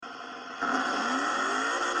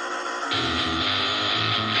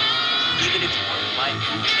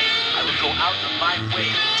food chain, I would go out of my way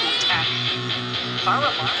to attack you. If I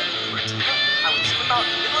were alive or attack, I would swim out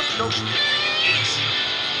in the middle of the ocean and eat you.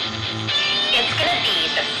 It's gonna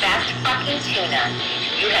be the best fucking tuna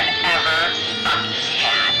you have ever fucking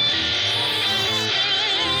had.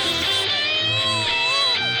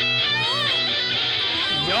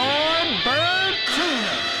 Yardbird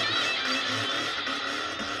Tuna.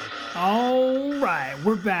 All right,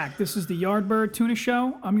 we're back. This is the Yardbird Tuna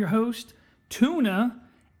Show. I'm your host, Tuna,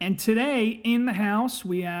 and today in the house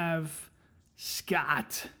we have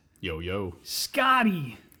Scott. Yo.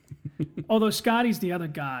 Scotty. Although Scotty's the other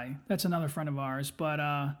guy. That's another friend of ours. But,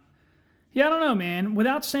 yeah, I don't know, man.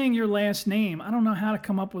 Without saying your last name, I don't know how to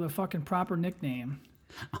come up with a fucking proper nickname.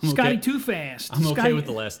 Scotty Too Fast. I'm okay with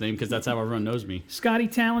the last name because that's how everyone knows me. Scotty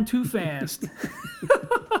Talon Too Fast.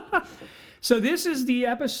 So this is the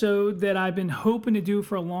episode that I've been hoping to do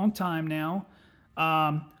for a long time now.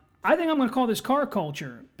 I think I'm going to call this car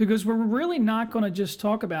culture because we're really not going to just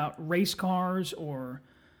talk about race cars or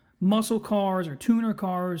muscle cars or tuner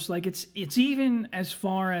cars. Like it's even as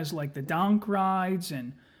far as like the donk rides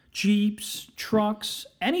and Jeeps, trucks,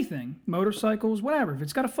 anything, motorcycles, whatever. If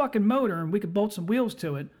it's got a fucking motor and we could bolt some wheels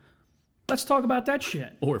to it, let's talk about that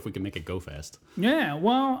shit. Or if we can make it go fast. Yeah,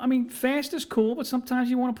 well, I mean, fast is cool, but sometimes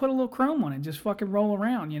you want to put a little chrome on it and just fucking roll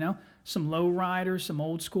around, you know? Some low riders, some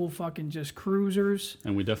old school fucking just cruisers.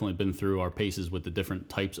 And we've definitely been through our paces with the different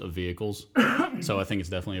types of vehicles. So I think it's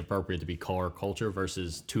definitely appropriate to be car culture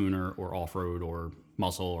versus tuner or off-road or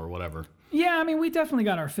muscle or whatever. Yeah, I mean, we definitely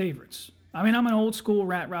got our favorites. I mean, I'm an old school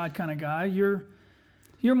rat rod kind of guy. You're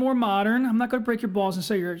more modern. I'm not going to break your balls and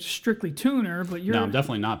say you're strictly tuner, but you're... No, I'm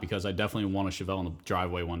definitely not because I definitely want a Chevelle in the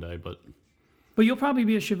driveway one day, but... But you'll probably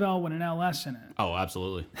be a Chevelle with an LS in it. Oh,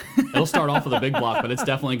 absolutely. It'll start off with a big block, but it's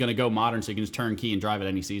definitely going to go modern so you can just turn key and drive it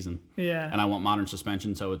any season. Yeah. And I want modern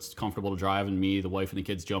suspension so it's comfortable to drive and me, the wife, and the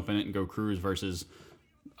kids jump in it and go cruise versus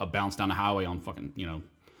a bounce down the highway on fucking,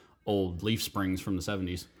 old leaf springs from the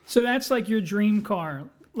 70s. So that's like your dream car.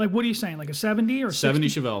 Like, what are you saying? Like a 70 or 70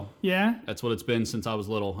 60? Chevelle. Yeah? That's what it's been since I was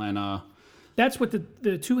little. And That's with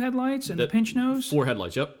the two headlights and the pinch nose? 4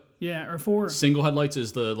 headlights, yep. Yeah, or 4. Single headlights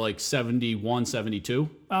is the 71, 72.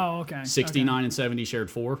 Oh, okay. 69 okay. and 70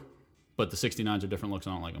 shared 4. But the 69s are different looks.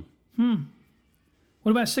 I don't like them.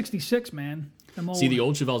 What about 66, man? See, the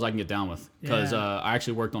old Chevelles I can get down with. Because Yeah. I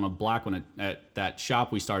actually worked on a black one at that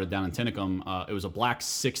shop we started down in Tinicum. It was a black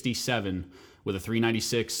 67 with a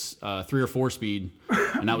 396 3 or 4 speed.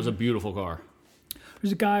 And that was a beautiful car.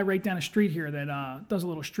 There's a guy right down the street here that does a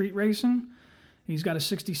little street racing. He's got a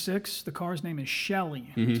 66. The car's name is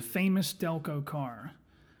Shelly. It's a famous Delco car.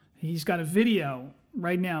 He's got a video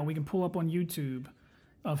right now we can pull up on YouTube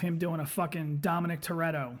of him doing a fucking Dominic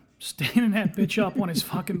Toretto, standing that bitch up on his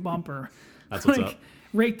fucking bumper. That's what's up.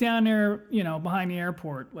 Right down there, behind the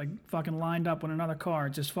airport, like fucking lined up with another car,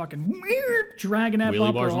 just fucking dragging that Wheelie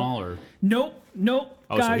bumper. bars and all? Or? Nope.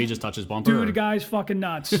 Oh, guy, so he just touches bumper? Dude, or? the guy's fucking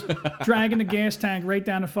nuts. Dragging the gas tank right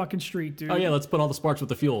down the fucking street, dude. Oh, yeah, let's put all the sparks with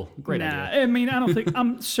the fuel. Great idea. I mean, I don't think...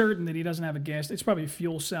 I'm certain that he doesn't have a gas... It's probably a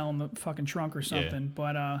fuel cell in the fucking trunk or something.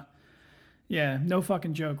 Yeah. But, yeah, no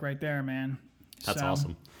fucking joke right there, man. That's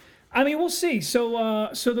awesome. I mean, we'll see. So,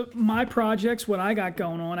 my projects, what I got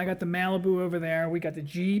going on, I got the Malibu over there. We got the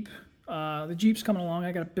Jeep. The Jeep's coming along.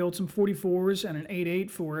 I got to build some 44s and an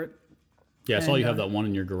 8.8 for it. Yeah, I saw you have that one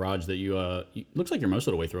in your garage that you looks like you're most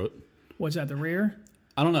of the way through it. What's that, the rear?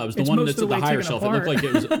 I don't know. It was the It's one most that's of at the the way higher taken shelf.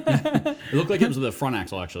 apart. It looked like it was the front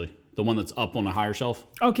axle, actually. The one that's up on the higher shelf.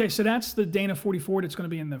 Okay, so that's the Dana 44 that's going to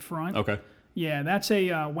be in the front. Okay. Yeah, that's a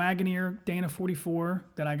Wagoneer Dana 44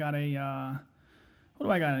 that I got a, what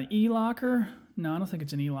do I got, an E-locker? No, I don't think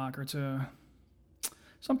it's an E-locker. It's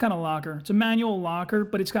some kind of locker. It's a manual locker,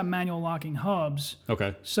 but it's got manual locking hubs.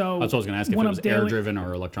 Okay. So that's what I was going to ask if it was air-driven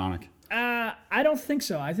or electronic. I don't think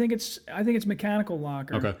so. I think it's mechanical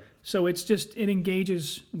locker. Okay. So it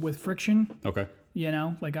engages with friction. Okay.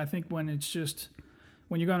 Like I think when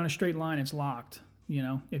you're going on a straight line, it's locked.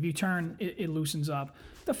 If you turn, it loosens up.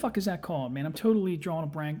 What the fuck is that called, man? I'm totally drawing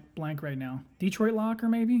a blank right now. Detroit locker,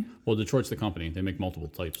 maybe? Well, Detroit's the company. They make multiple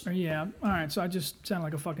types. Yeah. All right. So I just sound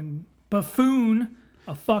like a fucking buffoon.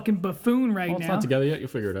 A fucking buffoon right now. Well, it's not together yet. You'll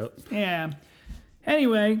figure it out. Yeah.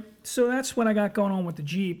 Anyway, so that's what I got going on with the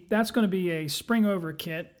Jeep. That's going to be a spring-over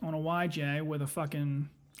kit on a YJ with a fucking,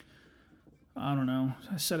 I don't know,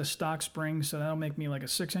 a set of stock springs. So that'll make me like a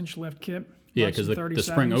 6-inch lift kit. Yeah, because the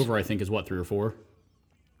spring over, I think, is what, 3 or 4?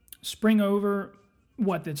 Spring over,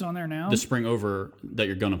 what, that's on there now? The spring over that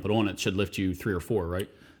you're going to put on it should lift you 3 or 4, right?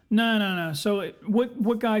 No. So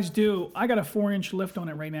what guys do? I got a 4-inch lift on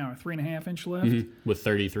it right now, a 3.5-inch lift. With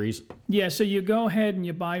 33s. Yeah. So you go ahead and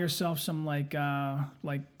you buy yourself some like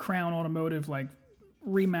Crown Automotive not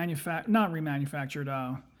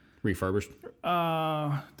remanufactured. Refurbished.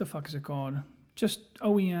 The fuck is it called? Just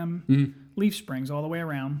OEM leaf springs all the way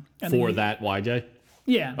around. And For that YJ.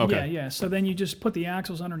 Yeah. Okay. Yeah. So then you just put the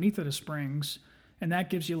axles underneath of the springs, and that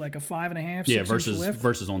gives you like a 5.5. Yeah. 6-inch lift.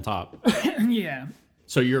 Versus on top. Yeah.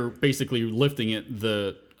 So you're basically lifting it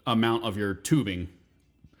the amount of your tubing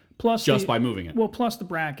Plus just by moving it. Well, plus the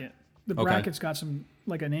bracket. The Okay. bracket's got some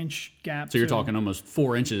like an inch gap. So you're too. talking almost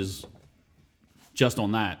 4 inches just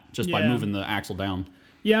on that, just by Yeah. moving the axle down.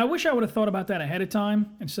 Yeah, I wish I would have thought about that ahead of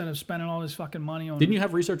time instead of spending all this fucking money on. Didn't you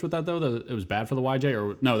have research with that though? That it was bad for the YJ,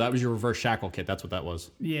 or no? That was your reverse shackle kit. That's what that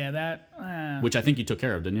was. Yeah, that. Which I think you took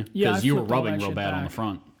care of, didn't you? Yeah, I Because you were flipped all rubbing that real shit bad on the back.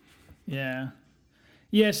 front. Yeah.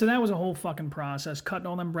 Yeah, so that was a whole fucking process. Cutting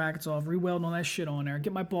all them brackets off, re-welding all that shit on there,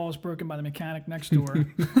 get my balls broken by the mechanic next door.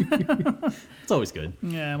 It's always good.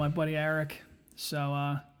 Yeah, my buddy Eric.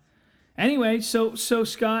 So, anyway, so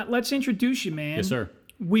Scott, let's introduce you, man. Yes, sir.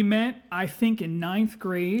 We met, I think, in 9th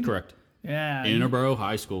grade. Correct. Yeah. Interboro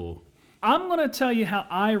High School. I'm going to tell you how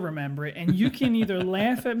I remember it, and you can either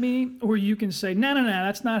laugh at me or you can say, no,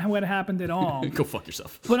 that's not how it happened at all. Go fuck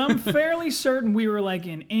yourself. But I'm fairly certain we were like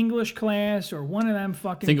in English class or one of them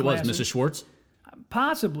fucking I think it classes. was Mrs. Schwartz.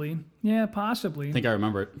 Possibly. Yeah, possibly. I think I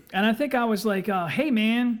remember it. And I think I was like, hey,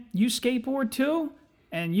 man, you skateboard too?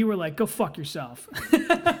 And you were like, go fuck yourself.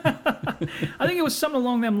 I think it was something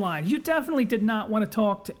along them lines. You definitely did not want to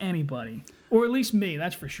talk to anybody. Or at least me,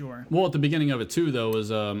 that's for sure. Well, at the beginning of it too, though,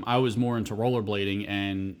 was I was more into rollerblading,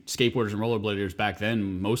 and skateboarders and rollerbladers back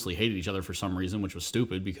then mostly hated each other for some reason, which was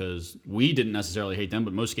stupid because we didn't necessarily hate them,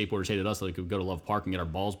 but most skateboarders hated us so they could go to Love Park and get our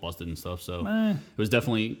balls busted and stuff. So it was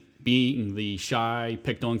definitely being the shy,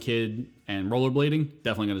 picked on kid and rollerblading.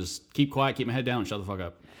 Definitely gonna just keep quiet, keep my head down, and shut the fuck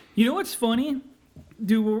up. You know what's funny?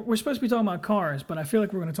 Dude, we're supposed to be talking about cars, but I feel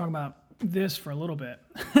like we're going to talk about this for a little bit.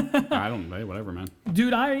 I don't know, whatever, man.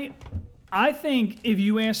 Dude, I think if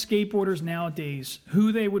you ask skateboarders nowadays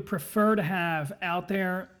who they would prefer to have out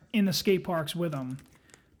there in the skate parks with them,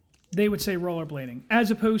 they would say rollerblading, as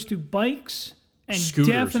opposed to bikes and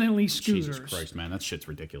Scooters. definitely scooters. Jesus Christ, man, that shit's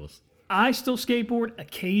ridiculous. I still skateboard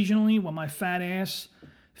occasionally when my fat ass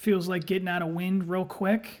feels like getting out of wind real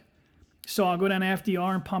quick. So I'll go down to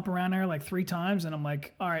FDR and pump around there like 3 times, and I'm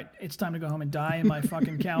like, all right, it's time to go home and die in my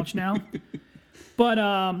fucking couch now.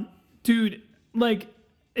 But, dude, like,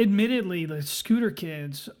 admittedly, the scooter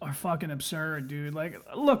kids are fucking absurd, dude. Like,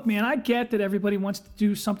 look, man, I get that everybody wants to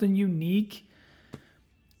do something unique,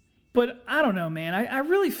 but I don't know, man. I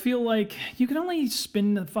really feel like you can only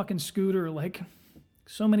spin the fucking scooter like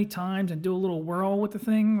so many times and do a little whirl with the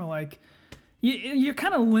thing. Or like, you're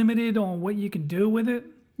kind of limited on what you can do with it.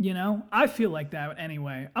 You know, I feel like that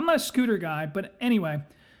anyway. I'm not a scooter guy, but anyway,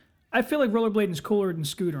 I feel like rollerblading is cooler than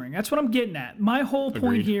scootering. That's what I'm getting at. My whole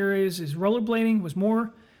point Agreed. here is rollerblading was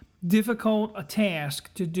more difficult a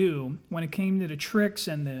task to do when it came to the tricks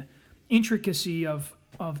and the intricacy of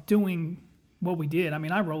doing what we did. I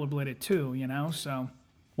mean, I rollerbladed too, you know, so.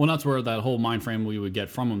 Well, that's where that whole mind frame we would get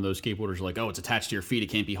from them. Those skateboarders are like, oh, it's attached to your feet. It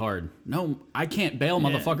can't be hard. No, I can't bail,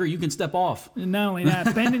 motherfucker. You can step off. And not only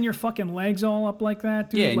that, bending your fucking legs all up like that,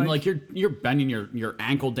 dude. Yeah, and like you're bending your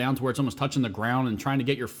ankle down to where it's almost touching the ground and trying to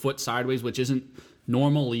get your foot sideways, which isn't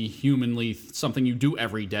normally humanly something you do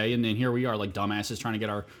every day. And then here we are like dumbasses trying to get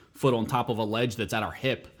our foot on top of a ledge that's at our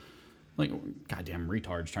hip. Like goddamn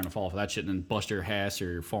retards trying to fall off of that shit and then bust your ass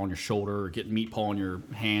or fall on your shoulder or get meat paw on your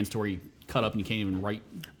hands to where you cut up and you can't even write.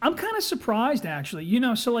 I'm kind of surprised, actually. You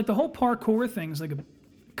know, so like the whole parkour thing is like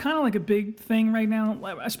kind of like a big thing right now,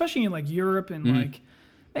 especially in like Europe and like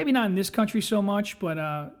maybe not in this country so much,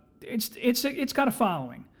 but it's got a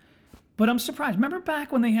following. But I'm surprised. Remember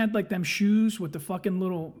back when they had like them shoes with the fucking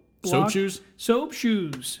little Soap shoes? Soap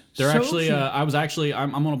shoes. They're Soap actually, shoes.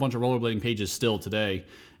 I'm on a bunch of rollerblading pages still today.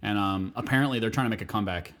 And apparently they're trying to make a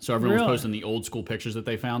comeback. So everyone's Really? posting the old school pictures that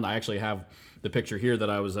they found. I actually have the picture here that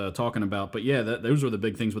I was talking about. But yeah, those were the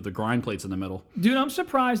big things with the grind plates in the middle. Dude, I'm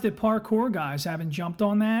surprised that parkour guys haven't jumped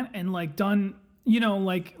on that and like done, you know,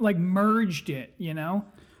 like merged it, you know?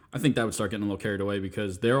 I think that would start getting a little carried away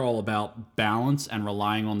because they're all about balance and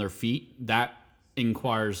relying on their feet. That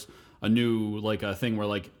inquires a new like a thing where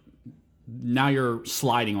like now you're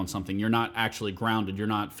sliding on something. You're not actually grounded. You're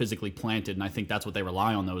not physically planted. And I think that's what they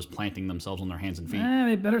rely on, though, is planting themselves on their hands and feet.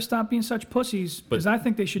 They better stop being such pussies because I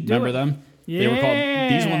think they should do Remember it. them? Yeah. They were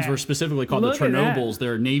called. These ones were specifically called Look the at that. Chernobyls.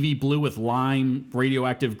 They're navy blue with lime,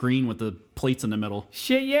 radioactive green with the plates in the middle.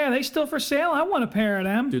 Shit, yeah, they still for sale? I want a pair of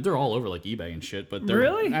them. Dude, they're all over like eBay and shit, but they're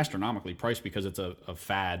Really? astronomically priced because it's a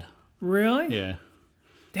fad. Really? Yeah.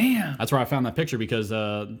 Damn. That's where I found that picture because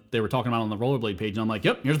they were talking about it on the rollerblade page, and I'm like,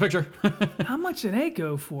 yep, here's a picture. How much do they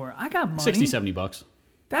go for? I got money. 60, $70.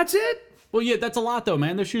 That's it? Well, yeah, that's a lot though,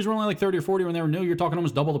 man. Those shoes were only like 30 or 40 when they were new. You're talking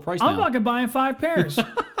almost double the price I'm now. fucking buying 5 pairs.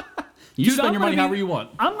 You Dude, spend I'm your money gonna however be- you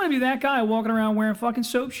want. I'm going to be that guy walking around wearing fucking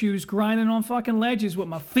soap shoes, grinding on fucking ledges with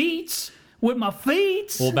my feet. With my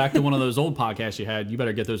feet. Well, back to one of those old podcasts you had, you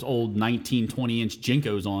better get those old 19, 20-inch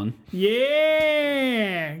Jinkos on.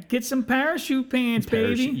 Yeah. Get some parachute pants,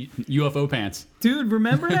 baby. UFO pants. Dude,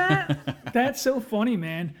 remember that? That's so funny,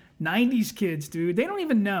 man. 90s kids, dude. They don't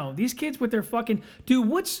even know. These kids with their fucking... Dude,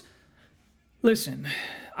 what's... Listen,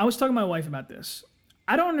 I was talking to my wife about this.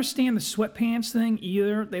 I don't understand the sweatpants thing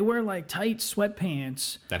either. They wear, like, tight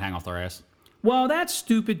sweatpants. That hang off their ass. Well, that's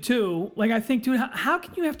stupid, too. Like, I think, dude, how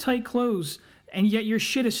can you have tight clothes and yet your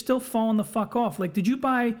shit is still falling the fuck off? Like, did you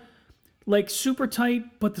buy, like, super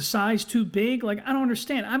tight but the size too big? Like, I don't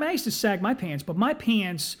understand. I mean, I used to sag my pants, but my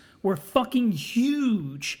pants were fucking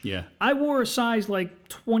huge. Yeah. I wore a size, like,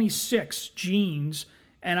 26 jeans,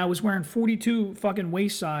 and I was wearing 42 fucking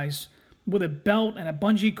waist size with a belt and a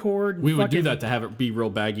bungee cord. And We would do fucking- that to have it be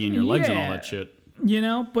real baggy in your legs and all Yeah. that shit. You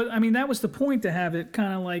know, but I mean, that was the point, to have it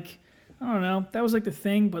kind of like, I don't know, that was like the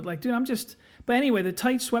thing, but like, dude, but anyway, the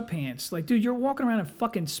tight sweatpants, like, dude, you're walking around in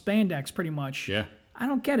fucking spandex pretty much. Yeah. I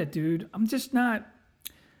don't get it, dude. I'm just not,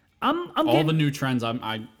 I'm All getting, the new trends,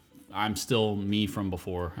 I'm still me from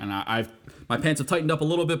before, and my pants have tightened up a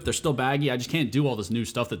little bit, but they're still baggy. I just can't do all this new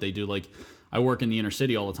stuff that they do. Like, I work in the inner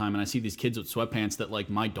city all the time, and I see these kids with sweatpants that like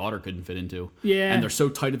my daughter couldn't fit into. Yeah. And they're so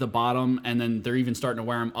tight at the bottom, and then they're even starting to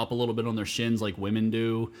wear them up a little bit on their shins, like women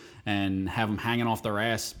do, and have them hanging off their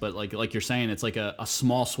ass. But like you're saying, it's like a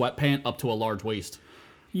small sweatpant up to a large waist.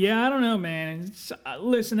 yeah, I don't know, man.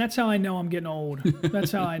 Listen, that's how I know I'm getting old.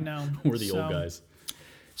 That's how I know. We're the old guys.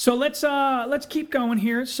 So let's keep going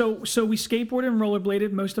here. So we skateboarded and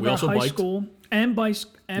rollerbladed most of We our also high biked. school and bikes.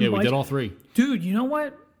 Yeah, we did all three. Dude, you know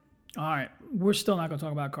what? All right, we're still not going to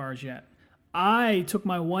talk about cars yet. I took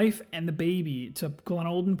my wife and the baby to Glen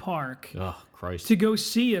Olden Park Oh, Christ. to go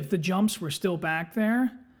see if the jumps were still back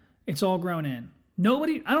there. It's all grown in.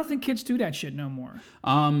 I don't think kids do that shit no more.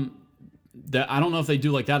 I don't know if they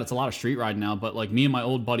do like that. It's a lot of street riding now, but like me and my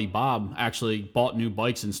old buddy Bob actually bought new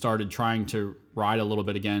bikes and started trying to ride a little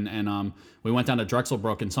bit again. And we went down to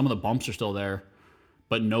Drexelbrook, and some of the bumps are still there,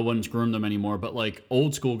 but no one's groomed them anymore. But like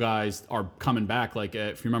old school guys are coming back. Like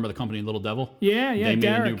if you remember the company Little Devil, Yeah, they made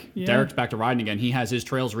Derek. Yeah. Derek's back to riding again. He has his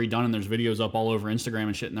trails redone, and there's videos up all over Instagram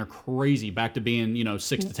and shit, and they're crazy. Back to being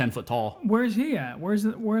 6 to 10 foot tall. Where's he at? Where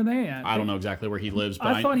are they at? I don't know exactly where he lives, but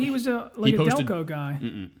I thought he was a posted- Delco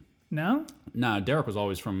guy. No? No, Derek was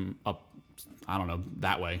always from up, I don't know,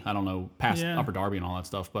 that way. I don't know, past Yeah. Upper Darby and all that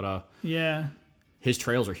stuff. But Yeah. his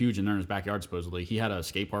trails are huge, and they're in his backyard, supposedly. He had a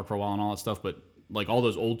skate park for a while and all that stuff, but like all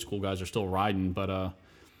those old school guys are still riding. But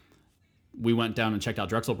we went down and checked out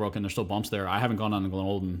Drexelbrook, and there's still bumps there. I haven't gone down to Glen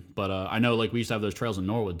Olden, but I know like we used to have those trails in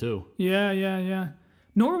Norwood, too. Yeah.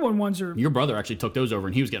 Norwood ones are... Your brother actually took those over,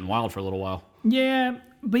 and he was getting wild for a little while. Yeah,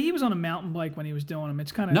 but he was on a mountain bike when he was doing them.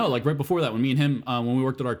 It's kind of... No, like right before that, when me and him, when we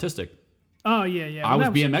worked at Artistic, Oh, yeah. I was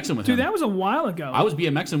that BMXing with Dude, him. that was a while ago. I was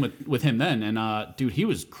BMXing with him then, and dude, he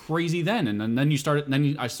was crazy then. And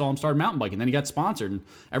then I saw him start mountain biking. Then he got sponsored, and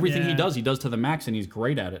everything Yeah. he does to the max, and he's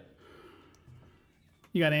great at it.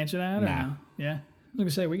 You got to answer that? Or Nah. no? Yeah. I was going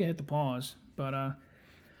to say, we can hit the pause. But,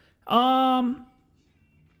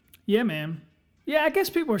 yeah, man. Yeah, I guess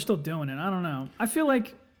people are still doing it. I don't know. I feel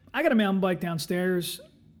like I got a mountain bike downstairs.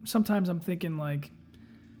 Sometimes I'm thinking, like,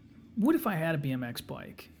 what if I had a BMX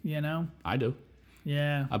bike, you know? I do.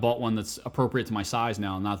 Yeah. I bought one that's appropriate to my size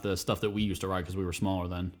now, not the stuff that we used to ride because we were smaller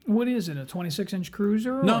then. What is it, a 26-inch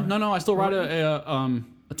cruiser? No. or- I still ride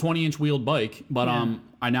a 20-inch wheeled bike, but Yeah.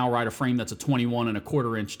 I now ride a frame that's a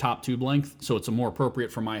 21.25-inch top tube length, so it's a more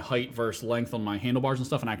appropriate for my height versus length on my handlebars and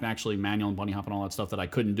stuff, and I can actually manual and bunny hop and all that stuff that I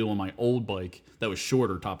couldn't do on my old bike that was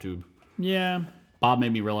shorter top tube. Yeah. Bob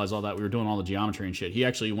made me realize all that. We were doing all the geometry and shit. He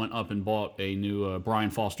actually went up and bought a new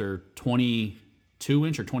Brian Foster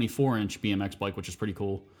 22-inch or 24-inch BMX bike, which is pretty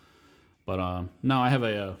cool. But no, I have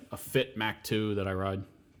a Fit Mac 2 that I ride.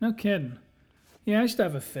 No kidding. Yeah, I used to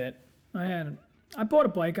have a Fit. I bought a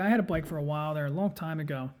bike. I had a bike for a while there, a long time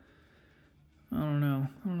ago. I don't know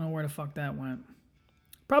where the fuck that went.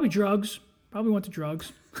 Probably drugs. Probably went to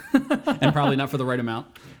drugs. And probably not for the right amount.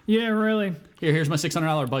 Yeah, really. Here's my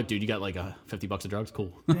 $600 bike, dude. You got like $50 of drugs?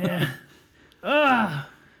 Cool. Yeah.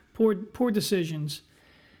 Poor Poor decisions.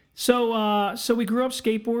 So we grew up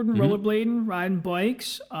skateboarding, rollerblading, riding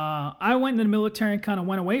bikes. I went into the military and kind of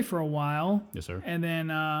went away for a while. Yes, sir. And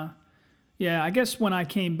then, I guess when I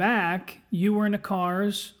came back, you were into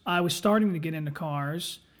cars. I was starting to get into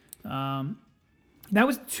cars. That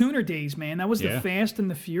was tuner days, man. That was the Fast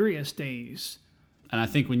and the Furious days. And I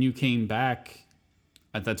think when you came back,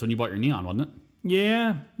 that's when you bought your Neon, wasn't it?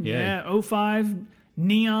 Yeah. 05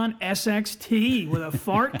 Neon SXT with a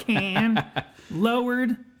fart can,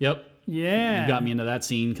 lowered. Yep. Yeah. You got me into that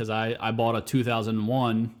scene because I bought a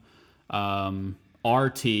 2001 RT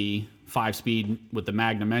 5-speed with the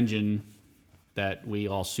Magnum engine that we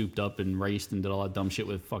all souped up and raced and did all that dumb shit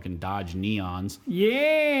with fucking Dodge Neons.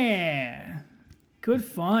 Yeah. Good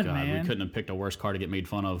fun, God, man. we couldn't have picked a worse car to get made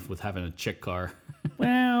fun of with having a chick car.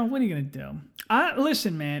 Well, what are you going to do?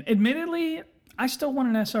 Listen, man, admittedly, I still want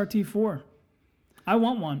an SRT4. I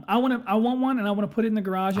want one. I want one, and I want to put it in the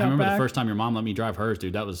garage out back. I remember the first time your mom let me drive hers,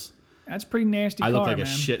 dude. That's pretty nasty. I look like man. a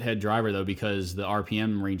shithead driver though because the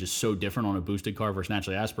RPM range is so different on a boosted car versus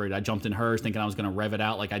naturally aspirated. I jumped in hers thinking I was going to rev it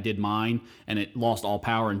out like I did mine, and it lost all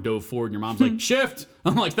power and dove forward. And your mom's like, "Shift."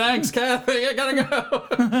 I'm like, "Thanks, Kathy. I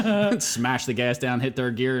gotta go." Smash the gas down, hit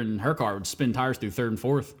third gear, and her car would spin tires through third and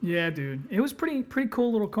fourth. Yeah, dude. It was pretty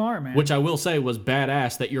cool little car, man. Which I will say was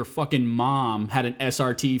badass that your fucking mom had an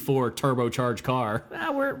SRT4 turbocharged car.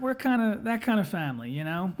 We're kind of that kind of family, you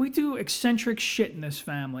know. We do eccentric shit in this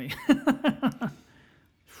family.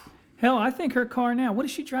 Hell, I think her car now. What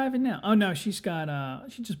is she driving now? Oh no, she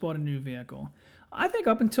just bought a new vehicle. I think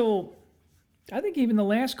even the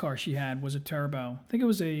last car she had was a turbo. I think it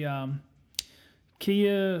was a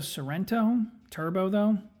Kia Sorento turbo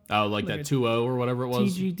though. Oh, like that 2.0 or whatever it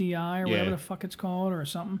was. TGDI or whatever the fuck it's called or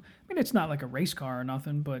something. I mean, it's not like a race car or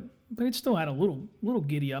nothing, but it still had a little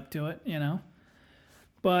giddy up to it, you know.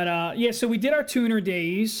 But, so we did our tuner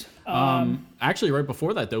days. Actually, right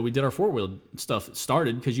before that, though, we did our four-wheel stuff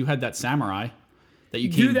started because you had that Samurai that you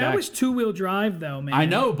came Dude, that back. was two-wheel drive, though, man. I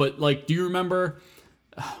know, but, like, do you remember...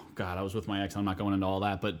 Oh, God, I was with my ex. I'm not going into all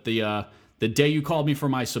that. But the day you called me for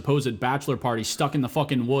my supposed bachelor party stuck in the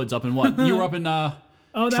fucking woods up in what? You were up in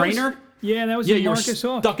Trainer? That was you were Marcus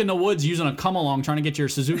Hook. stuck in the woods using a come-along trying to get your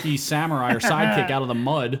Suzuki Samurai or Sidekick out of the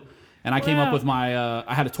mud. And I came up with my...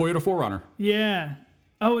 I had a Toyota 4Runner. Yeah.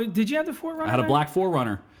 Oh, did you have the 4Runner? I had a black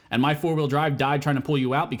 4Runner, and my four-wheel drive died trying to pull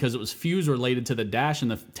you out because it was fuse related to the dash,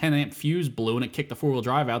 and the 10-amp fuse blew, and it kicked the four-wheel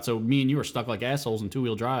drive out, so me and you were stuck like assholes in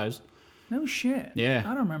two-wheel drives. No shit. Yeah. I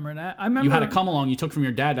don't remember that. I remember... You had a come-along you took from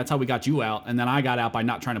your dad. That's how we got you out, and then I got out by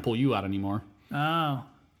not trying to pull you out anymore. Oh.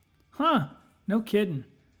 Huh. No kidding.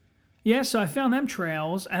 Yeah, so I found them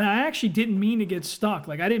trails, and I actually didn't mean to get stuck.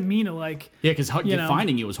 Like, I didn't mean to, like... Yeah, because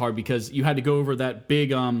finding you was hard because you had to go over that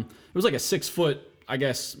big... it was like a 6-foot... I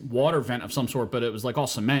guess, water vent of some sort, but it was like all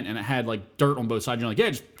cement and it had like dirt on both sides. You're like,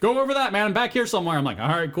 yeah, just go over that, man. I'm back here somewhere. I'm like, all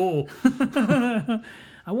right, cool. I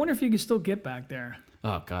wonder if you can still get back there.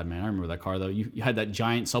 Oh, God, man. I remember that car, though. You had that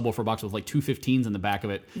giant subwoofer box with like 215s in the back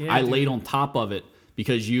of it. Yeah, I laid on top of it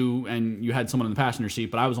because you had someone in the passenger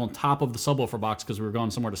seat, but I was on top of the subwoofer box because we were going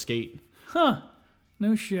somewhere to skate. Huh.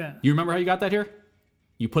 No shit. You remember how you got that here?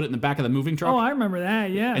 You put it in the back of the moving truck? Oh, I remember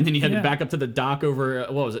that, yeah. And then you had to back up to the dock over,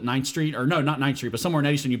 what was it, 9th Street? Or no, not 9th Street, but somewhere in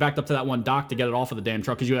Eddystone. You backed up to that one dock to get it off of the damn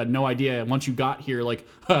truck because you had no idea once you got here, like,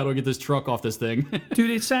 how do I get this truck off this thing?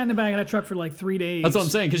 Dude, it sat in the back of that truck for like 3 days. That's what I'm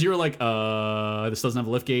saying, because you were like, this doesn't have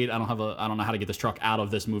a lift gate. I don't know how to get this truck out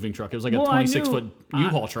of this moving truck. It was like a 26-foot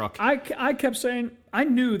U-Haul truck. I kept saying, I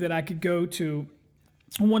knew that I could go to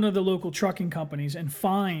one of the local trucking companies and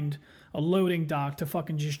find a loading dock to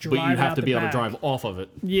fucking just drive out the back. But you have to be able to drive off of it.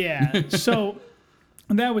 Yeah. So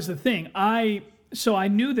that was the thing. I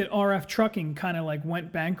knew that RF Trucking kind of like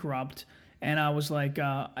went bankrupt, and I was like,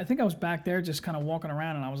 I think I was back there just kind of walking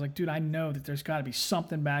around, and I was like, dude, I know that there's got to be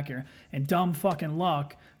something back here. And dumb fucking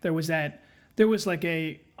luck, there was like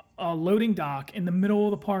a loading dock in the middle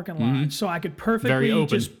of the parking lot, so I could perfectly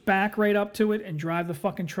just back right up to it and drive the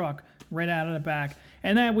fucking truck right out of the back.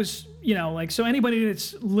 And that was, so anybody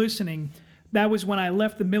that's listening, that was when I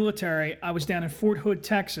left the military. I was down in Fort Hood,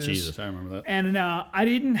 Texas. Jesus, I remember that. And I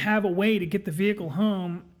didn't have a way to get the vehicle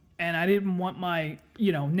home, and I didn't want my,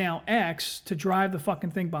 now ex to drive the fucking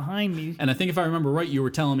thing behind me. And I think if I remember right, you were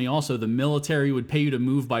telling me also the military would pay you to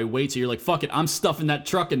move by weight, so you're like, fuck it, I'm stuffing that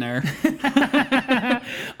truck in there.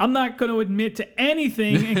 I'm not going to admit to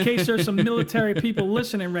anything in case there's some military people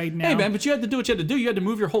listening right now. Hey, man, but you had to do what you had to do. You had to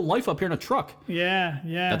move your whole life up here in a truck. Yeah.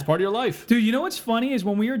 That's part of your life. Dude, you know what's funny is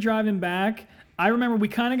when we were driving back, I remember we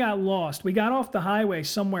kind of got lost. We got off the highway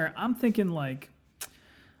somewhere. I'm thinking like,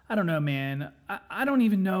 I don't know, man. I don't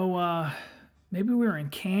even know. maybe we were in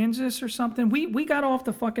Kansas or something. We got off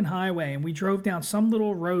the fucking highway and we drove down some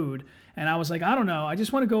little road. And I was like, I don't know. I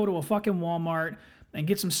just want to go to a fucking Walmart and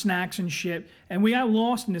get some snacks and shit. And we got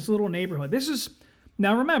lost in this little neighborhood.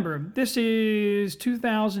 Now remember, this is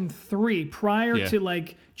 2003, prior to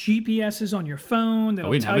like GPSs on your phone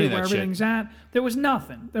that'll tell you where everything's at. There was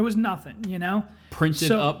nothing, you know?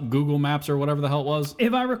 Printed up Google Maps or whatever the hell it was.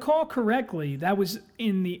 If I recall correctly, that was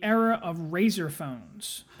in the era of razor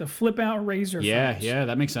phones, the flip-out razor phones. Yeah,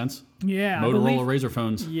 that makes sense. Yeah. Motorola razor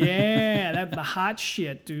phones. Yeah, that's the hot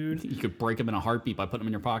shit, dude. You could break them in a heartbeat by putting them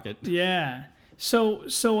in your pocket. Yeah.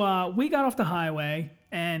 So we got off the highway,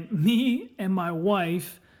 and me and my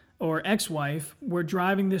wife, or ex-wife, were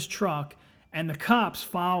driving this truck, and the cops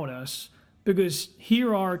followed us because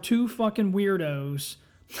here are two fucking weirdos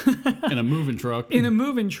in a moving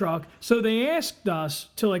truck. So they asked us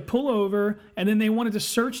to like pull over, and then they wanted to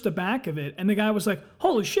search the back of it, and the guy was like,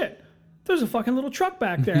 holy shit, there's a fucking little truck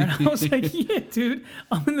back there. And I was like, yeah, dude,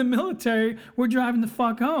 I'm in the military, we're driving the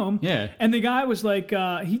fuck home. Yeah. And the guy was like,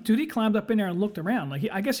 he climbed up in there and looked around, like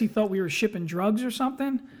I guess he thought we were shipping drugs or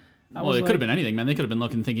something. Well, it could have been anything, man. They could have been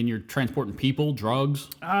looking, thinking you're transporting people, drugs.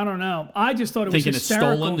 I don't know. I just thought it was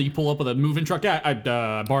hysterical. Thinking it's stolen. You pull up with a moving truck. Yeah, I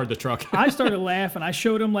borrowed the truck. I started laughing. I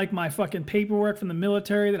showed him like my fucking paperwork from the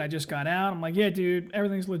military that I just got out. I'm like, yeah, dude,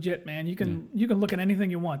 everything's legit, man. You can look at anything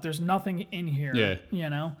you want. There's nothing in here. Yeah. You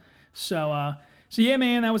know. So yeah,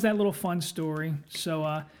 man, that was that little fun story.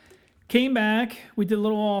 So came back. We did a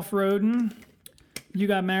little off-roading. You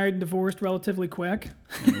got married and divorced relatively quick.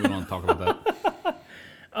 Yeah, we don't want to talk about that.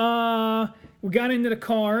 We got into the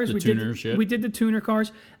cars. We did the tuner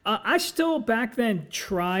cars. I still back then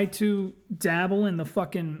tried to dabble in the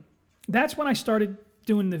fucking. That's when I started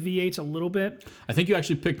doing the V8s a little bit. I think you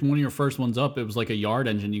actually picked one of your first ones up. It was like a yard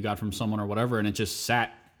engine you got from someone or whatever, and it just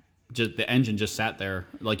sat. The engine just sat there,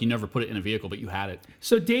 like you never put it in a vehicle, but you had it.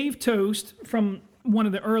 So Dave Toast from one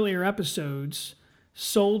of the earlier episodes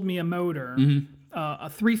sold me a motor. Mm-hmm. A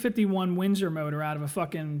 351 Windsor motor out of a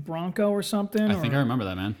fucking Bronco or something. I think I remember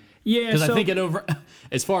that, man. Yeah, because I think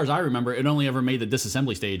as far as I remember, it only ever made the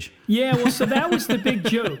disassembly stage. Yeah, well, so that was the big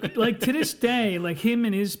joke. Like to this day, like him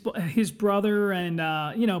and his brother and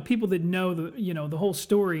people that know the whole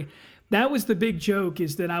story. That was the big joke,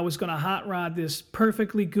 is that I was going to hot rod this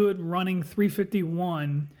perfectly good running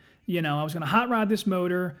 351. I was going to hot rod this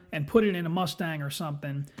motor and put it in a Mustang or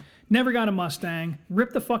something. Never got a Mustang,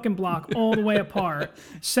 ripped the fucking block all the way apart,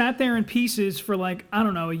 sat there in pieces for like, I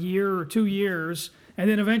don't know, a year or 2 years, and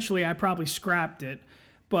then eventually I probably scrapped it.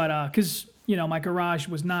 But, because, my garage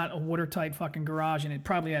was not a watertight fucking garage, and it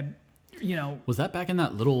probably had, Was that back in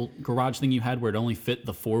that little garage thing you had where it only fit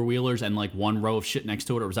the four-wheelers and like one row of shit next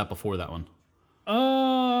to it, or was that before that one?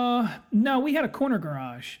 No, we had a corner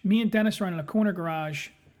garage. Me and Dennis ran in a corner garage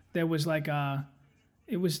that was like,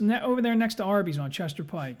 it was over there next to Arby's on Chester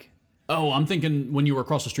Pike. Oh, I'm thinking when you were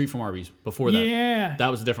across the street from Arby's before that. Yeah. That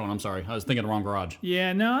was a different one. I'm sorry. I was thinking the wrong garage.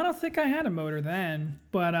 Yeah, no, I don't think I had a motor then.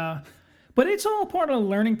 But it's all part of the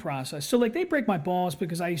learning process. So, like, they break my balls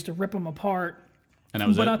because I used to rip them apart. And that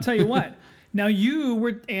was But I'll tell you what. Now, you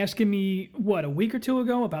were asking me, a week or two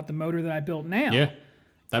ago about the motor that I built now. Yeah.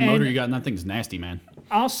 That motor you got in that thing's nasty, man.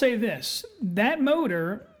 I'll say this. That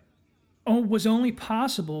motor was only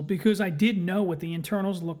possible because I did know what the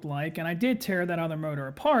internals looked like, and I did tear that other motor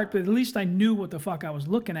apart, but at least I knew what the fuck I was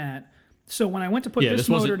looking at. So when I went to put this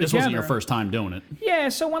motor together... This wasn't your first time doing it. Yeah,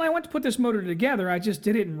 so when I went to put this motor together, I just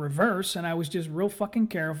did it in reverse, and I was just real fucking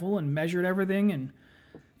careful and measured everything, and,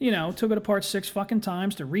 took it apart 6 fucking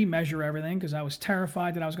times to remeasure everything because I was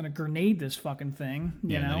terrified that I was going to grenade this fucking thing.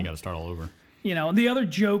 And then you got to start all over. The other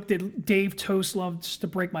joke that Dave Toast loves to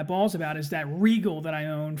break my balls about is that Regal that I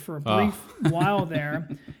owned for a brief while there.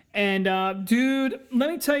 And, dude, let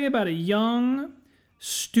me tell you about a young,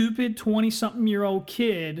 stupid 20-something-year-old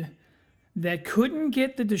kid that couldn't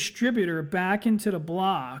get the distributor back into the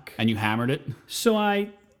block. And you hammered it? So I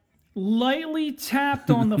lightly tapped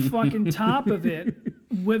on the fucking top of it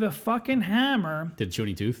with a fucking hammer. Did it chew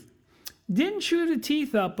any tooth? Didn't chew the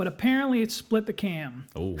teeth up, but apparently it split the cam.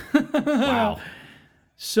 Oh, wow.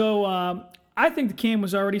 So I think the cam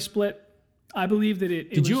was already split. I believe that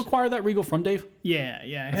it Did you acquire that Regal from Dave? Yeah.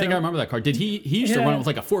 I think I remember that car. Did he used to run it with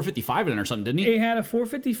like a 455 in it or something, didn't he? It had a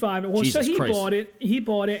 455. Well, Jesus so Christ. He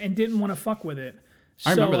bought it and didn't want to fuck with it.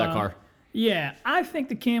 I remember that car. Yeah, I think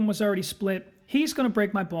the cam was already split. He's going to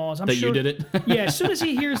break my balls. I'm that sure, you did it? Yeah, as soon as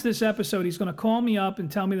he hears this episode, he's going to call me up and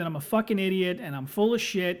tell me that I'm a fucking idiot and I'm full of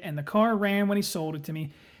shit and the car ran when he sold it to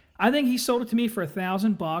me. I think he sold it to me for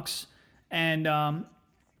 $1,000, and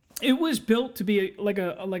It was built to be like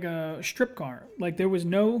a strip car. Like there was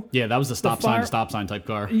no. Yeah, that was the stop sign fire- to stop sign type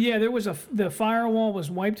car. Yeah, there was the firewall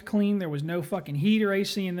was wiped clean. There was no fucking heat or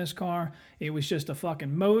AC in this car. It was just a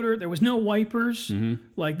fucking motor. There was no wipers.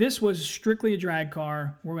 Like this was strictly a drag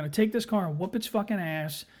car. We're gonna take this car and whoop its fucking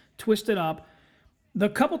ass, twist it up. The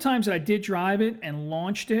couple times that I did drive it and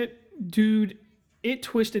launched it, dude, it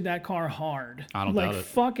twisted that car hard. I don't doubt it. Like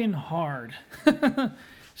fucking hard.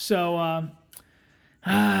 So.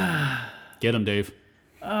 Get him, Dave.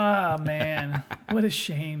 Oh, man. What a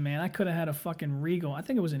shame, man. I could have had a fucking Regal. I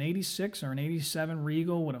think it was an 86 or an 87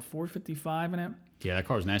 Regal with a 455 in it. Yeah, that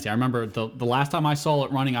car was nasty. I remember the last time I saw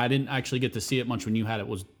it running, I didn't actually get to see it much when you had it.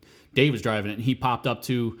 Was Dave was driving it, and he popped up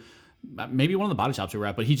to maybe one of the body shops we were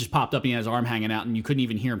at, but he just popped up and he had his arm hanging out, and you couldn't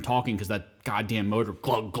even hear him talking because that goddamn motor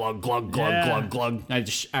glug, glug, glug, glug, Yeah. glug, glug. I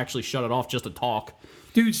just actually shut it off just to talk.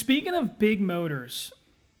 Dude, speaking of big motors,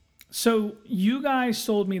 so you guys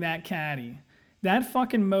sold me that caddy. That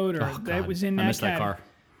fucking motor Oh, that God. was in I that missed that caddy. car.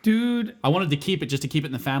 Dude, I wanted to keep it just to keep it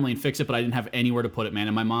in the family and fix it, but I didn't have anywhere to put it, man.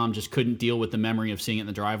 And my mom just couldn't deal with the memory of seeing it in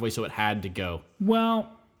the driveway, so it had to go. well,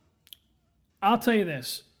 I'll tell you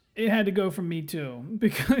this. It had to go from me too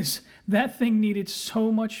because that thing needed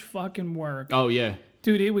so much fucking work. Oh, yeah.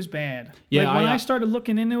 Dude, it was bad. Yeah, like when I I started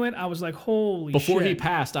looking into it, I was like, holy shit. Before he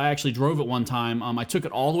passed, I actually drove it one time. I took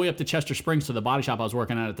it all the way up to Chester Springs to the body shop I was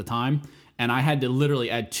working at the time, and I had to literally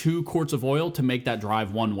add 2 quarts of oil to make that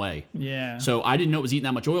drive one way. Yeah. So I didn't know it was eating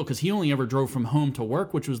that much oil because he only ever drove from home to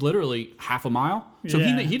work, which was literally half a mile. So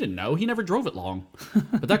Yeah. he didn't know. He never drove it long.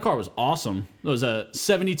 But that car was awesome. It was a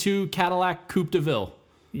 72 Cadillac Coupe de Ville.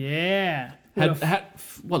 Yeah. Had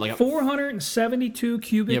what, like a 472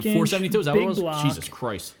 cubic inch 472? Is that what big it was? block. Jesus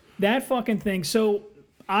Christ. That fucking thing. So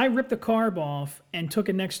I ripped the carb off and took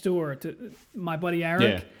it next door to my buddy Eric.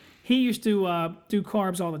 Yeah. He used to do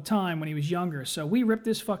carbs all the time when he was younger. So we ripped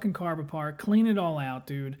this fucking carb apart, clean it all out,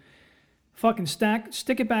 dude. Fucking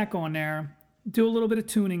stick it back on there, do a little bit of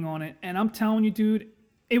tuning on it, and I'm telling you, dude,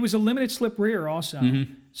 it was a limited slip rear also.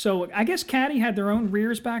 Mm-hmm. So I guess Caddy had their own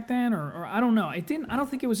rears back then, or I don't know. It didn't. I don't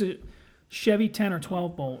think it was a Chevy 10 or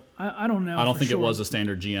 12 bolt. I don't know. I don't for think sure. it was a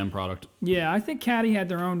standard GM product. Yeah, I think Caddy had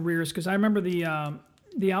their own rears because I remember the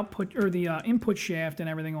output or the input shaft and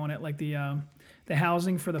everything on it, like the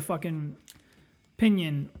housing for the fucking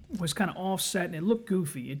pinion was kind of offset and it looked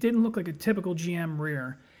goofy. It didn't look like a typical GM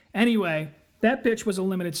rear. Anyway, that bitch was a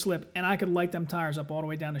limited slip, and I could light them tires up all the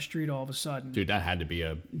way down the street all of a sudden. Dude, that had to be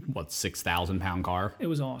a, 6,000 pound car. It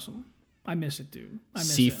was awesome. I miss it, dude. I miss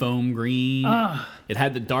it. Seafoam green. It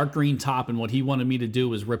had the dark green top, and what he wanted me to do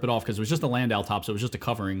was rip it off because it was just a Landau top, so it was just a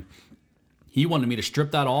covering. He wanted me to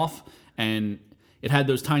strip that off, and it had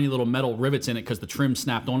those tiny little metal rivets in it because the trim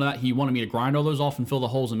snapped onto that. He wanted me to grind all those off and fill the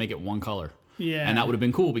holes and make it one color. Yeah. And that would have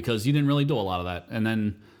been cool because you didn't really do a lot of that. And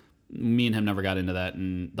then me and him never got into that.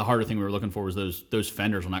 And the harder thing we were looking for was those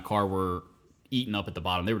fenders on that car were eaten up at the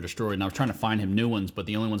bottom. They were destroyed. And I was trying to find him new ones, but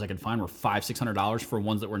the only ones I could find were $500-$600 for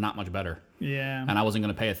ones that were not much better. Yeah. And I wasn't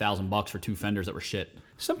going to pay $1,000 for 2 fenders that were shit.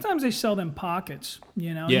 Sometimes they sell them pockets,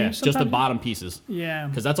 you know? Yeah, just the Sometimes- bottom pieces. Yeah.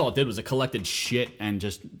 Because that's all it did was it collected shit and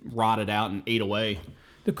just rotted out and ate away.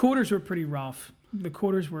 The quarters were pretty rough. The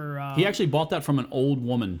quarters were... He actually bought that from an old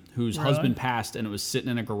woman whose Really? husband passed, and it was sitting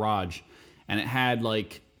in a garage. And it had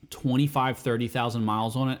like 25, 30,000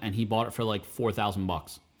 miles on it, and he bought it for like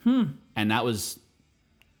 $4,000. And that was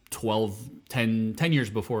 10 years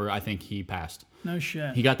before I think he passed. No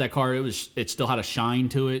shit. He got that car. It still had a shine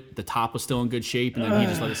to it. The top was still in good shape, and then he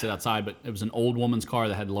just let it sit outside. But it was an old woman's car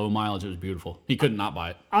that had low mileage. It was beautiful. He could not buy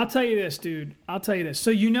it. I'll tell you this, dude. I'll tell you this. So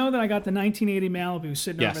you know that I got the 1980 Malibu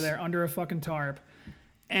sitting Yes. over there under a fucking tarp.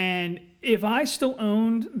 And if I still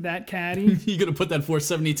owned that Caddy, You gonna put that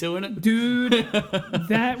 472 in it? dude,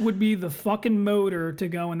 that would be the fucking motor to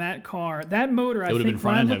go in that car. That motor, I would've think, been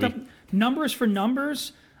front when I end looked heavy. up numbers for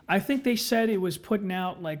numbers, I think they said it was putting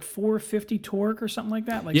out like 450 torque or something like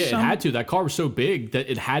that. Like Yeah, it had to. That car was so big that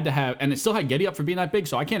it had to have, and it still had Getty up for being that big.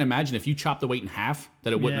 So I can't imagine if you chopped the weight in half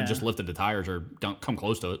that it wouldn't have Yeah. just lifted the tires or don't come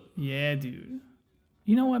close to it. Yeah, dude.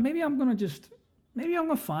 You know what? Maybe I'm gonna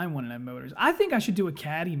find one of them motors. I think I should do a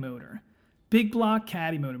Caddy motor, big block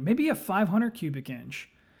Caddy motor, maybe a 500 cubic inch.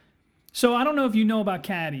 So I don't know if you know about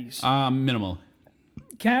Caddies. Minimal.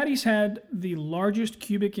 Caddies had the largest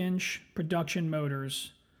cubic inch production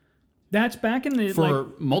motors. That's back in the For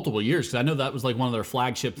multiple years, because I know that was like one of their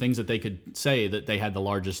flagship things that they could say that they had the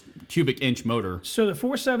largest cubic inch motor. So the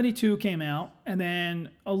 472 came out, and then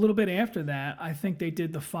a little bit after that, I think they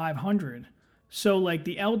did the 500. So like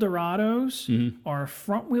the Eldorados are a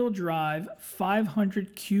front wheel drive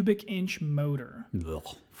 500 cubic inch motor. Ugh,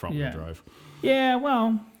 front wheel Yeah. drive. Yeah,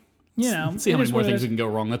 well, Let's see how it many is more what it things is. we can go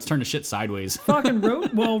wrong. Let's turn the shit sideways. Fucking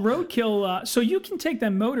roadkill. So you can take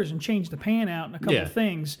them motors and change the pan out and a couple Yeah. of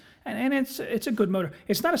things, and it's a good motor.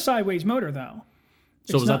 It's not a sideways motor though.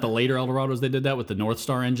 So was that the later Eldorados they did that with the North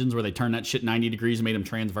Star engines where they turned that shit 90 degrees and made them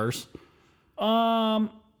transverse?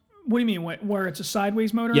 What do you mean? Where it's a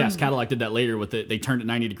sideways motor? Yes, Cadillac did that later with it. They turned it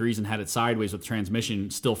 90 degrees and had it sideways with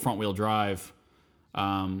transmission, still front wheel drive.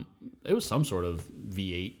 It was some sort of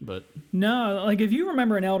V8, but No, like if you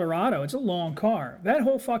remember an Eldorado, it's a long car. That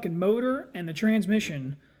whole fucking motor and the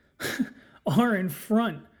transmission are in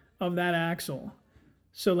front of that axle.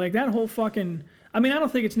 So like that whole fucking, I mean, I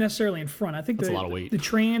don't think it's necessarily in front. I think That's a lot of weight. The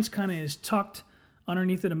trans kind of is tucked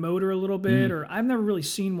underneath of the motor a little bit, Mm. or I've never really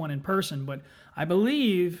seen one in person, but I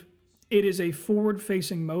believe it is a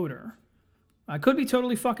forward-facing motor. I could be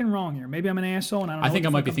totally fucking wrong here. Maybe I'm an asshole and I don't know. I think I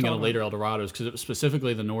what the might fuck be I'm thinking of talking later Eldorados because it was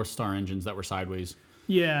specifically the North Star engines that were sideways. about.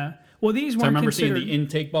 Yeah. Well, these So I weren't remember seeing considered. the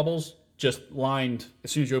intake bubbles just lined,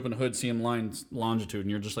 as soon as you open the hood, see them lined longitude,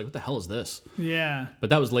 and you're just like, what the hell is this? Yeah.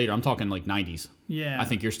 But that was later. I'm talking like 90s. Yeah. I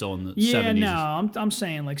think you're still in the Yeah, 70s. no, I'm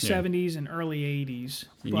saying like 70s and early 80s.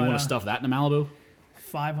 And you want to stuff that in a Malibu?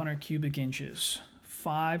 500 cubic inches.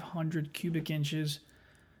 500 cubic inches.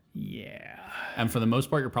 Yeah. And for the most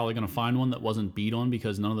part, you're probably going to find one that wasn't beat on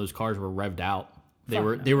because none of those cars were revved out. They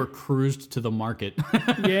were cruised to the market.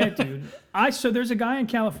 Yeah, dude. So there's a guy in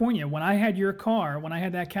California. When I had your car, when I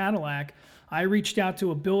had that Cadillac, I reached out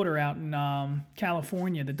to a builder out in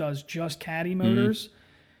California that does just Caddy motors.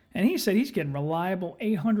 And he said he's getting reliable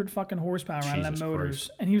 800 fucking horsepower out of them Jesus motors.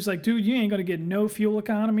 Christ. And he was like, dude, you ain't going to get no fuel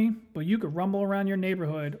economy, but you could rumble around your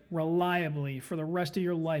neighborhood reliably for the rest of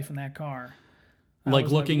your life in that car. Like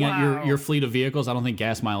was like, looking at wow. your fleet of vehicles, I don't think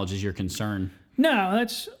gas mileage is your concern. No,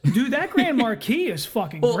 dude, that Grand Marquis is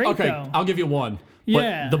fucking Well, great, okay, though. I'll give you one.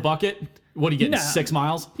 Yeah. But the bucket, what are you getting, No. 6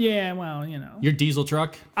 miles? Yeah, well, you know. Your diesel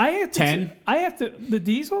truck? I have to 10? the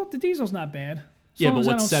diesel's not bad. As Yeah, long but as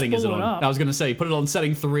I what don't setting is it spool on? up. I was going to say, put it on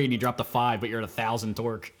setting 3 and you drop to 5, but you're at 1,000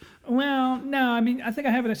 torque. Well, no, I mean, I think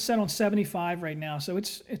I have it set on 75 right now, so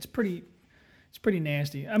it's pretty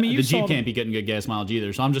nasty. I mean, you The saw Jeep can't be getting good gas mileage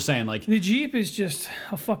either, so I'm just saying, like, the Jeep is just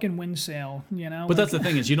a fucking wind sail, you know? but that's the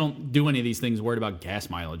thing is you don't do any of these things worried about gas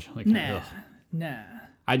mileage. Like, ugh. Nah.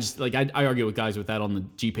 I just, like, I argue with guys with that on the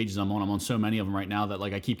Jeep pages I'm on. I'm on so many of them right now that,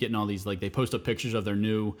 like, I keep getting all these, like, they post up pictures of their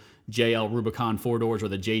new JL Rubicon 4-doors or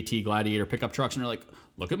the JT Gladiator pickup trucks, and they're like,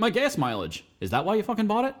 look at my gas mileage. Is that why you fucking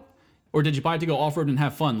bought it? Or did you buy it to go off-road and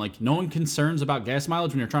have fun? Like, no one concerns about gas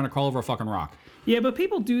mileage when you're trying to crawl over a fucking rock. Yeah, but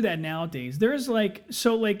people do that nowadays. There's I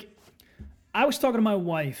was talking to my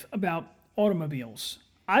wife about automobiles.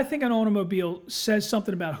 I think an automobile says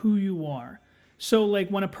something about who you are. So, like,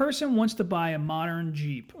 when a person wants to buy a modern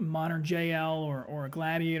Jeep, a modern JL or a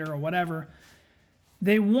Gladiator or whatever,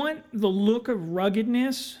 they want the look of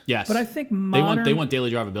ruggedness. Yes. But I think They want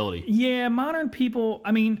daily drivability. Yeah, modern people,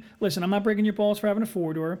 I mean, listen, I'm not breaking your balls for having a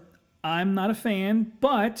four-door. I'm not a fan,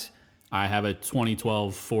 but I have a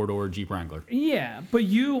 2012 4-door Jeep Wrangler. yeah, but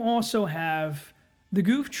you also have the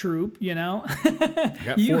Goof Troop, you know? I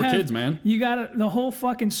got 4 kids, man. You got the whole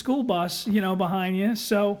fucking school bus, you know, behind you,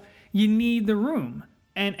 so you need the room.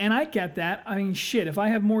 And I get that. I mean, shit, if I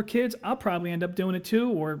have more kids, I'll probably end up doing it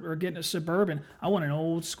too, or getting a Suburban. I want an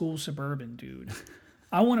old school Suburban, dude.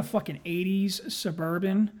 I want a fucking 80s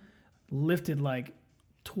Suburban lifted like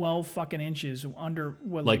 12 fucking inches under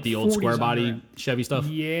what, Like the old 40s square under body it. Chevy stuff.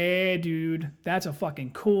 Yeah, dude. That's a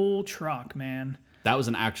fucking cool truck, man. That was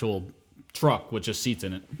an actual truck with just seats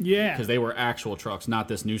in it. Yeah. Because they were actual trucks, not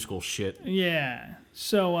this new school shit. Yeah.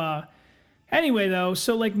 So anyway though,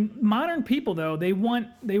 so like modern people though, they want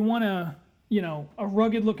a, you know, a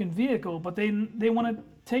rugged looking vehicle, but they want to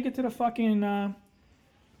take it to the fucking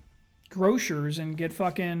grocers and get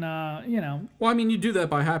fucking you know. Well, I mean, you do that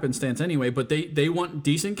by happenstance anyway, but they want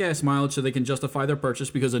decent gas mileage so they can justify their purchase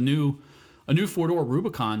because a new 4-door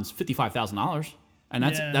Rubicon's $55,000, and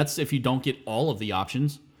that's if you don't get all of the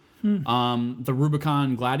options. The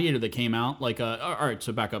Rubicon Gladiator that came out, like all right,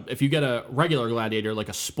 so back up. If you get a regular Gladiator, like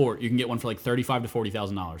a Sport, you can get one for like $35,000 to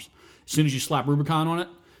 $40,000. As soon as you slap Rubicon on it,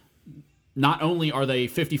 not only are they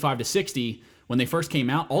 55 to 60. When they first came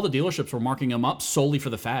out, all the dealerships were marking them up solely for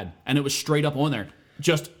the fad, and it was straight up on there,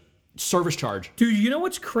 just service charge. Dude, you know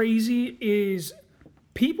what's crazy is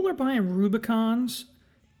people are buying Rubicons,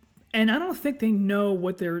 and I don't think they know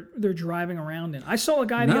what they're driving around in. I saw a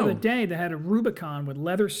guy the other day that had a Rubicon with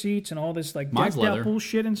leather seats and all this like Mine's decked out leather.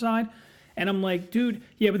 bullshit inside, and I'm like, dude,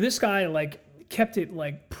 yeah, but this guy like kept it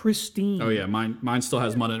like pristine. Oh yeah, mine still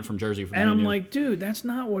has mud in it from Jersey. From And I'm new. like, dude, that's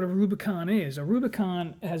not what a Rubicon is. A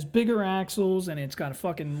Rubicon has bigger axles and it's got a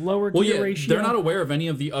fucking lower gear ratio. They're not aware of any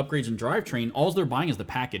of the upgrades in drivetrain. All they're buying is the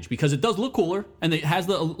package because it does look cooler and it has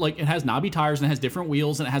it has knobby tires and it has different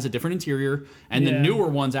wheels and it has a different interior. And the newer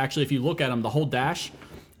ones, actually, if you look at them, the whole dash.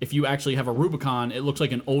 If you actually have a Rubicon, it looks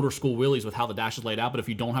like an older school Willys with how the dash is laid out. But if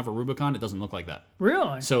you don't have a Rubicon, it doesn't look like that.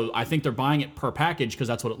 Really? So I think they're buying it per package because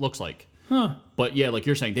that's what it looks like. Huh. But yeah, like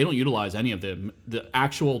you're saying, they don't utilize any of the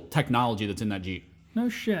actual technology that's in that Jeep. No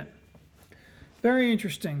shit. Very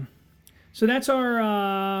interesting. So that's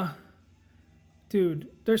our... Dude,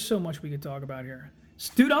 there's so much we could talk about here.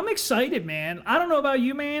 Dude, I'm excited, man. I don't know about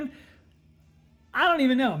you, man. I don't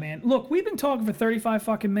even know, man. Look, we've been talking for 35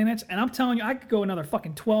 fucking minutes, and I'm telling you, I could go another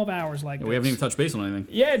fucking 12 hours like this. We haven't even touched base on anything.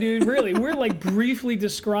 Yeah, dude, really. We're like briefly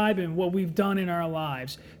describing what we've done in our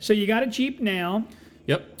lives. So you got a Jeep now.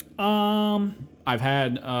 Yep. I've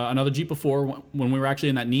had another Jeep before when we were actually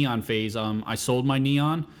in that Neon phase. I sold my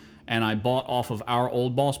Neon, and I bought off of our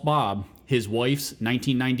old boss, Bob, his wife's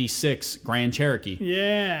 1996 Grand Cherokee.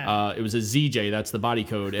 Yeah. It was a ZJ. That's the body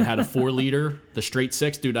code. It had a 4-liter, the straight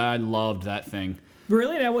 6. Dude, I loved that thing.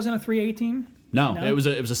 Really? That wasn't a 318? No, it was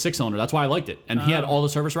a 6-cylinder. That's why I liked it. And he had all the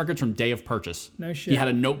service records from day of purchase. No shit. He had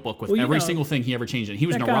a notebook with every single thing he ever changed in. He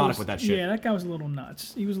was neurotic with that shit. Yeah, that guy was a little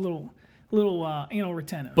nuts. He was a little anal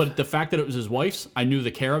retentive. But the fact that it was his wife's, I knew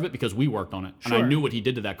the care of it because we worked on it. And I knew what he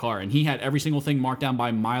did to that car. And he had every single thing marked down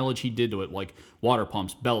by mileage he did to it, like water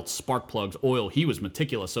pumps, belts, spark plugs, oil. He was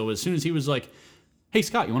meticulous. So as soon as he was like, hey,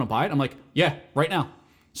 Scott, you want to buy it? I'm like, yeah, right now.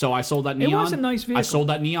 So I sold that Neon. It was a nice vehicle. I sold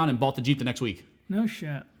that Neon and bought the Jeep the next week. No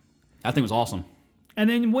shit. That thing was awesome. And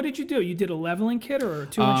then what did you do? You did a leveling kit or a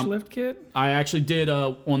 2-inch lift kit? I actually did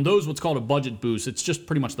on those what's called a budget boost. It's just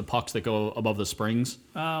pretty much the pucks that go above the springs.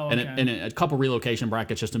 Oh, okay. And a couple relocation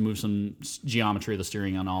brackets just to move some geometry of the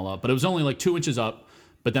steering and all up. But it was only like 2 inches up.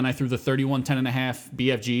 But then I threw the 31 10.5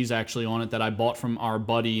 BFGs actually on it that I bought from our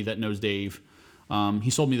buddy that knows Dave. He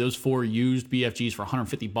sold me those 4 used BFGs for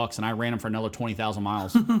 $150, and I ran them for another 20,000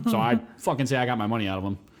 miles. So I fucking say I got my money out of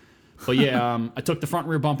them. But yeah, I took the front and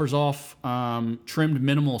rear bumpers off, trimmed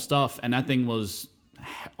minimal stuff, and that thing was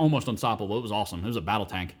almost unstoppable. It was awesome. It was a battle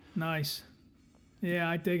tank. Nice. Yeah,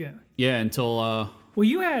 I dig it. Yeah, until... well,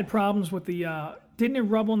 you had problems with the... didn't it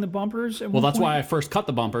rub on the bumpers at well, one that's point? why I first cut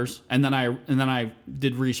the bumpers, and then I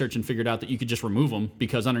did research and figured out that you could just remove them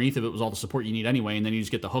because underneath of it was all the support you need anyway, and then you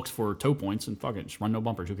just get the hooks for toe points, and fuck it, just run no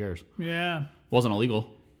bumpers. Who cares? Yeah. Wasn't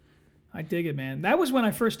illegal. I dig it, man. That was when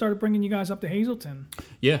I first started bringing you guys up to Hazleton.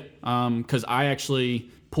 Yeah, because I actually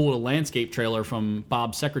pulled a landscape trailer from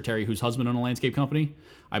Bob's secretary, whose husband owned a landscape company.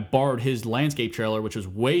 I borrowed his landscape trailer, which was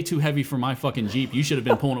way too heavy for my fucking Jeep. You should have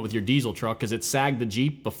been pulling it with your diesel truck because it sagged the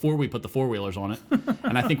Jeep before we put the 4-wheelers on it.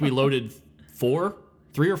 And I think we loaded 3 or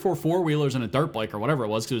 4 4-wheelers and a dirt bike or whatever it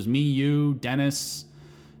was because it was me, you, Dennis,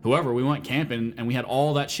 whoever. We went camping and we had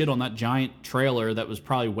all that shit on that giant trailer that was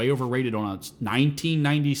probably way overrated on a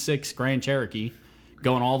 1996 Grand Cherokee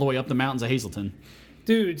going all the way up the mountains of Hazleton.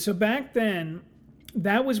 Dude, so back then,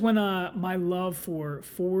 that was when my love for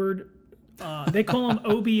Ford... they call them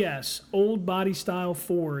OBS, old body style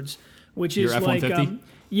Fords, which is your like F-150?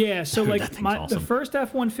 Yeah, so Dude, like that thing's awesome. the first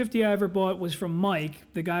F-150 I ever bought was from Mike,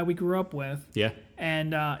 the guy we grew up with. Yeah.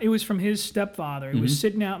 And it was from his stepfather. It was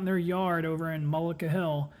sitting out in their yard over in Mullica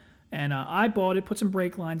Hill. And I bought it, put some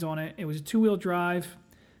brake lines on it. It was a 2-wheel drive,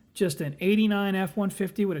 just an 89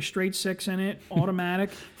 F-150 with a straight 6 in it, automatic.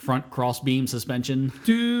 Front cross beam suspension.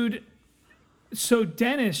 Dude, so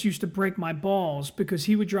Dennis used to break my balls because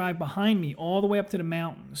he would drive behind me all the way up to the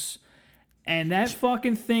mountains. And that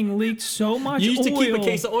fucking thing leaked so much oil. You used to keep a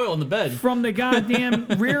case of oil in the bed. From the goddamn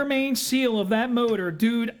rear main seal of that motor.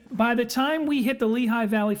 Dude, by the time we hit the Lehigh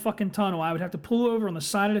Valley fucking tunnel, I would have to pull over on the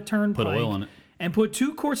side of the turnpike. Put oil in it. And put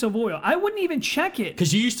 2 quarts of oil. I wouldn't even check it.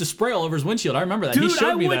 Because you used to spray all over his windshield. I remember that. He Dude,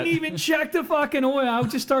 showed I me wouldn't that. even check the fucking oil. I would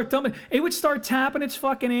just start dumping. It would start tapping its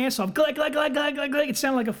fucking ass off. Glug, glug, glug, glug, glug, glug. It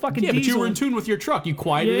sounded like a fucking Yeah, diesel. but you were in tune with your truck. You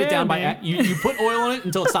quieted Yeah, it down man. by... You put oil in it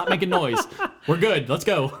until it stopped making noise. We're good. Let's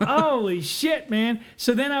go. Holy shit, man.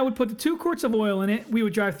 So then I would put the 2 quarts of oil in it. We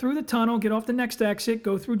would drive through the tunnel, get off the next exit,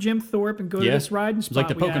 go through Jim Thorpe, and go to this riding It was spot like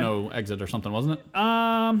the we had. Pocono exit or something, wasn't it?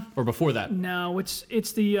 Or before that? No, it's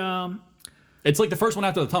the... It's like the first one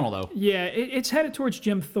after the tunnel, though. yeah, it's headed towards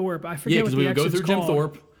Jim Thorpe. I forget Yeah, what because the we would go exit's through Jim called.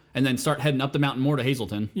 Thorpe and then start heading up the mountain more to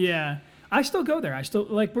Hazleton. Yeah. I still go there.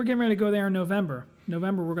 We're getting ready to go there in November.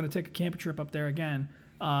 November, we're going to take a camping trip up there again.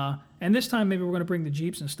 And this time, maybe we're going to bring the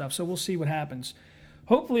Jeeps and stuff, so we'll see what happens.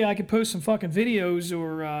 Hopefully, I could post some fucking videos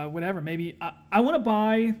or whatever. Maybe I want to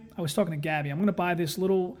buy, I was talking to Gabby, I'm going to buy this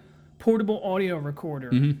little portable audio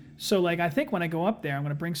recorder. So like I think when I go up there, I'm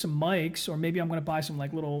gonna bring some mics, or maybe I'm gonna buy some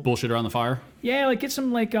like little Bullshit around the fire. yeah, like get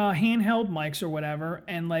some like handheld mics or whatever,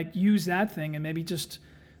 and like use that thing, and maybe just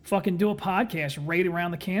fucking do a podcast right around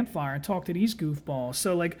the campfire and talk to these goofballs.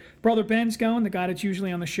 So like brother Ben's going, the guy that's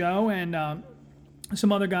usually on the show, and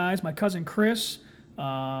some other guys, my cousin Chris,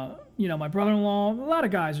 my brother-in-law, a lot of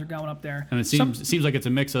guys are going up there. And it seems like it's a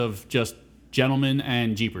mix of just gentlemen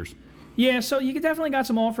and jeepers. Yeah, so you definitely got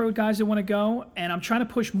some off-road guys that want to go, and I'm trying to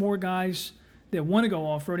push more guys that want to go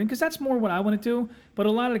off-roading, because that's more what I want to do. But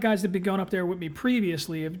a lot of the guys that have been going up there with me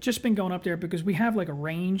previously have just been going up there because we have like a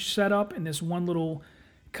range set up in this one little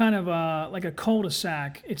kind of like a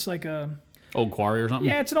cul-de-sac. It's like a old quarry or something?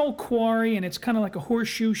 Yeah, it's an old quarry, and it's kind of like a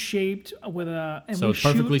horseshoe shaped with a. And so it's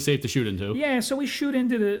perfectly safe to shoot into. Yeah, so we shoot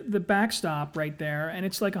into the backstop right there, and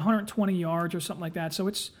it's like 120 yards or something like that. So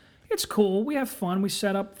it's cool. We have fun. We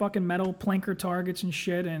set up fucking metal planker targets and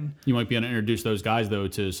shit. And you might be able to introduce those guys though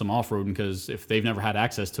to some off-roading, because if they've never had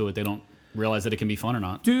access to it, they don't realize that it can be fun or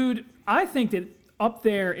not. Dude, I think that up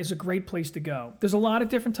there is a great place to go. There's a lot of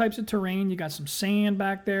different types of terrain. You got some sand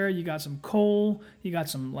back there. You got some coal. You got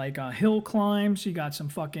some like hill climbs. You got some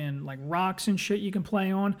fucking like rocks and shit you can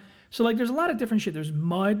play on. So like there's a lot of different shit. There's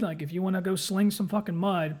mud. Like if you want to go sling some fucking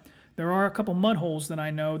mud, there are a couple mud holes that I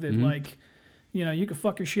know that like, you can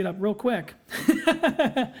fuck your shit up real quick.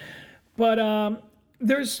 But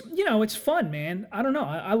there's, it's fun, man. I don't know.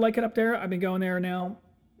 I like it up there. I've been going there now,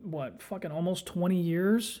 fucking almost 20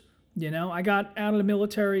 years. I got out of the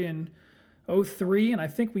military in 2003, and I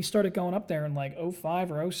think we started going up there in like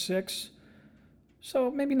 2005 or 2006.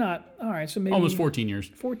 So maybe not. All right, so maybe almost 14 years.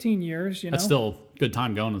 14 years, That's still a good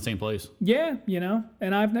time going to the same place. Yeah,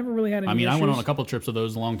 and I've never really had any I issues. went on a couple trips of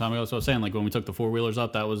those a long time ago. So I was saying, like when we took the four-wheelers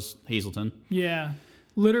up, that was Hazelton. Yeah.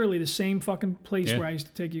 Literally the same fucking place where I used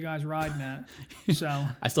to take you guys riding at. So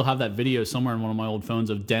I still have that video somewhere in one of my old phones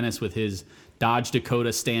of Dennis with his Dodge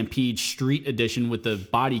Dakota Stampede Street Edition with the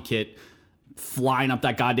body kit flying up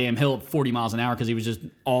that goddamn hill at 40 miles an hour because he was just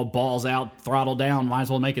all balls out, throttle down, might as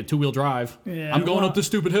well make it two-wheel drive. Yeah, I'm going up this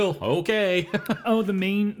stupid hill. Okay. Oh, the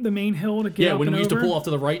main hill to get up when and we used to over? pull off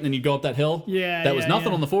to the right and then you'd go up that hill. Yeah, That was nothing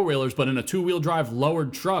yeah. on the four-wheelers, but in a two-wheel drive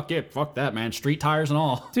lowered truck, fuck that, man. Street tires and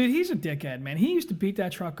all. Dude, he's a dickhead, man. He used to beat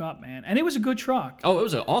that truck up, man. And it was a good truck. Oh, it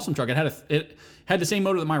was an awesome truck. It had the same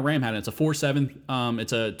motor that my Ram had. It's a 4.7.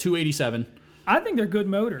 It's a 287. I think they're good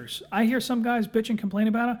motors. I hear some guys bitch and complain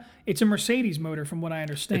about it. It's a Mercedes motor, from what I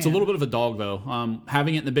understand. It's a little bit of a dog, though.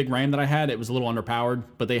 Having it in the big Ram that I had, it was a little underpowered,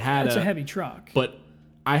 but they had It's a heavy truck. But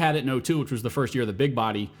I had it in 2002, which was the first year of the big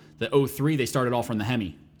body. The 2003, they started off from the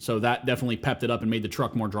Hemi. So that definitely pepped it up and made the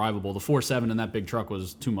truck more drivable. The 4.7 in that big truck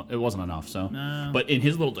was too much. It wasn't enough. So, But in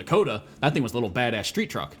his little Dakota, that thing was a little badass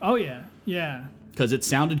street truck. Oh, yeah. Yeah. Because it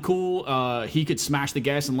sounded cool. He could smash the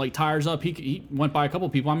gas and light tires up. He went by a couple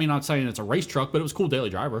people. I mean, not saying it's a race truck, but it was a cool daily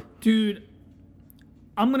driver. Dude,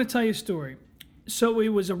 I'm going to tell you a story. So it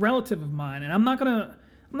was a relative of mine, and I'm not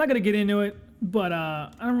gonna get into it, but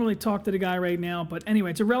I don't really talk to the guy right now. But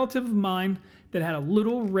anyway, it's a relative of mine that had a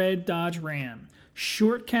little red Dodge Ram.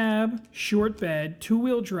 Short cab, short bed,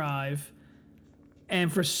 two-wheel drive,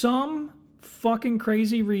 and for some fucking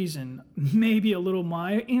crazy reason, maybe a little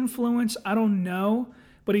my influence, I don't know,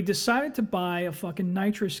 but he decided to buy a fucking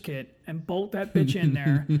nitrous kit and bolt that bitch in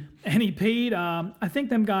there. And he paid, I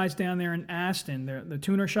think them guys down there in Aston, the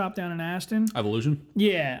tuner shop down in Aston. Evolution?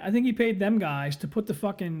 Yeah, I think he paid them guys to put the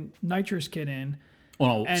fucking nitrous kit in.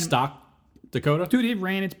 On a stock Dakota? Dude, it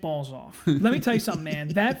ran its balls off. Let me tell you something, man.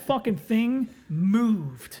 That fucking thing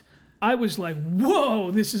moved. I was like,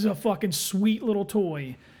 whoa, this is a fucking sweet little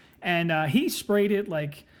toy. And he sprayed it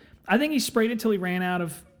I think he sprayed it till he ran out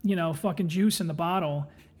of, fucking juice in the bottle.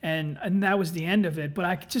 And that was the end of it. But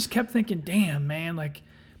I just kept thinking, damn, man,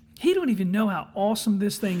 he don't even know how awesome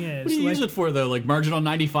this thing is. What do you use it for, though? Like margin on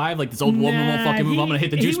 95? Like this old woman won't fucking move, I'm going to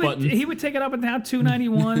hit the juice button. He would take it up and down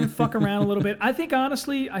 291 and fuck around a little bit. I think,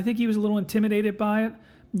 honestly, he was a little intimidated by it.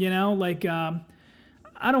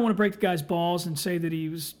 I don't want to break the guy's balls and say that he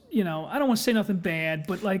was, I don't want to say nothing bad,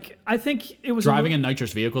 but I think it was driving a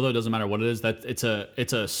nitrous vehicle though doesn't matter what it is. That it's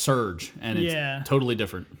a surge and it's totally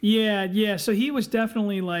different. Yeah. So he was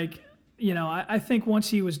definitely I think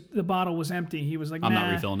once the bottle was empty, he was like, I'm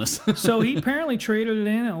not refilling this. So he apparently traded it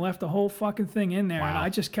in and left the whole fucking thing in there. Wow. And I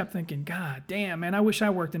just kept thinking, God damn, man, I wish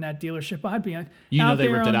I worked in that dealership. I'd be they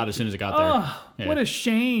ripped it out as soon as it got there. Oh, what a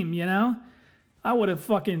shame, I would have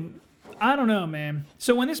fucking. I don't know, man.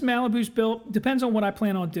 So when this Malibu's built, depends on what I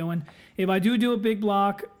plan on doing. If I do a big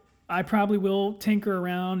block, I probably will tinker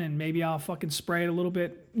around and maybe I'll fucking spray it a little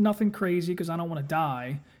bit. Nothing crazy because I don't want to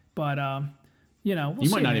die. But You know, we'll You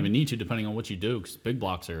see, might not man. even need to, depending on what you do, because big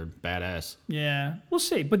blocks are badass. Yeah, we'll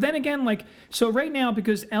see. But then again, like, so right now,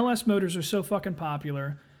 because LS motors are so fucking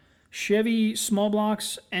popular, Chevy small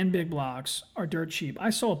blocks and big blocks are dirt cheap. I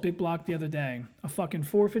saw a big block the other day, a fucking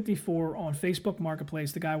 454 on Facebook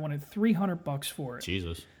Marketplace. The guy wanted $300 for it.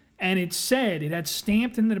 Jesus. And it said, it had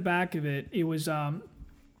stamped into the back of it, it was,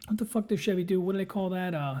 what the fuck does Chevy do? What do they call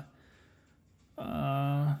that?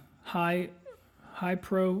 High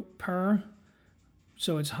pro per.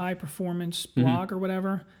 So it's high performance block or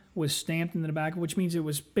whatever was stamped into the back, which means it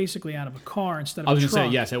was basically out of a car instead of I was a going to truck.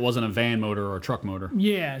 say, yes, it wasn't a van motor or a truck motor.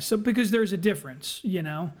 Yeah, so because there's a difference, you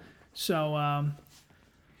know. So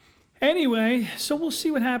anyway, so we'll see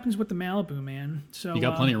what happens with the Malibu, man. So You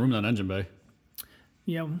got plenty of room in that engine bay.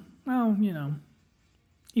 Yeah, well, you know,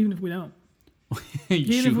 even if we don't.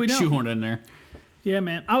 You if we don't. shoehorn it in there. Yeah,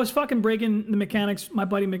 man. I was fucking breaking the mechanics. My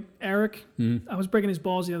buddy Eric, I was breaking his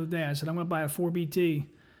balls the other day. I said, I'm going to buy a 4BT,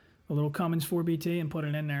 a little Cummins 4BT, and put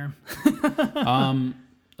it in there.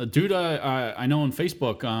 A dude I know on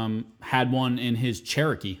Facebook had one in his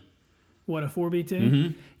Cherokee. What, a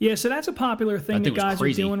 4BT? Yeah, so that's a popular thing that was guys are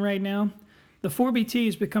crazy. doing right now. The 4BT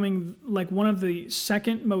is becoming like one of the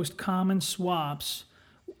second most common swaps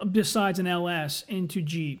besides an LS into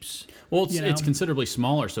Jeeps. Well, you know? it's considerably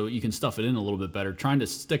smaller, so you can stuff it in a little bit better. Trying to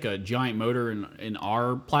stick a giant motor in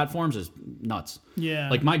our platforms is nuts. Yeah.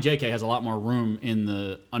 Like my JK has a lot more room in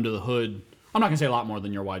the under the hood. I'm not gonna say a lot more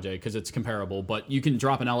than your YJ because it's comparable, but you can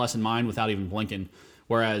drop an LS in mine without even blinking.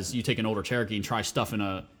 Whereas you take an older Cherokee and try stuffing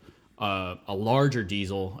a larger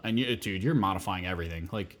diesel, and dude, you're modifying everything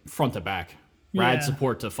like front to back, rad Yeah.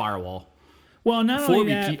 support to firewall. Well, not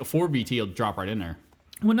only that, 4BT will drop right in there.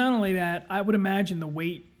 well, not only that, I would imagine the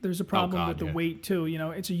weight. There's a problem God, with the yeah. weight too. You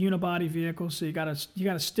know, it's a unibody vehicle, so you gotta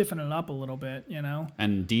stiffen it up a little bit. You know.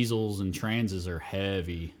 And diesels and transes are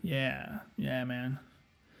heavy. Yeah, man.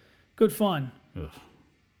 Good fun. Ugh.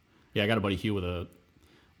 Yeah, I got a buddy Hugh with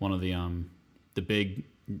one of the big,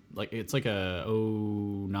 like it's like a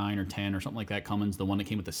 09 or 10 or something like that Cummins, the one that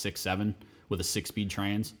came with the 6.7 with a 6-speed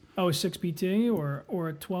trans. Oh, a 6BT or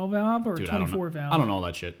a 12 valve or Dude, a 24 valve? I don't know all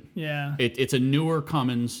that shit. Yeah. It's a newer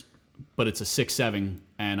Cummins, but it's a 6.7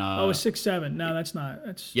 and Oh, a 6.7. No, that's not.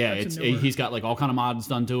 That's yeah, that's a newer. he's got like all kind of mods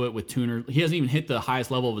done to it with tuner. He hasn't even hit the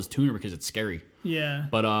highest level of his tuner because it's scary. Yeah.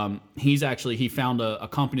 But he found a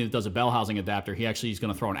company that does a bell housing adapter. He actually is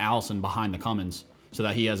going to throw an Allison behind the Cummins so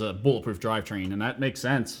that he has a bulletproof drivetrain, and that makes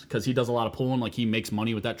sense because he does a lot of pulling. Like he makes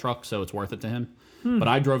money with that truck, so it's worth it to him. But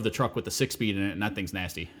I drove the truck with the 6-speed in it, and that thing's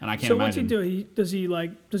nasty. And I can't So imagine. what's he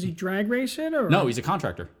do? Does he drag race it or? No, he's a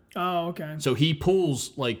contractor. Oh, okay. So he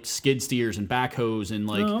pulls like skid steers and backhoes and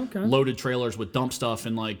like Oh, okay. loaded trailers with dump stuff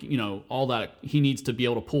and like all that. He needs to be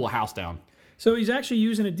able to pull a house down. So he's actually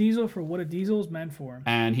using a diesel for what a diesel is meant for.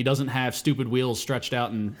 And he doesn't have stupid wheels stretched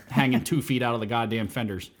out and hanging 2 feet out of the goddamn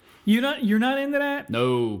fenders. You're not into that?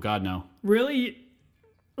 No, God, no. Really?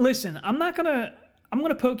 Listen, I'm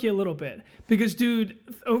gonna poke you a little bit because, dude,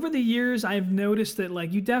 over the years I've noticed that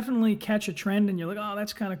like you definitely catch a trend and you're like, oh,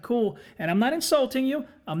 that's kind of cool. And I'm not insulting you.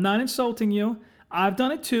 I've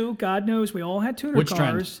done it too. God knows we all had tuner Which cars.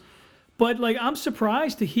 trend? But like I'm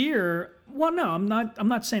surprised to hear. Well, no, I'm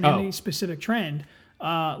not saying any specific trend.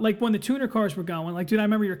 Like when the tuner cars were going, like, dude, I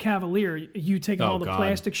remember your Cavalier. You taking all the God.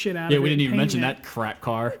 plastic shit out of it. Yeah, we didn't and even mention painting that crap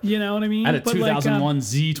car. You know what I mean? I had a But, 2001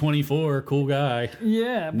 Z24, cool guy.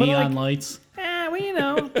 Yeah, but Neon like, lights.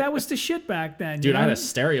 well, that was the shit back then. Dude, you know? I had a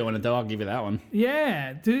stereo in it though, I'll give you that one.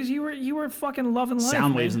 Yeah, dude, you were fucking loving life.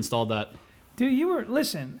 Sound man. Waves installed that. Dude,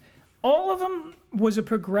 listen, all of them was a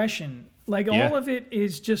progression. Like, Yeah. all of it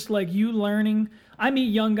is just like you learning. I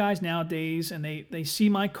meet young guys nowadays, and they see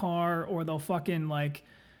my car, or they'll fucking, like,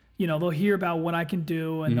 they'll hear about what I can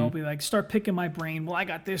do, and they'll be like, start picking my brain. Well, I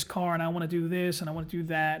got this car, and I want to do this, and I want to do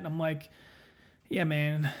that. And I'm like, yeah,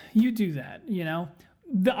 man, you do that,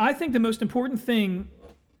 I think the most important thing,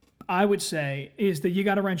 I would say, is that you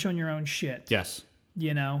got to wrench on your own shit. Yes.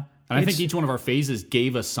 And I think each one of our phases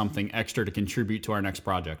gave us something extra to contribute to our next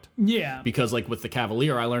project. Yeah. Because like with the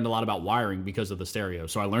Cavalier, I learned a lot about wiring because of the stereo.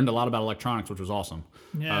 So I learned a lot about electronics, which was awesome.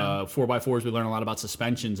 Yeah. 4x4s, we learned a lot about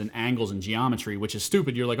suspensions and angles and geometry, which is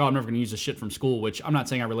stupid. You're like, oh, I'm never going to use this shit from school, which I'm not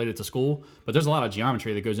saying I related to school, but there's a lot of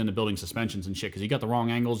geometry that goes into building suspensions and shit because you got the wrong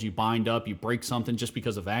angles, you bind up, you break something just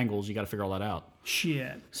because of angles. You got to figure all that out.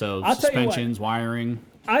 Shit. So I'll tell you what. suspensions, wiring.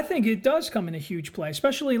 I think it does come into huge play,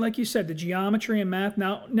 especially like you said, the geometry and math.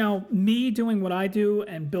 Now me doing what I do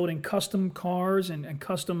and building custom cars and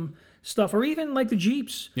custom stuff, or even like the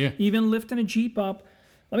Jeeps, Yeah. even lifting a Jeep up.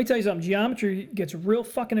 Let me tell you something. Geometry gets real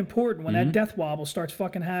fucking important when that death wobble starts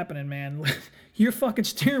fucking happening, man. Your fucking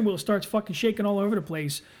steering wheel starts fucking shaking all over the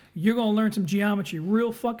place. You're going to learn some geometry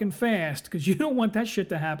real fucking fast because you don't want that shit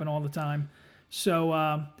to happen all the time. So,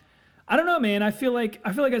 I don't know, man. I feel like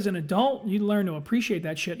as an adult, you learn to appreciate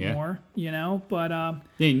that shit more, you know? But,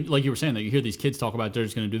 like you were saying, that you hear these kids talk about they're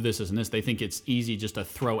just going to do this, and this. They think it's easy just to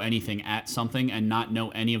throw anything at something and not know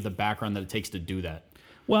any of the background that it takes to do that.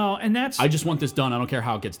 Well, and that's... I just want this done. I don't care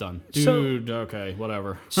how it gets done. Dude, okay,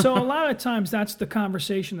 whatever. So a lot of times that's the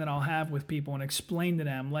conversation that I'll have with people and explain to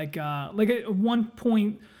them. Like at one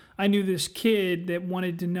point, I knew this kid that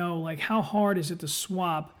wanted to know, like, how hard is it to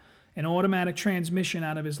swap an automatic transmission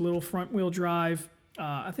out of his little front-wheel drive.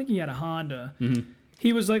 I think he had a Honda. Mm-hmm.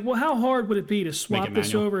 He was like, well, how hard would it be to swap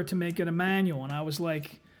this over to make it a manual? And I was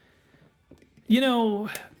like, you know...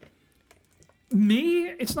 Me,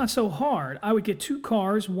 it's not so hard. I would get 2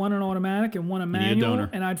 cars, one an automatic and one a manual,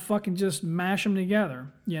 and I'd fucking just mash them together,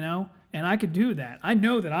 you know? And I could do that. I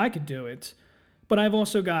know that I could do it. But I've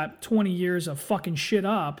also got 20 years of fucking shit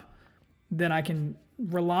up that I can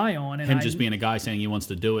rely on. And him just being a guy saying he wants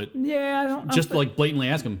to do it. Yeah, I don't... Just like blatantly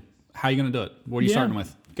ask him, how are you going to do it? What are you starting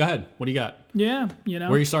with? Go ahead. What do you got? Yeah, you know.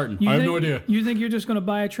 Where are you starting? I have no idea. You think you're just going to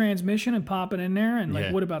buy a transmission and pop it in there? And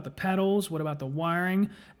like, what about the pedals? What about the wiring?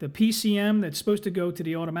 The PCM that's supposed to go to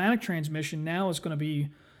the automatic transmission now is going to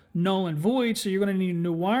be null and void, so you're going to need a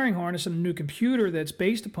new wiring harness and a new computer that's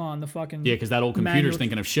based upon the fucking... Yeah, because that old computer's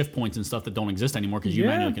thinking of shift points and stuff that don't exist anymore because you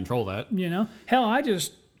manually control that. You know? Hell, I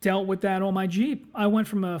just dealt with that on my Jeep. I went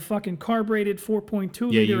from a fucking carbureted 4.2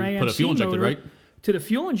 liter AMC put a fuel injected, motor right? To the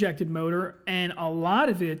fuel-injected motor, and a lot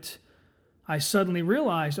of it, I suddenly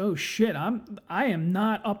realized, oh shit, I am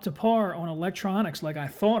not up to par on electronics like I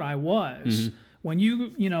thought I was. Mm-hmm. When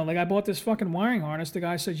you know, like I bought this fucking wiring harness, the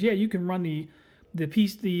guy says, yeah, you can run the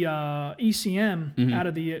ECM out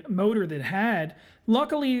of the motor that had.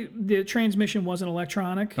 Luckily, the transmission wasn't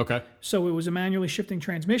electronic. Okay. So it was a manually shifting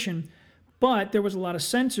transmission. But there was a lot of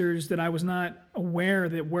sensors that I was not aware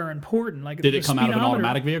that were important. Like, did it come out of an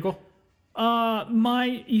automatic vehicle?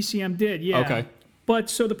 My ECM did, yeah. Okay. But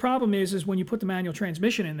so the problem is when you put the manual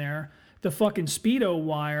transmission in there, the fucking speedo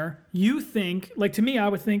wire, you think, like to me, I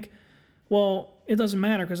would think, well, it doesn't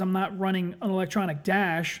matter because I'm not running an electronic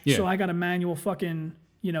dash, so I got a manual fucking,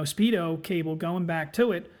 you know, speedo cable going back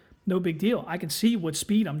to it. No big deal. I can see what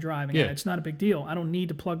speed I'm driving at. It's not a big deal. I don't need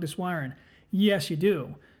to plug this wire in. Yes, you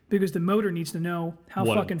do. Because the motor needs to know how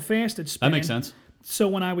fucking fast it's spinning. That makes sense. So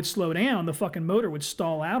when I would slow down, the fucking motor would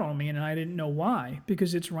stall out on me, and I didn't know why.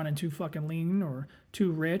 Because it's running too fucking lean or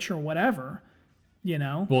too rich or whatever, you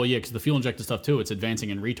know? Well, yeah, because the fuel-injected stuff, too, it's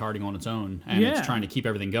advancing and retarding on its own, and it's trying to keep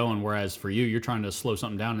everything going, whereas for you, you're trying to slow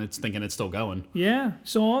something down, and it's thinking it's still going. Yeah,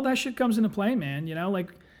 so all that shit comes into play, man, you know?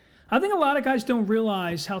 Like, I think a lot of guys don't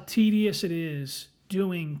realize how tedious it is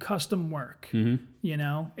doing custom work, you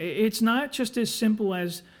know? It's not just as simple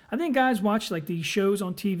as... I think guys watch like these shows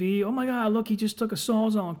on TV. Oh my God, look, he just took a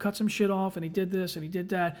Sawzall and cut some shit off and he did this and he did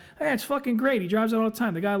that. Hey, it's fucking great. He drives it all the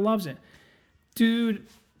time. The guy loves it. Dude,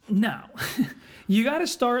 no. You got to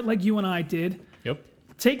start like you and I did. Yep.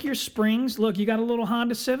 Take your springs. Look, you got a little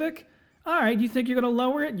Honda Civic. All right, you think you're going to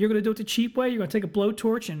lower it? You're going to do it the cheap way? You're going to take a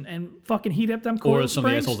blowtorch and fucking heat up them coil springs? Or some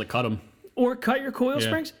of the assholes that cut them. Or cut your coil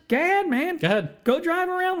springs? Go ahead, man. Go ahead. Go drive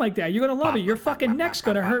around like that. You're going to love it. Your fucking neck's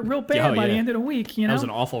going to hurt real bad by the end of the week, you know? That was an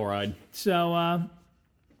awful ride. So,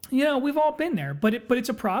 you know, we've all been there. But it's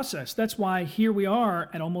a process. That's why here we are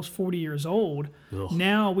at almost 40 years old. Ugh.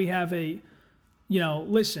 Now we have you know,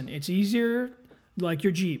 listen, it's easier like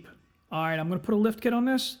your Jeep. All right, I'm going to put a lift kit on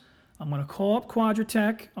this. I'm going to call up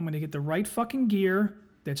Quadratech. I'm going to get the right fucking gear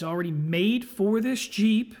that's already made for this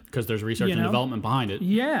Jeep. Because there's research and development behind it.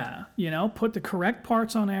 Yeah, you know, put the correct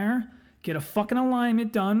parts on there, get a fucking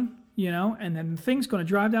alignment done, you know, and then the thing's going to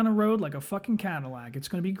drive down the road like a fucking Cadillac. It's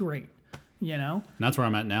going to be great, you know. And that's where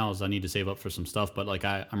I'm at now is I need to save up for some stuff. But like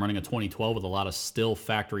I'm running a 2012 with a lot of still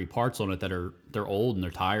factory parts on it that they're old and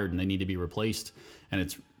they're tired and they need to be replaced.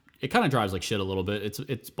 And it kind of drives like shit a little bit.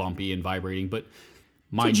 It's bumpy and vibrating, but...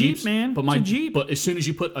 My Jeep, man. But as soon as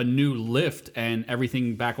you put a new lift and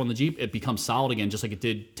everything back on the Jeep, it becomes solid again, just like it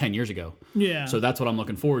did 10 years ago. Yeah. So that's what I'm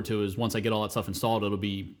looking forward to. Is once I get all that stuff installed, it'll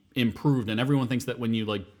be improved. And everyone thinks that when you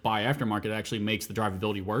like buy aftermarket, it actually makes the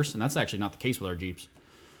drivability worse, and that's actually not the case with our Jeeps.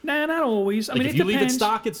 Nah, not always. I mean, if you leave it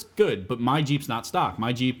stock, it's good. But my Jeep's not stock.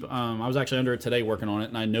 My Jeep, I was actually under it today working on it,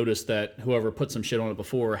 and I noticed that whoever put some shit on it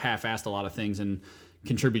before half-assed a lot of things and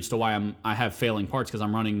contributes to why I have failing parts because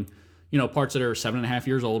I'm running. You know, parts that are 7.5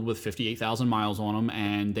 years old with 58,000 miles on them,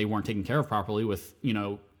 and they weren't taken care of properly with, you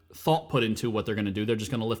know, thought put into what they're going to do. They're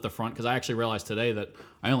just going to lift the front, because I actually realized today that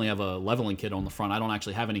I only have a leveling kit on the front. I don't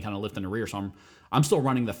actually have any kind of lift in the rear, so I'm still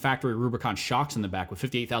running the factory Rubicon shocks in the back with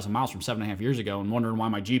 58,000 miles from 7.5 years ago, and wondering why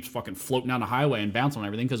my Jeep's fucking floating down the highway and bouncing on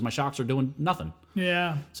everything, because my shocks are doing nothing.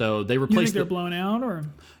 Yeah. So they You replaced. think they're blown out, or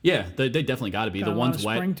Yeah, they definitely got to be. Got The a lot one's of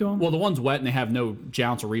wet. spring to 'em? Well, the one's wet and they have no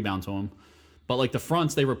jounce or rebound to them. But like the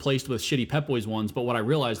fronts, they replaced with shitty Pep Boys ones. But what I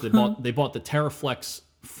realized, they bought the TerraFlex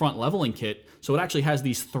front leveling kit, so it actually has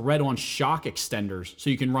these thread-on shock extenders, so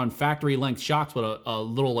you can run factory length shocks with a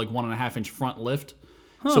little like 1.5-inch front lift.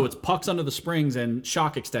 So it's pucks under the springs and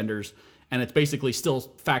shock extenders, and it's basically still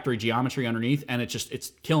factory geometry underneath, and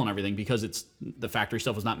it's killing everything, because the factory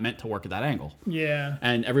stuff was not meant to work at that angle. yeah.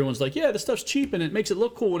 And everyone's like, yeah, this stuff's cheap and it makes it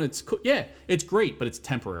look cool, and yeah, it's great, but it's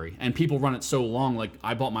temporary. And people run it so long. Like,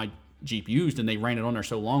 I bought my Jeep used, and they ran it on there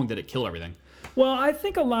so long that it killed everything. Well, I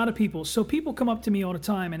think a lot of people, so people come up to me all the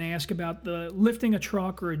time and ask about the lifting a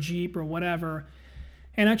truck or a Jeep or whatever.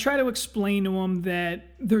 And I try to explain to them that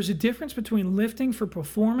there's a difference between lifting for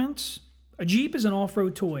performance. A Jeep is an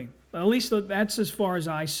off-road toy. At least that's as far as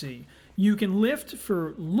I see. You can lift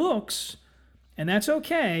for looks, and that's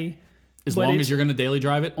okay. As long as you're going to daily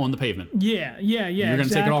drive it on the pavement. Yeah. You're going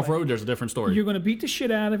to take it off-road, there's a different story. You're going to beat the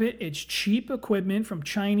shit out of it. It's cheap equipment from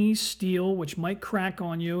Chinese steel, which might crack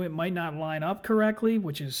on you. It might not line up correctly,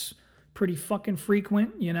 which is pretty fucking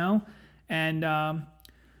frequent, you know? And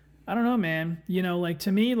I don't know, man. You know, like,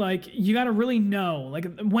 to me, like, you got to really know. Like,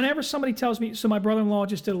 whenever somebody tells me, so my brother-in-law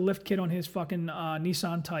just did a lift kit on his fucking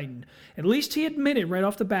Nissan Titan. At least he admitted right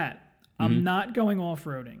off the bat, I'm not going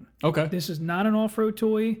off-roading. Okay. This is not an off-road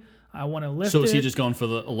toy. I want to lift it. So is he just going for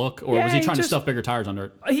the look, or was he trying to stuff bigger tires under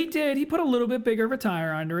it? He did. He put a little bit bigger of a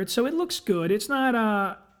tire under it, so it looks good. It's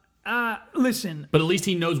not, listen. But at least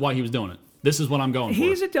he knows why he was doing it. This is what I'm going for.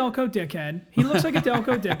 He's a Delco dickhead. He looks like a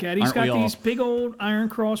Delco dickhead. He's got these big old Iron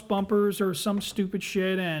Cross bumpers or some stupid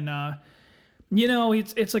shit, and, you know,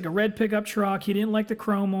 it's like a red pickup truck. He didn't like the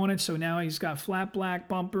chrome on it, so now he's got flat black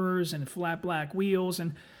bumpers and flat black wheels,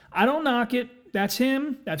 and I don't knock it. That's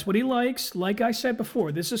him. That's what he likes. Like I said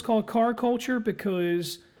before, this is called car culture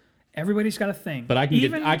because everybody's got a thing. But I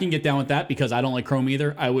can get down with that, because I don't like chrome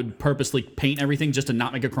either. I would purposely paint everything just to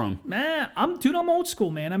not make it chrome. Man, I'm old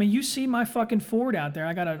school, man. I mean, you see my fucking Ford out there.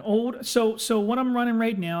 I got an old. So what I'm running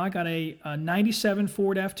right now, I got a 97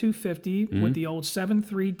 Ford F250 with the old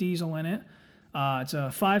 7.3 diesel in it. It's a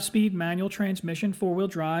 5-speed manual transmission, 4-wheel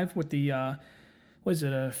drive with the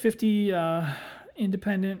a 50.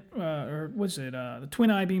 Independent, or was it the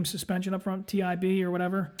twin I-beam suspension up front, TIB or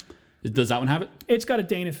whatever? Does that one have it? It's got a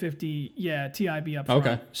Dana 50, TIB up front.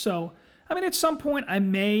 Okay. So, I mean, at some point I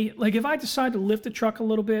may, like, if I decide to lift the truck a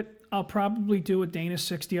little bit, I'll probably do a Dana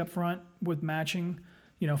 60 up front with matching,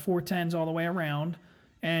 410s all the way around,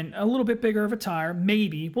 and a little bit bigger of a tire.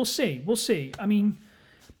 Maybe. We'll see. I mean,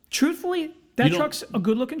 truthfully, that truck's a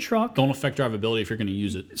good-looking truck. Don't affect drivability if you're going to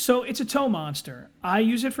use it. So it's a tow monster. I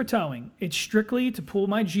use it for towing. It's strictly to pull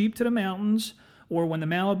my Jeep to the mountains, or when the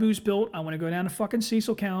Malibu's built, I want to go down to fucking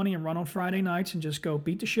Cecil County and run on Friday nights and just go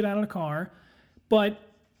beat the shit out of the car. But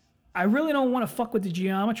I really don't want to fuck with the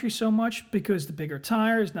geometry so much, because the bigger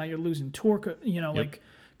tires, now you're losing torque, like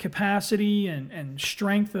capacity and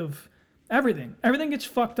strength of everything. Everything gets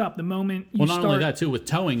fucked up the moment you start. Well, not only that, too, with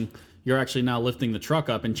towing, you're actually now lifting the truck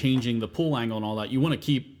up and changing the pull angle and all that. You want to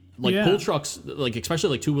keep, pull trucks, especially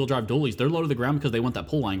like 2-wheel drive dualies, they're low to the ground because they want that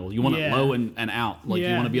pull angle. You want it low and out.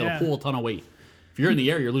 You want to be able to pull a ton of weight. If you're in the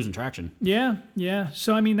air, you're losing traction. Yeah.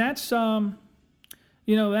 So, I mean, that's,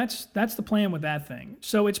 that's the plan with that thing.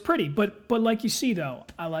 So it's pretty. But like you see, though,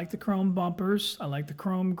 I like the chrome bumpers. I like the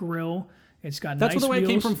chrome grille. It's got That's nice the way wheels.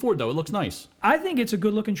 it came from Ford, though. It looks nice. I think it's a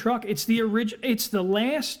good-looking truck. It's the It's the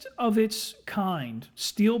last of its kind.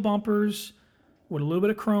 Steel bumpers with a little bit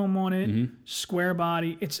of chrome on it, square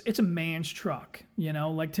body. It's a man's truck,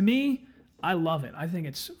 Like, to me, I love it. I think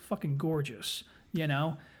it's fucking gorgeous,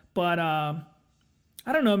 But I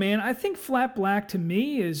don't know, man. I think flat black to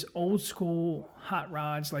me is old school hot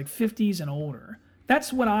rods, like 50s and older.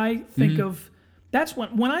 That's what I think of. That's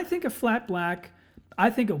when I think of flat black, I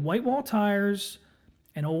think of white wall tires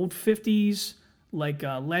and old 50s, like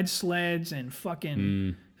lead sleds and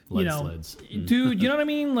fucking, sleds. Dude, you know what I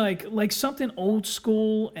mean? Like something old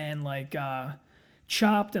school and like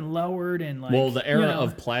chopped and lowered and like. Well, the era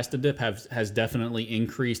of Plastidip has definitely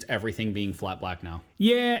increased everything being flat black now.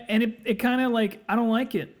 Yeah, and it kind of like, I don't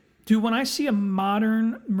like it. Dude, when I see a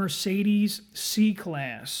modern Mercedes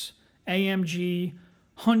C-Class AMG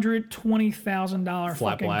 $120,000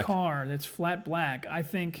 fucking black car that's flat black, I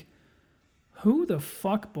think, who the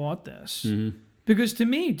fuck bought this? Because to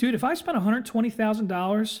me, dude, if I spent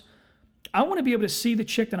 $120,000, I want to be able to see the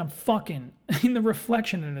chick that I'm fucking in the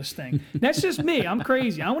reflection in this thing. That's just me. I'm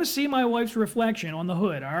crazy. I want to see my wife's reflection on the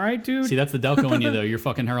hood. All right, dude? See, that's the Delco in you, though. You're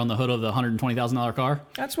fucking her on the hood of the $120,000 car.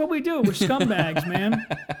 That's what we do. We're scumbags, man.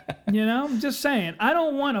 You know? I'm just saying. I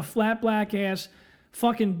don't want a flat black ass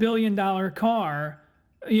fucking $1 billion car,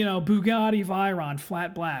 you know, Bugatti Veyron,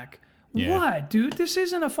 flat black. Yeah. What, dude? This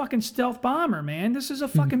isn't a fucking stealth bomber, man. This is a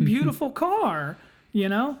fucking beautiful car, you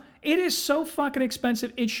know? It is so fucking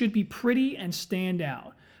expensive. It should be pretty and stand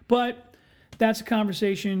out. But that's a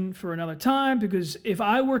conversation for another time, because if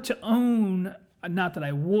I were to own, not that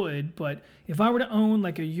I would, but if I were to own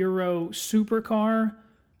like a Euro supercar,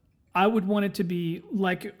 I would want it to be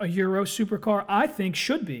like a Euro supercar I think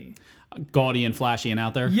should be. Gaudy and flashy and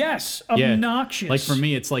out there. Yes, Yeah. obnoxious. Like for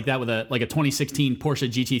me, it's like that with a 2016 Porsche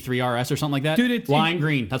GT3 RS or something like that. Dude, lime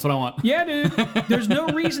green. That's what I want. Yeah, dude. There's no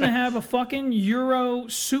reason to have a fucking Euro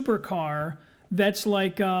supercar that's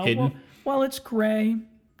like Hidden. Well, it's gray.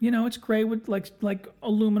 You know, it's gray with like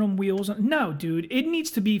aluminum wheels. No, dude. It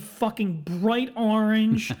needs to be fucking bright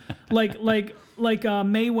orange, like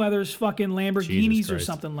Mayweather's fucking Lamborghinis or Christ.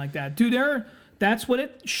 something like that. Dude, that's what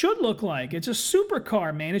it should look like. It's a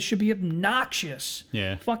supercar, man. It should be obnoxious.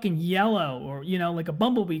 Yeah. Fucking yellow, or, you know, like a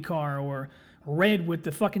Bumblebee car, or red with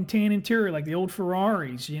the fucking tan interior like the old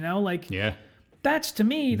Ferraris, you know? Like, Yeah. that's, to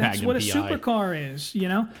me, that's Magnum what a PI. supercar is, you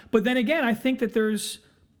know? But then again, I think that there's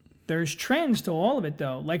trends to all of it,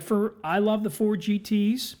 though. Like, I love the Ford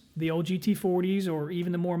GTs, the old GT40s, or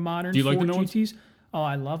even the more modern Do you like Ford the new ones? GTs. Oh,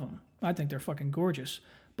 I love them. I think they're fucking gorgeous.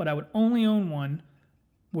 But I would only own one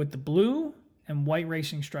with the blue and white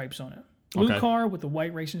racing stripes on it. Blue Okay. car with the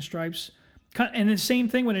white racing stripes. And the same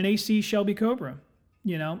thing with an AC Shelby Cobra.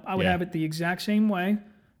 You know, I would Yeah. have it the exact same way,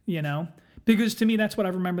 you know, because to me, that's what I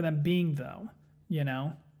remember them being, though, you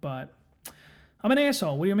know. But I'm an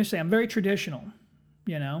asshole. What do you want me to say? I'm very traditional,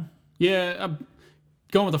 you know. Yeah, I'm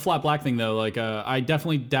going with the flat black thing though. Like, I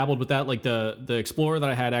definitely dabbled with that. Like the Explorer that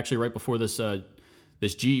I had actually right before this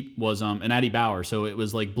this Jeep was an Eddie Bauer, so it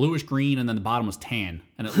was like bluish green, and then the bottom was tan,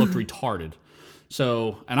 and it looked retarded.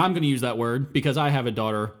 So, and I'm going to use that word because I have a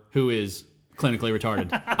daughter who is clinically retarded.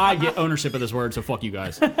 I get ownership of this word, so fuck you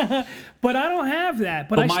guys. But I don't have that.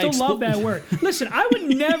 But I my still love that word. Listen, I would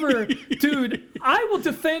never, dude, I will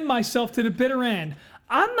defend myself to the bitter end.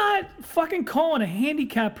 I'm not fucking calling a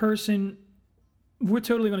handicapped person. We're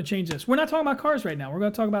totally going to change this. We're not talking about cars right now. We're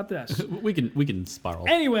going to talk about this. we can spiral.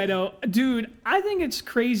 Anyway, though, dude, I think it's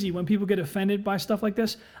crazy when people get offended by stuff like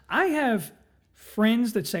this. I have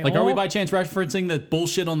friends that say, Like, are we by chance referencing the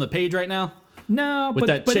bullshit on the page right now? No, With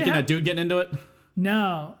that but chick and that dude getting into it?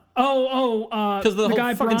 No. Because the whole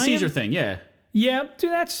guy fucking Brian? Caesar thing, yeah. Yeah,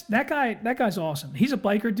 dude, that guy's awesome. He's a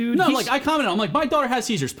biker, dude. No, He's- like, I commented, I'm like, my daughter has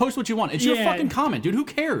Caesars. Post what you want. It's your Yeah. fucking comment, dude. Who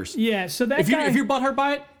cares? Yeah, so that If guy... you're butthurt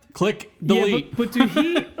by it, click delete. Yeah, but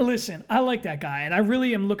dude, listen, I like that guy, and I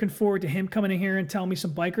really am looking forward to him coming in here and telling me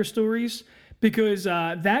some biker stories, because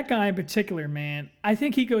that guy in particular, man, I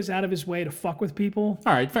think he goes out of his way to fuck with people.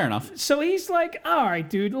 All right, fair enough. So he's like, all right,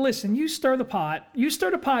 dude, listen, you stir the pot, you're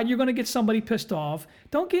going to get somebody pissed off.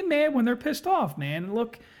 Don't get mad when they're pissed off, man.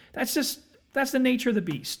 Look, that's the nature of the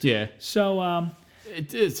beast. Yeah. So,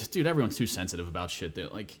 It is, dude, everyone's too sensitive about shit,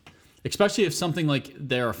 dude. Like, especially if something like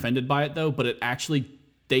they're offended by it, though, but it actually,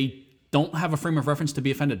 they don't have a frame of reference to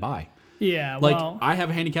be offended by. yeah, Like, well... I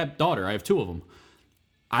have a handicapped daughter. I have two of them.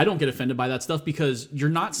 I don't get offended by that stuff because you're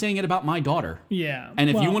not saying it about my daughter. Yeah. And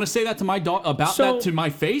if you well, want to say that to my about So- that to my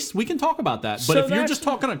face, we can talk about that. But So if you're that's- just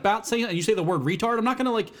talking about saying it and you say the word retard, I'm not going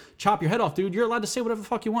to like chop your head off, dude. You're allowed to say whatever the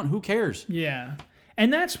fuck you want. Who cares? Yeah.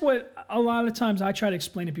 And that's what a lot of times I try to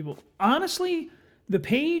explain to people. Honestly, the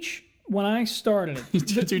page, when I started it...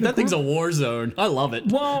 Dude, that thing's a war zone. I love it.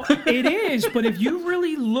 Well, it is, but if you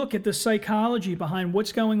really look at the psychology behind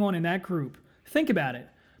what's going on in that group, think about it.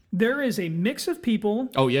 There is a mix of people,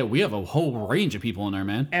 Oh, yeah. We have a whole range of people in there,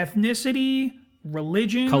 man. ethnicity,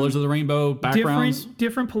 religion, Colors of the rainbow, backgrounds.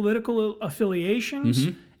 different political affiliations,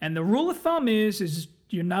 and the rule of thumb is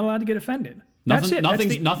you're not allowed to get offended. That's it.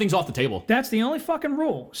 Nothing's off the table. That's the only fucking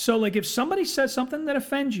rule. So, like, if somebody says something that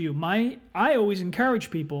offends you, I always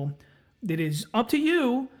encourage people that it's up to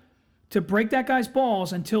you to break that guy's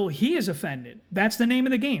balls until he is offended. That's the name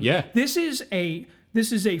of the game. Yeah. This is a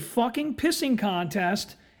fucking pissing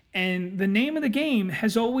contest, and the name of the game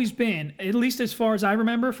has always been, at least as far as I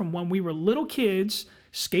remember, from when we were little kids,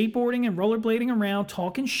 skateboarding and rollerblading around,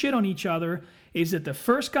 talking shit on each other, is that the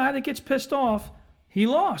first guy that gets pissed off, he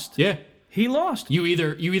lost. Yeah. He lost. You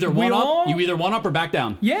either one up or back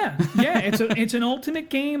down. Yeah. It's an ultimate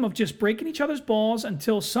game of just breaking each other's balls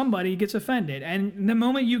until somebody gets offended. And the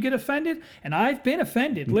moment you get offended, and I've been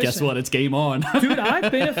offended. Listen, guess what? It's game on. Dude, I've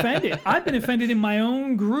been offended. I've been offended in my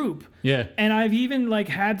own group. Yeah. And I've even like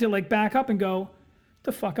had to like back up and go,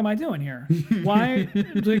 the fuck am I doing here? Why?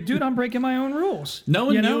 Like, dude, I'm breaking my own rules.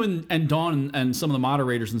 Knowing you and Dawn and some of the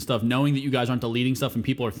moderators and stuff, knowing that you guys aren't deleting stuff and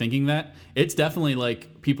people are thinking that, it's definitely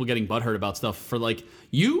like people getting butthurt about stuff for like,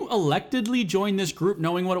 you electedly joined this group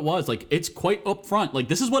knowing what it was. Like, it's quite upfront. Like,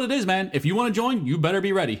 this is what it is, man. If you want to join, you better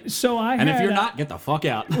be ready. And if you're not, get the fuck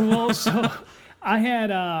out. Well, so I had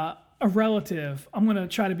a relative. I'm going to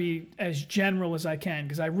try to be as general as I can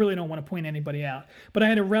because I really don't want to point anybody out. But I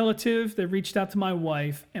had a relative that reached out to my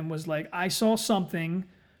wife and was like, I saw something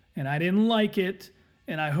and I didn't like it.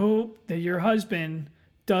 And I hope that your husband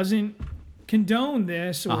doesn't condone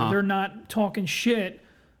this or they're not talking shit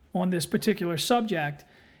on this particular subject.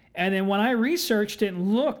 And then when I researched it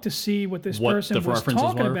and looked to see what this person was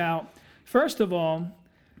talking about, first of all,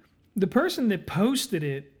 the person that posted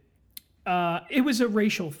it, it was a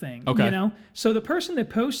racial thing, you know? So the person that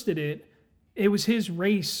posted it, it was his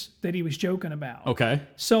race that he was joking about. Okay.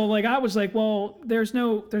 So like I was like, well, there's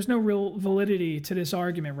no real validity to this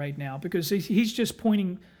argument right now because he's just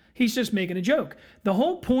making a joke. The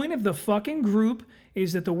whole point of the fucking group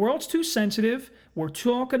is that the world's too sensitive. We're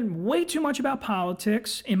talking way too much about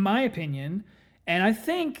politics, in my opinion. And I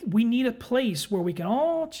think we need a place where we can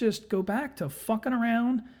all just go back to fucking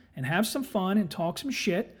around and have some fun and talk some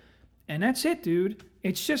shit. And that's it, dude.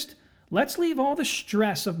 It's just, let's leave all the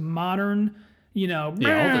stress of modern, all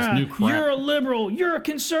this new crap. You're a liberal, you're a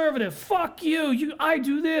conservative, fuck you, I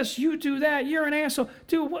do this, you do that, you're an asshole.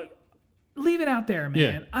 Dude, what? Leave it out there, man.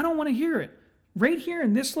 Yeah. I don't want to hear it. Right here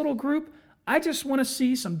in this little group, I just want to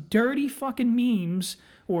see some dirty fucking memes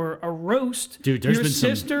or a roast. Dude, there's your been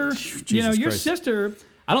sister, some... your sister...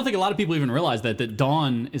 I don't think a lot of people even realize that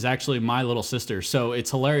Dawn is actually my little sister. So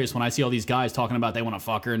it's hilarious when I see all these guys talking about they want to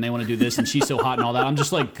fuck her and they want to do this and she's so hot and all that. I'm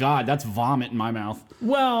just like, God, that's vomit in my mouth.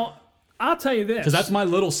 Well, I'll tell you this. Because that's my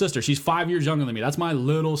little sister. She's 5 years younger than me. That's my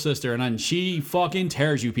little sister. And then she fucking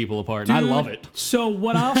tears you people apart. And Dude, I love it. So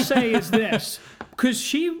what I'll say is this.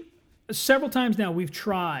 Because several times now we've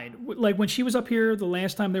tried. Like when she was up here the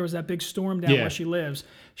last time there was that big storm down where she lives.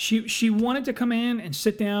 She wanted to come in and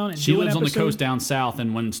sit down and she lives on the coast down south,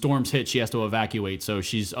 and when storms hit, she has to evacuate, so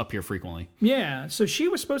she's up here frequently. Yeah, so she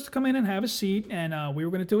was supposed to come in and have a seat, and we were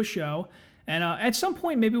going to do a show. And at some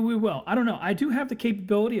point, maybe we will. I don't know. I do have the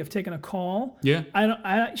capability of taking a call.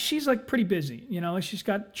 Yeah. She's like pretty busy, like she's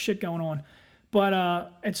got shit going on. But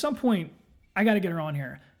at some point, I got to get her on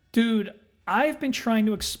here. Dude, I've been trying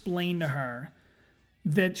to explain to her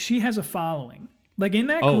that she has a following. Like in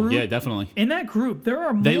that group. Oh, yeah, definitely. In that group, there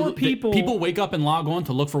are more people. People wake up and log on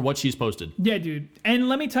to look for what she's posted. Yeah, dude. And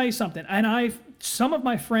let me tell you something. And some of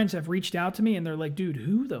my friends have reached out to me and they're like, dude,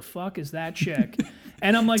 who the fuck is that chick?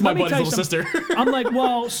 And I'm like, it's my buddy's little sister. I'm like,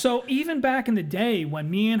 well, so even back in the day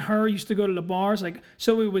when me and her used to go to the bars, like,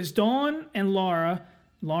 so it was Dawn and Lauren,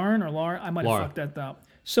 I might have fucked that up.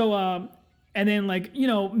 So, and then like,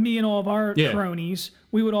 me and all of our cronies,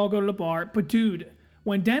 we would all go to the bar. But dude,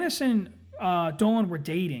 when Dennis and Dawn were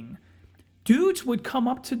dating, dudes would come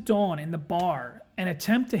up to Dawn in the bar and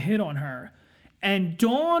attempt to hit on her. And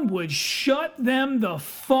Dawn would shut them the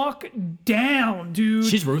fuck down, dude.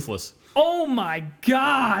 She's ruthless. Oh my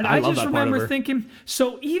God. I love just that part remember of her. thinking,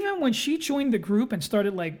 so even when she joined the group and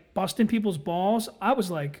started like busting people's balls, I was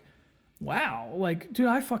like, wow, like, dude,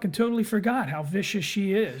 I fucking totally forgot how vicious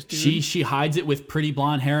she is, dude. She hides it with pretty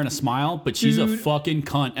blonde hair and a smile, but she's a fucking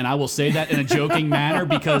cunt. And I will say that in a joking manner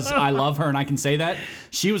because I love her and I can say that.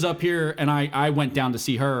 She was up here and I went down to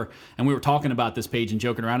see her and we were talking about this page and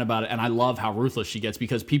joking around about it. And I love how ruthless she gets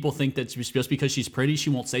because people think that just because she's pretty,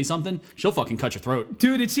 she won't say something. She'll fucking cut your throat.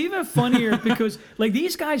 Dude, it's even funnier because like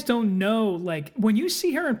these guys don't know, like when you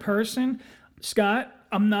see her in person, Scott,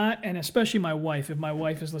 I'm not, and especially my wife, if my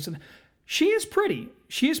wife is listening, she is pretty.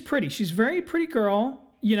 She's a very pretty girl,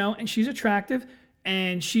 and she's attractive.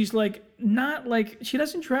 And she's like, not like, she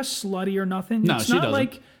doesn't dress slutty or nothing. No, it's she not doesn't.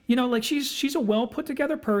 like, like she's a well put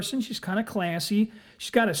together person. She's kind of classy.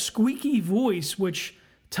 She's got a squeaky voice, which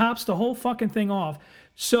tops the whole fucking thing off.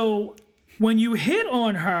 So when you hit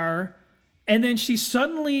on her and then she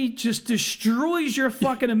suddenly just destroys your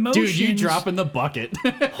fucking emotions. Dude, you dropping the bucket.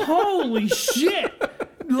 Holy shit.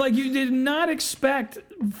 Like, you did not expect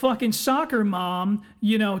fucking soccer mom,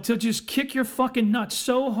 to just kick your fucking nuts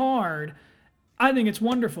so hard. I think it's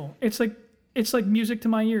wonderful. It's like music to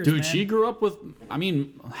my ears, dude, man. she grew up with,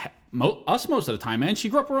 us most of the time, man. She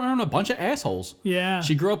grew up around a bunch of assholes. Yeah.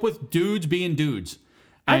 She grew up with dudes being dudes.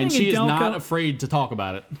 I And think she is Adelka- not afraid to talk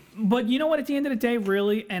about it. But you know what? At the end of the day,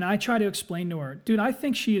 really, and I try to explain to her, dude, I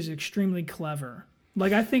think she is extremely clever.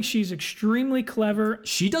 Like, I think she's extremely clever.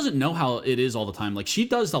 She doesn't know how it is all the time. Like, she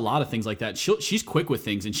does a lot of things like that. She's quick with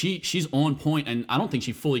things, and she's on point, and I don't think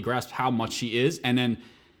she fully grasps how much she is. And then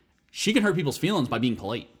she can hurt people's feelings by being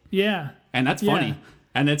polite. Yeah. And that's funny. Yeah.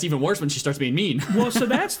 And that's even worse when she starts being mean. Well, so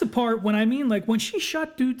that's the part when I mean, like, when she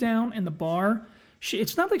shut dude down in the bar,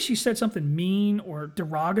 it's not like she said something mean or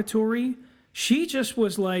derogatory. She just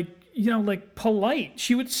was like, like polite.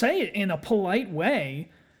 She would say it in a polite way,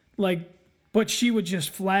 like, but she would just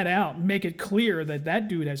flat out make it clear that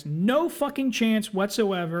dude has no fucking chance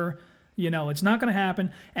whatsoever. It's not going to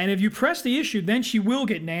happen. And if you press the issue, then she will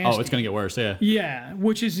get nasty. Oh, it's going to get worse, yeah. Yeah,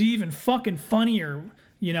 which is even fucking funnier,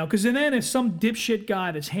 because then if some dipshit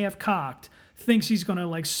guy that's half cocked thinks he's going to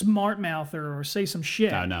like smart mouth her or say some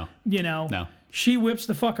shit. No. No. She whips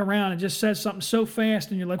the fuck around and just says something so fast,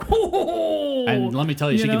 and you're like, whoa! And let me tell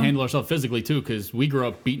you, she can handle herself physically too, because we grew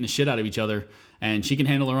up beating the shit out of each other, and she can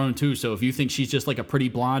handle her own too. So if you think she's just like a pretty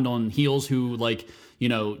blonde on heels who like,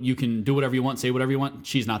 you can do whatever you want, say whatever you want,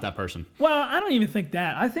 she's not that person. Well, I don't even think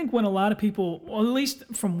that. I think when a lot of people, well, at least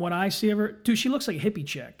from what I see of her, dude, she looks like a hippie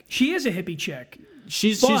chick. She is a hippie chick.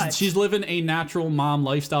 She's living a natural mom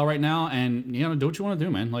lifestyle right now, and do what you want to do,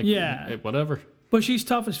 man. Like, yeah, whatever. But she's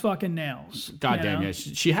tough as fucking nails. God damn, yeah.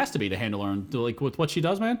 She has to be to handle her own, like, with what she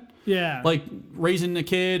does, man. Yeah. Like, raising a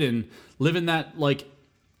kid and living that, like,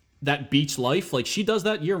 that beach life. Like, she does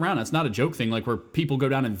that year round. It's not a joke thing, like, where people go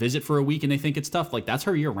down and visit for a week and they think it's tough. Like, that's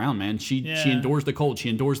her year round, man. She endures the cold. She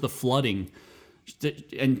endures the flooding.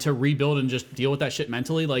 And to rebuild and just deal with that shit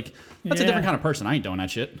mentally, like, that's a different kind of person. I ain't doing that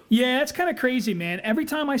shit. Yeah, it's kind of crazy, man. Every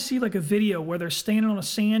time I see like a video where they're standing on a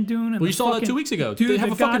sand dune, and you saw that 2 weeks ago. Dude, they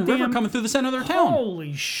have a fucking river coming through the center of their town.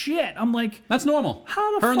 Holy shit! I'm like, that's normal.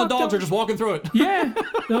 How the Her and the fuck dogs are just walking through it. Yeah.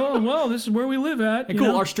 Oh well, this is where we live at. Hey,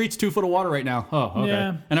 cool. Our street's 2 foot of water right now. Oh, okay.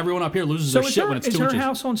 Yeah. And everyone up here loses their shit when it's 2 inches. Is her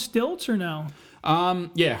house on stilts or no?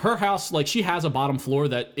 Yeah, her house, like, she has a bottom floor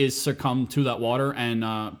that is succumbed to that water, and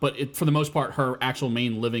but for the most part, her actual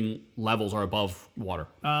main living levels are above water.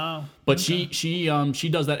 Oh. But okay. she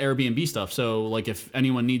does that Airbnb stuff, so like if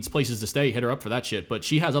anyone needs places to stay, hit her up for that shit. But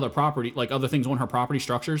she has other property, like other things on her property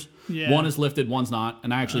structures. Yeah. One is lifted, one's not,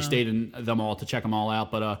 and I actually stayed in them all to check them all out.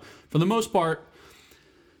 But for the most part,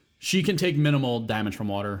 she can take minimal damage from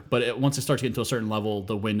water, but once it starts getting to a certain level,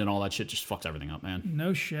 the wind and all that shit just fucks everything up, man.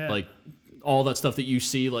 No shit. Like, all that stuff that you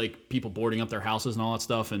see, like people boarding up their houses and all that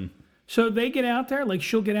stuff, and so they get out there, like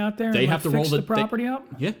she'll get out there. They and have to fix roll the property up.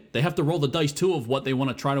 Yeah, they have to roll the dice too of what they want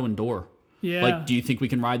to try to endure. Yeah. Like, do you think we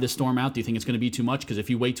can ride this storm out? Do you think it's going to be too much? Because if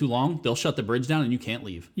you wait too long, they'll shut the bridge down and you can't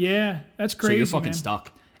leave. Yeah, that's crazy. So you're fucking man.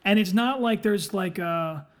 stuck. And it's not like there's like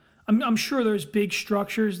I'm sure there's big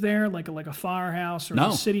structures there, like a firehouse or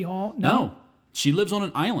a city hall. No, she lives on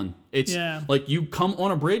an island. It's like you come on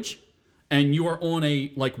a bridge, and you are on a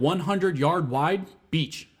like 100-yard wide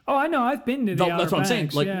beach. Oh, I know. I've been to the Outer That's what Banks, I'm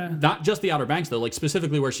saying. Like, not just the Outer Banks, though. Like,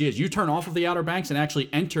 specifically where she is. You turn off of the Outer Banks and actually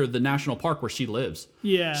enter the national park where she lives.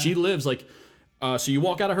 Yeah. She lives, like... so you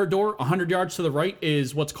walk out of her door, 100 yards to the right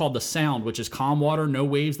is what's called the Sound, which is calm water, no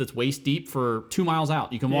waves, that's waist deep for 2 miles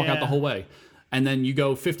out. You can walk out the whole way. And then you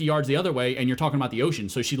go 50 yards the other way, and you're talking about the ocean.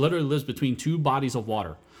 So she literally lives between 2 bodies of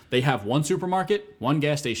water. They have 1 supermarket, 1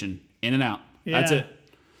 gas station, in and out. Yeah. That's it.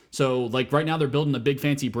 So, like, right now they're building a big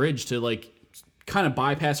fancy bridge to, like, kind of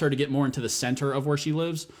bypass her to get more into the center of where she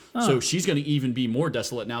lives. Oh. So she's going to even be more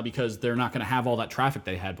desolate now because they're not going to have all that traffic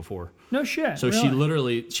they had before. No shit. So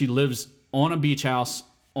really? she lives on a beach house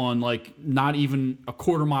on, like, not even a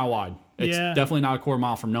quarter mile wide. It's definitely not a quarter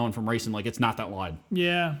mile from knowing from racing. Like, it's not that wide.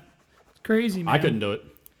 Yeah. It's crazy, man. I couldn't do it.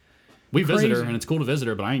 We visit her, and it's cool to visit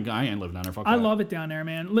her, but I ain't living down there. Fuck I that. love it down there,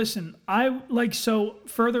 man. Listen, so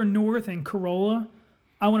further north in Corolla,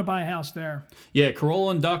 I want to buy a house there. Yeah,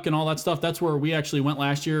 Corolla and Duck and all that stuff. That's where we actually went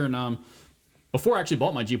last year. And before I actually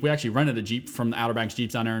bought my Jeep, we actually rented a Jeep from the Outer Banks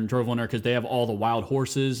Jeeps down there and drove on there because they have all the wild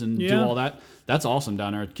horses and do all that. That's awesome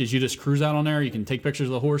down there because you just cruise out on there. You can take pictures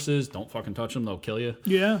of the horses. Don't fucking touch them. They'll kill you.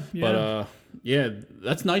 Yeah. But,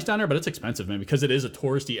 that's nice down there, but it's expensive, man, because it is a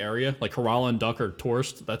touristy area. Like Corolla and Duck are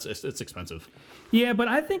tourist. It's expensive. Yeah, but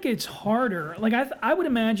I think it's harder. Like, I would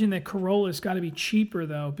imagine that Corolla's got to be cheaper,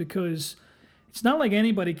 though, because it's not like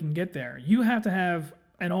anybody can get there. You have to have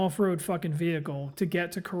an off-road fucking vehicle to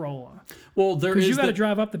get to Corolla. Well, because you got to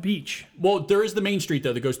drive up the beach. Well, there is the main street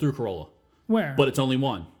though that goes through Corolla. Where? But it's only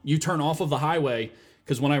one. You turn off of the highway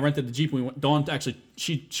because when I rented the Jeep, Dawn actually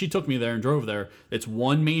she took me there and drove there. It's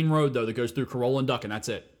one main road though that goes through Corolla and Duck, and that's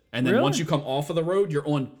it. And then Really? once you come off of the road, you're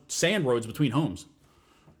on sand roads between homes.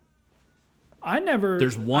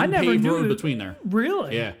 There's one paved road between there.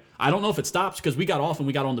 Really? Yeah. I don't know if it stops because we got off and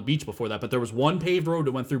we got on the beach before that, but there was one paved road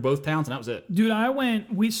that went through both towns and that was it. Dude,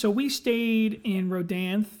 we stayed in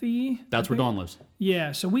Rodanthe. That's where Dawn lives.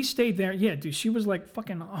 Yeah, so we stayed there. Yeah, dude, she was like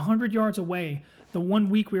fucking 100 yards away the 1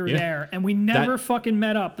 week we were there, and we never fucking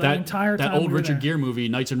met up the entire time. That old we were Richard there. Gere movie,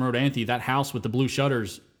 Nights in Rodanthe, that house with the blue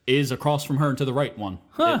shutters is across from her and to the right one.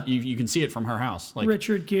 Huh. You can see it from her house. Like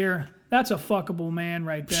Richard Gere. That's a fuckable man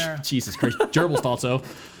right there. Jesus Christ. Gerbils thought so.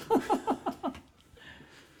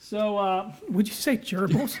 So, would you say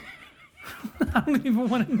gerbils? I don't even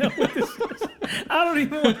want to know what this is. I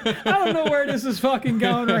don't know where this is fucking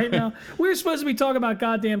going right now. We were supposed to be talking about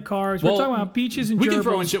goddamn cars. We're talking about beaches and gerbils. We can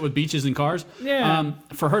throw in shit with beaches and cars. Yeah.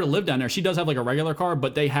 For her to live down there, she does have like a regular car,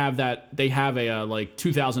 but they have a like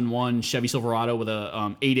 2001 Chevy Silverado with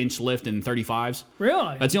a 8-inch lift and 35s.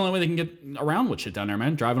 Really? That's the only way they can get around with shit down there,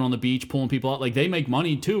 man. Driving on the beach, pulling people out. Like, they make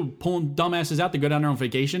money, too, pulling dumbasses out to go down there on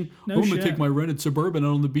vacation. No I'm going to shit. take my rented Suburban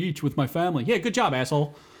out on the beach with my family. Yeah, good job,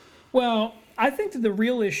 asshole. Well, I think that the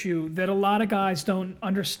real issue that a lot of guys don't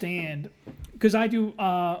understand, because I do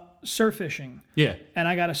surf fishing. Yeah. And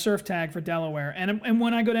I got a surf tag for Delaware. And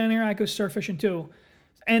when I go down there, I go surf fishing too.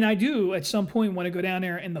 And I do at some point want to go down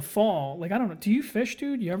there in the fall. Like, I don't know. Do you fish,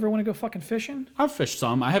 dude? You ever want to go fucking fishing? I've fished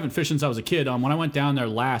some. I haven't fished since I was a kid. When I went down there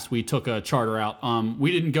last, we took a charter out.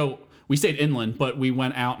 We stayed inland, but we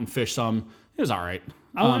went out and fished some. It was all right.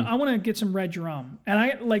 I want to get some red drum. And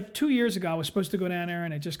I, like 2 years ago, I was supposed to go down there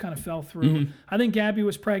and it just kind of fell through. I think Gabby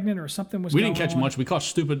was pregnant or something was We going didn't catch on. much. We caught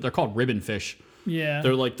stupid. They're called ribbon fish. Yeah.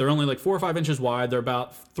 They're only like 4 or 5 inches wide. They're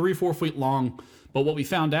about 3-4 feet long. But what we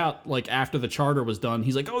found out, like after the charter was done,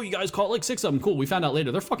 he's like, "Oh, you guys caught like 6 of them. Cool." We found out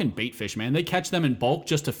later they're fucking bait fish, man. They catch them in bulk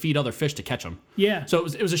just to feed other fish to catch them. Yeah. So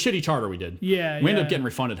it was a shitty charter we did. Yeah, We ended yeah. up getting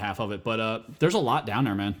refunded half of it, but there's a lot down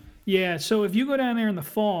there, man. Yeah, so if you go down there in the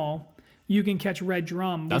fall, you can catch red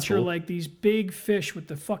drum, That's which are cool. like these big fish with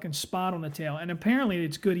the fucking spot on the tail. And apparently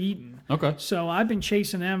it's good eating. Okay. So I've been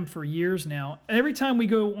chasing them for years now. Every time we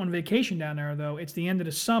go on vacation down there, though, it's the end of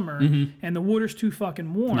the summer and the water's too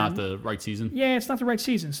fucking warm. Not the right season. Yeah, it's not the right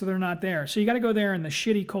season, so they're not there. So you got to go there in the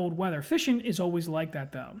shitty cold weather. Fishing is always like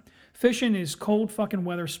that, though. Fishing is cold fucking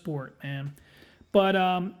weather sport, man.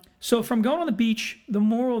 But so from going on the beach, the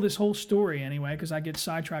moral of this whole story, anyway, because I get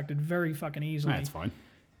sidetracked very fucking easily, That's fine.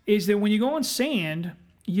 is that when you go on sand,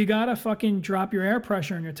 you gotta fucking drop your air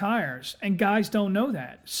pressure in your tires, and guys don't know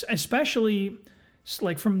that, especially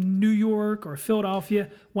like from New York or Philadelphia.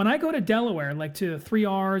 When I go to Delaware, like to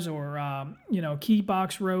 3Rs or Key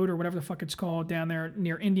Box Road or whatever the fuck it's called down there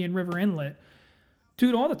near Indian River Inlet,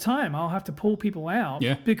 dude, all the time I'll have to pull people out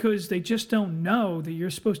because they just don't know that you're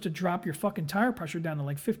supposed to drop your fucking tire pressure down to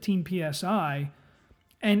like 15 psi.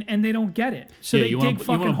 And they don't get it. So they you dig want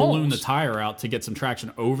fucking to balloon the holes. tire out to get some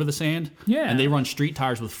traction over the sand. Yeah. And they run street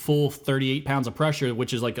tires with full 38 pounds of pressure,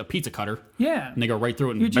 which is like a pizza cutter. Yeah. And they go right through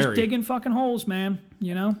it and You're just bury. digging fucking holes, man.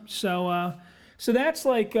 So that's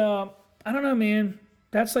like I don't know, man.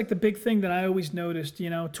 That's like the big thing that I always noticed.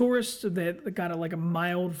 Tourists that got like a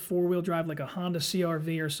mild 4-wheel drive, like a Honda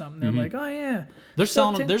CRV or something. They're like, oh yeah. They're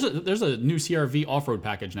selling them. There's a new CRV off-road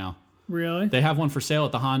package now. Really? They have one for sale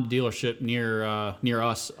at the Honda dealership near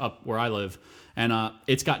us up where I live. And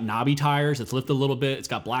it's got knobby tires. It's lifted a little bit. It's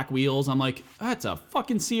got black wheels. I'm like, that's a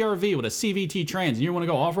fucking CRV with a CVT trans. And you want to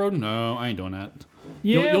go off-road? No, I ain't doing that.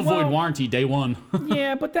 Yeah, You'll void warranty day one.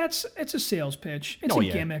 Yeah, but it's a sales pitch. It's a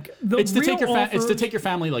gimmick. It's to take your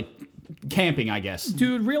family like camping, I guess.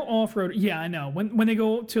 Dude, real off-road. Yeah, I know. When they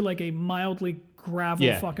go to like a mildly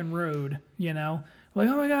gravel fucking road, like,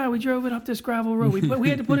 oh my God, we drove it up this gravel road. We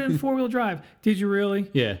had to put it in 4-wheel drive. Did you really?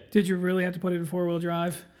 Yeah. Did you really have to put it in 4-wheel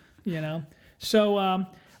drive? So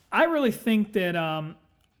I really think that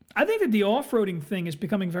the off-roading thing is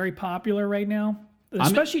becoming very popular right now.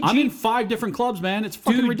 Especially I'm in Jeep. 5 different clubs, man. It's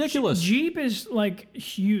fucking ridiculous. Jeep is like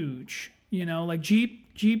huge. Like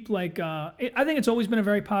Jeep like I think it's always been a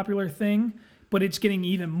very popular thing, but it's getting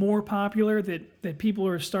even more popular that people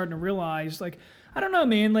are starting to realize. Like, I don't know,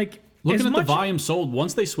 man. Like, looking at the volume sold,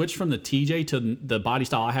 once they switched from the TJ to the body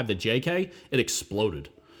style I have, the JK, it exploded.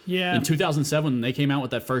 Yeah. In 2007, when they came out with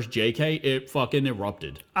that first JK, it fucking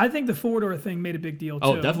erupted. I think the 4-door thing made a big deal, too.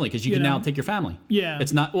 Oh, definitely, because you can now take your family. Yeah.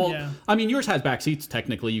 It's not, I mean, yours has back seats.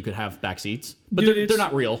 Technically, you could have back seats, but they're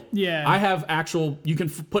not real. Yeah. I have you can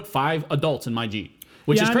put 5 adults in my Jeep,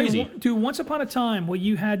 which is crazy. Dude, once upon a time, what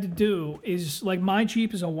you had to do is, like, my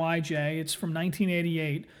Jeep is a YJ. It's from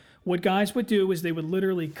 1988. What guys would do is they would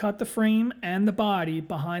literally cut the frame and the body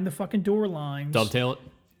behind the fucking door lines. Dovetail it.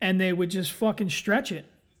 And they would just fucking stretch it.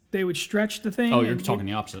 They would stretch the thing. Oh, you're talking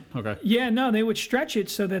the opposite. Okay. Yeah, no, they would stretch it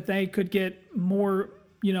so that they could get more,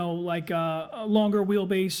 like a longer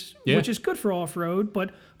wheelbase, which is good for off-road.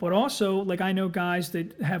 But also, like I know guys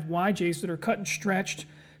that have YJs that are cut and stretched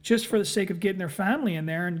just for the sake of getting their family in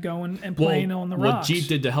there and going and playing on the rocks. What Jeep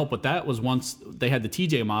did to help with that was once they had the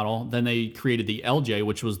TJ model, then they created the LJ,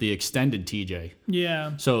 which was the extended TJ.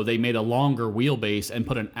 Yeah. So they made a longer wheelbase and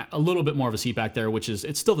put a little bit more of a seat back there, which is,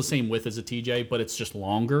 it's still the same width as a TJ, but it's just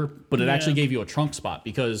longer. But it actually gave you a trunk spot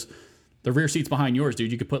because the rear seats behind yours,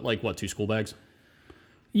 dude, you could put like, 2 school bags?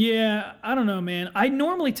 Yeah, I don't know, man. I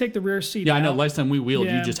normally take the rear seat out. I know. Last time we wheeled,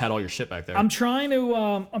 you just had all your shit back there. I'm trying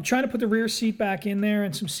to put the rear seat back in there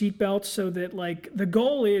and some seat belts so that like the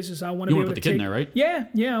goal is I want to be able to put the kid in there, right? Yeah.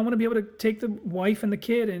 I want to be able to take the wife and the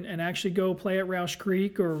kid and actually go play at Roush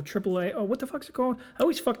Creek or AAA. Oh, what the fuck's it called? I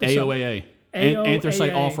always fuck this up. AOAA.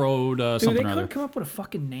 Anthracite Off-Road Dude, something they or other. couldn't come up with a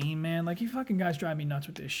fucking name, man. Like, you fucking guys drive me nuts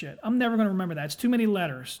with this shit. I'm never going to remember that. It's too many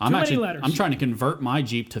letters. Too many letters. I'm trying to convert my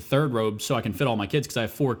Jeep to third row so I can fit all my kids because I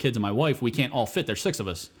have 4 kids and my wife. We can't all fit. There's 6 of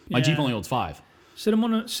us. My Jeep only holds 5. Sit them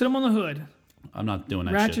on the hood. I'm not doing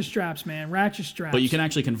that Ratchet shit. straps, man. Ratchet straps. But you can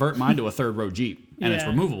actually convert mine to a third row Jeep, and it's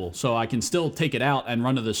removable. So I can still take it out and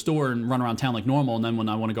run to the store and run around town like normal, and then when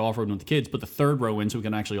I want to go off-roading with the kids, put the third row in so we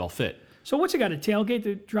can actually all fit. So what's it got, a tailgate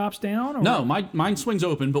that drops down? Or No, mine swings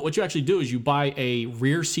open, but what you actually do is you buy a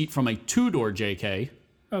rear seat from a 2-door JK,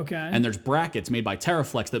 okay. and there's brackets made by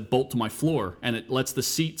Terraflex that bolt to my floor, and it lets the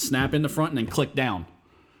seat snap in the front and then click down.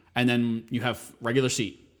 And then you have regular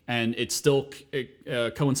seat. And it still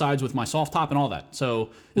coincides with my soft top and all that. So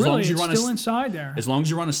as long as you run still inside there. As long as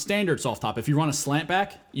you run a standard soft top, if you run a slant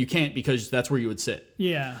back, you can't because that's where you would sit.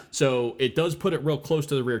 Yeah. So it does put it real close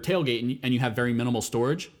to the rear tailgate, and you have very minimal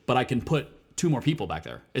storage. But I can put 2 more people back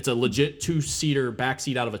there. It's a legit 2-seater back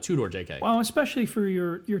seat out of a 2-door JK. Well, especially for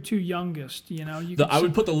your 2 youngest, I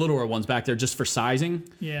would put the littler ones back there just for sizing.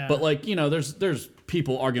 Yeah. But like, there's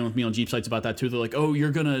people arguing with me on Jeep sites about that too. They're like, oh,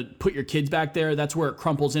 you're gonna put your kids back there. That's where it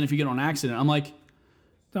crumples in if you get in an accident. I'm like,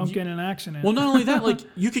 don't get in an accident. well, not only that, like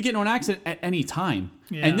you could get in an accident at any time.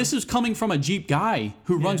 Yeah. And this is coming from a Jeep guy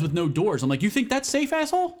who runs with no doors. I'm like, you think that's safe,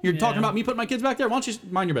 asshole? You're talking about me putting my kids back there? Why don't you just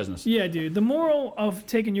mind your business? Yeah, dude. The moral of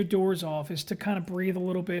taking your doors off is to kind of breathe a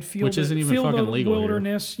little bit, feel Which isn't even feel fucking the legal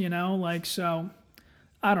wilderness, so.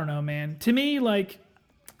 I don't know, man. To me, like,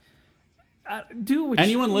 do what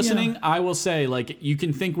anyone listening, I will say, like, you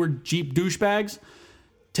can think we're Jeep douchebags.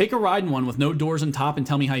 Take a ride in one with no doors and top and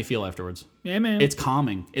tell me how you feel afterwards. Yeah, man. It's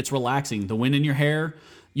calming. It's relaxing. The wind in your hair.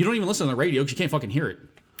 You don't even listen to the radio because you can't fucking hear it.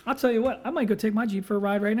 I'll tell you what. I might go take my Jeep for a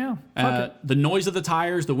ride right now. Fuck it. The noise of the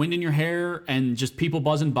tires, the wind in your hair, and just people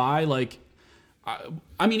buzzing by. Like,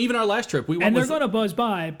 I mean, even our last trip, we went and they're going to buzz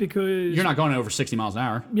by because... You're not going over 60 miles an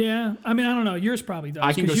hour. Yeah. I mean, I don't know. Yours probably does.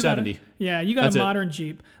 I can go 70. You got a modern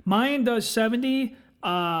Jeep. Mine does 70,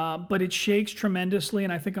 but it shakes tremendously,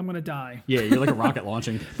 and I think I'm going to die. Yeah, you're like a rocket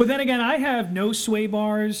launching. But then again, I have no sway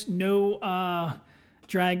bars, no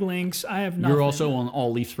drag links. I have nothing. You're also on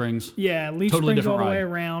all leaf springs. Yeah, leaf Totally springs all different the way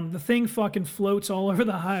ride. around. The thing fucking floats all over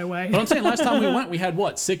the highway. But I'm saying last time we went, we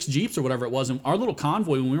had, 6 Jeeps or whatever it was. And our little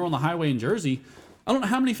convoy, when we were on the highway in Jersey, I don't know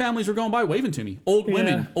how many families were going by waving to me. Old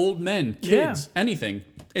women, old men, kids, anything.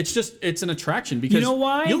 It's an attraction because you know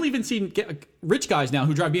why? You'll even see rich guys now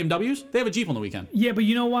who drive BMWs. They have a Jeep on the weekend. Yeah, but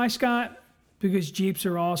you know why, Scott? Because Jeeps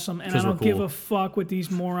are awesome, and I don't give a fuck what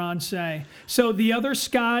these morons say. So the other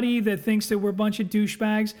Scotty that thinks that we're a bunch of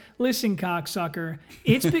douchebags, listen, cocksucker,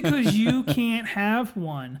 it's because you can't have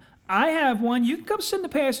one. I have one. You can come sit in the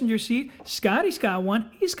passenger seat. Scotty's got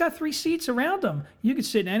one. He's got 3 seats around him. You can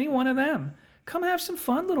sit in any one of them. Come have some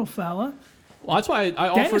fun, little fella. Well, that's why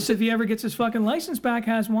I Dennis, offered... if he ever gets his fucking license back,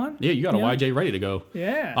 has one. Yeah, you got a YJ ready to go.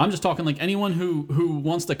 Yeah. I'm just talking like anyone who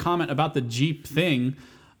wants to comment about the Jeep thing,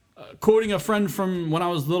 quoting a friend from when I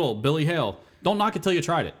was little, Billy Hale, don't knock it till you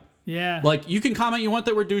tried it. Yeah. Like, you can comment you want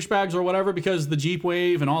that we're douchebags or whatever because the Jeep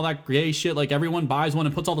Wave and all that gay shit, like everyone buys one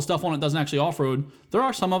and puts all the stuff on it, doesn't actually off-road. There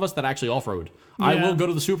are some of us that actually off-road. Yeah. I will go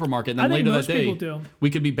to the supermarket and then later that day,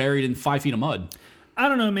 we could be buried in 5 feet of mud. I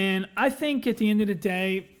don't know, man. I think at the end of the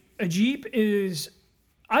day, a Jeep is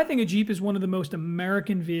one of the most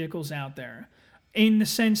American vehicles out there in the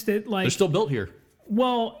sense that, like... They're still built here.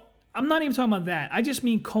 Well, I'm not even talking about that. I just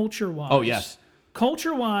mean culture-wise. Oh, yes.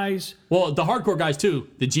 Culture-wise... Well, the hardcore guys, too,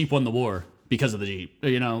 the Jeep won the war because of the Jeep.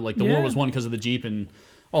 Like, the war was won because of the Jeep and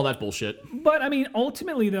all that bullshit. But, I mean,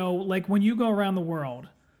 ultimately, though, like, when you go around the world,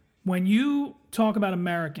 when you talk about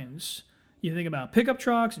Americans... You think about pickup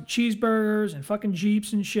trucks and cheeseburgers and fucking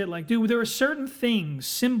Jeeps and shit. Like, dude, there are certain things,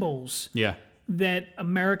 symbols, that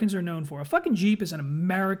Americans are known for. A fucking Jeep is an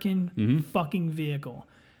American fucking vehicle.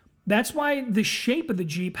 That's why the shape of the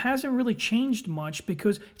Jeep hasn't really changed much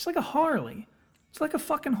because it's like a Harley. It's like a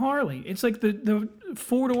fucking Harley. It's like the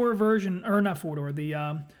four-door version, or not four-door,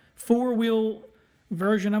 the four-wheel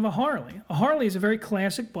version of a Harley. A Harley is a very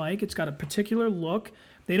classic bike. It's got a particular look.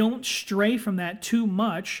 They don't stray from that too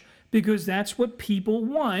much because that's what people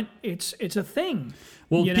want. It's a thing.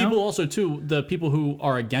 Well, you know? people also, too, the people who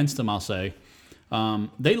are against them, I'll say,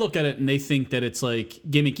 they look at it and they think that it's like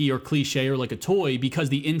gimmicky or cliche or like a toy because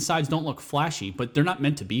the insides don't look flashy, but they're not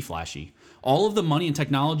meant to be flashy. All of the money and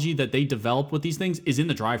technology that they develop with these things is in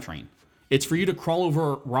the drivetrain. It's for you to crawl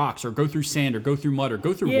over rocks or go through sand or go through mud or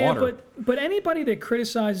go through water. But anybody that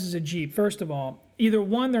criticizes a Jeep, first of all, either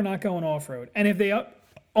one, they're not going off-road. And if they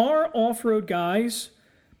are off-road guys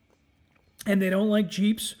and they don't like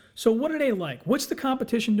Jeeps, so what do they like? What's the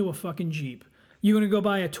competition to a fucking Jeep? You gonna go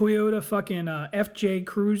buy a Toyota fucking FJ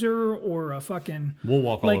Cruiser or a fucking... We'll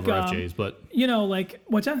walk all over FJs, but... You know, like,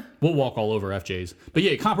 what's that? We'll walk all over FJs. But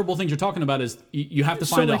yeah, comparable things you're talking about is you have to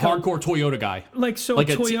find like a hardcore Toyota guy. Like, so like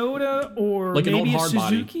a Toyota or like maybe an old a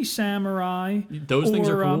Suzuki body. Samurai. Those things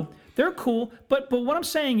are cool. They're cool, but what I'm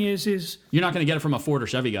saying is... You're not gonna get it from a Ford or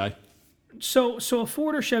Chevy guy. So a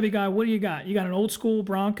Ford or Chevy guy, what do you got? You got an old school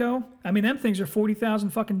Bronco? I mean, them things are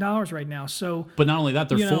 $40,000 fucking dollars right now. So, but not only that,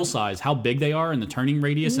 they're full size. How big they are and the turning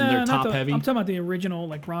radius, and they're top heavy. I'm talking about the original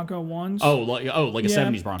like Bronco ones. Oh, like a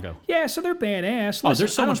 '70s Bronco. Yeah, so they're badass. Listen,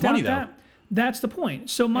 there's so much money though. That's the point.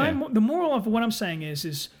 So the moral of what I'm saying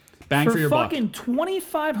is bang for your buck. For fucking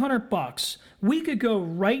 $2,500, we could go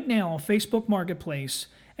right now on Facebook Marketplace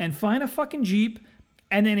and find a fucking Jeep,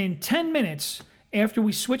 and then in 10 minutes. After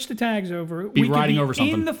we switch the tags over, we could be over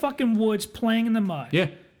something in the fucking woods playing in the mud. Yeah.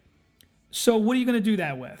 So what are you going to do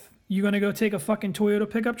that with? You're going to go take a fucking Toyota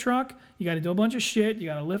pickup truck? You got to do a bunch of shit. You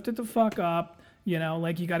got to lift it the fuck up. You know,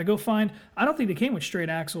 like you got to go find... I don't think they came with straight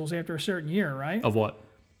axles after a certain year, right? Of what?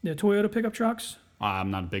 The Toyota pickup trucks?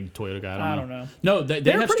 I'm not a big Toyota guy. I don't know. No,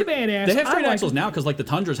 they're have pretty badass. They have straight axles now because like the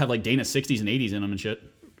Tundras have like Dana 60s and 80s in them and shit.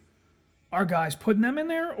 Are guys putting them in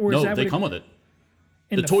there? Or no, is that they come with it.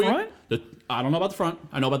 In the front? I don't know about the front.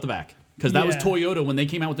 I know about the back. Because that was Toyota when they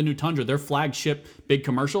came out with the new Tundra. Their flagship big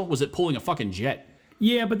commercial was it pulling a fucking jet.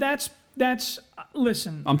 Yeah, but that's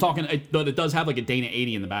listen. I'm talking, but it does have like a Dana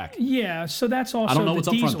 80 in the back. Yeah, so that's also I don't know the what's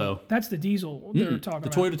diesel. up front though. That's the diesel they're talking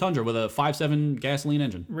about. The Toyota Tundra with a 5.7 gasoline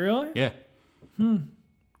engine. Really? Yeah.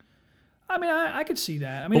 I mean, I could see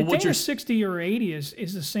that. I mean, a Dana 60 or 80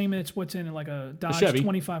 is the same as what's in like a Dodge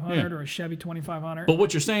 2500 or a Chevy 2500. But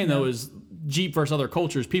what you're saying, though, is Jeep versus other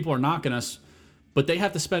cultures, people are knocking us, but they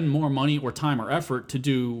have to spend more money or time or effort to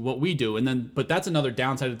do what we do. But that's another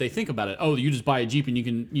downside if they think about it. Oh, you just buy a Jeep and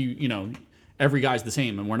you know, every guy's the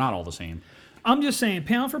same, and we're not all the same. I'm just saying,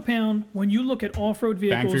 pound for pound, when you look at off-road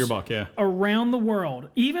vehicles bang for your buck, yeah. Around the world,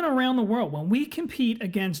 even around the world, when we compete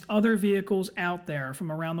against other vehicles out there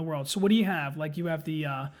from around the world. So what do you have? Like you have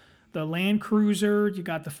the Land Cruiser, you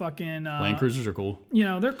got the fucking Land Cruisers are cool. You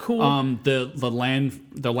know, they're cool. The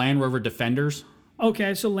Land Rover Defenders.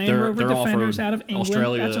 Okay, so Land Rover Defenders out of England.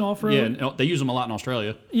 Australia, that's an off-road. Yeah, they use them a lot in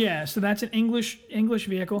Australia. Yeah, so that's an English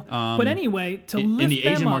vehicle. But anyway, in the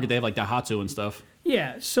Asian market, they have like Daihatsu and stuff.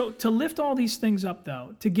 Yeah, so to lift all these things up,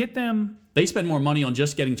 though, to get them... They spend more money on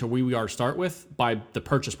just getting to where we are to start with by the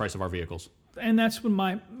purchase price of our vehicles. And that's what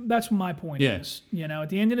my point is. You know, at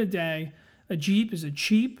the end of the day, a Jeep is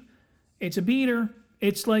it's a beater.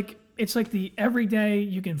 It's like the everyday,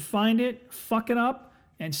 you can find it, fuck it up,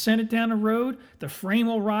 and send it down the road. The frame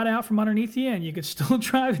will rot out from underneath you, and you can still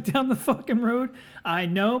drive it down the fucking road. I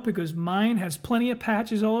know, because mine has plenty of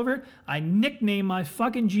patches all over it. I nicknamed my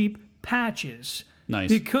fucking Jeep Patches. Nice.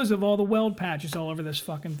 Because of all the weld patches all over this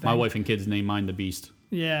fucking thing. My wife and kids name mine the Beast.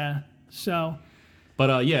 Yeah. So.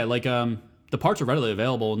 But yeah, like the parts are readily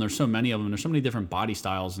available, and there's so many of them. And there's so many different body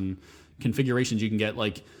styles and configurations you can get.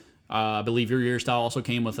 Like I believe your year style also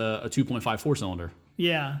came with a 2.5 4-cylinder.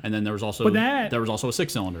 Yeah. And then there was also a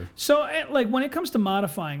 6-cylinder. So like when it comes to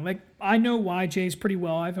modifying, like I know YJs pretty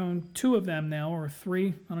well. I've owned 2 of them now, or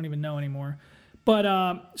 3. I don't even know anymore.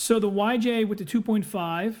 But so the YJ with the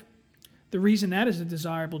 2.5. The reason that is a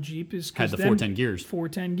desirable Jeep is because had the 410 gears.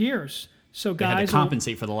 410 gears. So they guys had to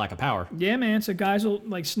compensate for the lack of power. Yeah, man. So guys will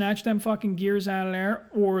like snatch them fucking gears out of there,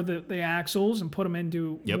 or the axles, and put them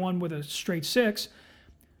into one with a straight 6.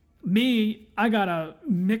 Me, I got a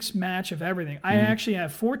mixed match of everything. I actually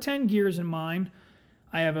have 410 gears in mine.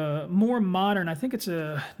 I have a more modern, I think it's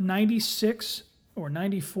a 96 or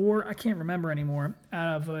 94, I can't remember anymore,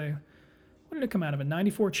 out of what did it come out of? A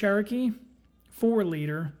 94 Cherokee,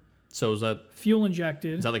 4-liter. So is that fuel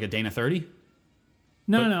injected? Is that like a Dana 30?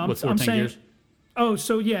 No. I'm saying. Gears? Oh,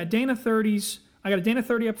 so yeah, Dana 30s. I got a Dana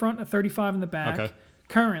 30 up front and a 35 in the back. Okay.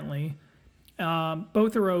 currently.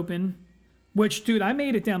 Both are open. Which, dude, I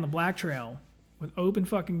made it down the Black Trail with open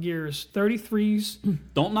fucking gears, 33s.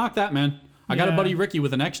 Don't knock that, man. I got a Yeah. buddy Ricky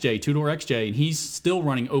with an XJ, 2-door XJ, and he's still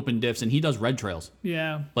running open diffs, and he does red trails,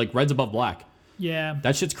 Yeah, like reds above black. yeah,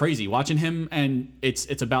 That shit's crazy. Watching him, and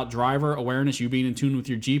it's about driver awareness, you being in tune with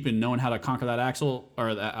your Jeep and knowing how to conquer that axle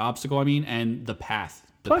or that obstacle. I mean, and the path.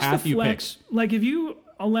 The Plus path the you pick. flex. Like if you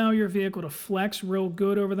allow your vehicle to flex real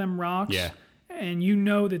good over them rocks, Yeah. and you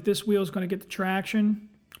know that this wheel's going to get the traction,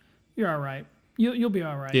 you're all right. You'll be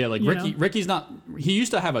all right. Yeah, like you Ricky. know? Rick's not. He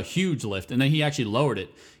used to have a huge lift, and then he actually lowered it.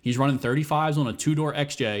 He's running 35s on a 2-door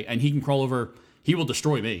XJ, and he can crawl over. He will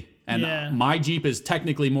destroy me. And Yeah. my Jeep is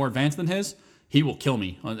technically more advanced than his. He will kill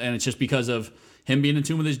me, and it's just because of him being in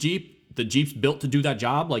tune with his Jeep. The Jeep's built to do that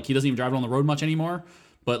job. Like he doesn't even drive it on the road much anymore.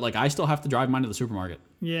 But like I still have to drive mine to the supermarket.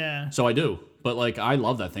 Yeah. So I do. But like I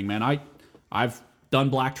love that thing, man. I've done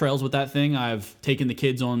black trails with that thing. I've taken the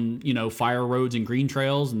kids on, fire roads and green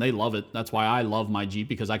trails, and they love it. That's why I love my Jeep,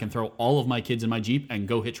 because I can throw all of my kids in my Jeep and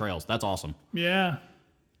go hit trails. That's awesome. Yeah.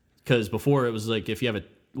 Because before it was like if you have a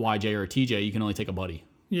YJ or a TJ, you can only take a buddy.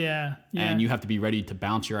 Yeah. Yeah. And you have to be ready to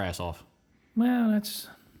bounce your ass off. Well, that's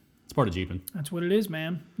It's part of Jeeping. what it is,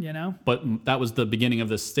 man. But that was the beginning of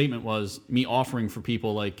this statement, was me offering for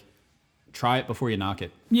people, like, try it before you knock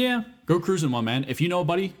it. Yeah. Go cruising one, man. If you know a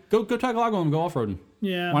buddy, go tag along with him, go off-roading.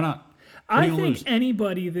 Yeah. Why not? What I are you gonna think lose?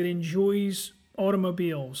 anybody that enjoys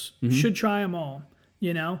automobiles should try them all.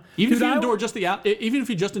 Even Dude, if you even if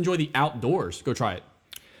you just enjoy the outdoors, go try it.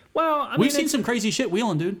 Well, I mean, We've seen some crazy shit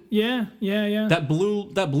wheeling, dude. Yeah. That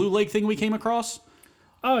blue lake thing we came across.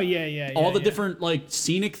 Oh yeah. All the different like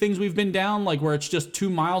scenic things we've been down, like where it's just 2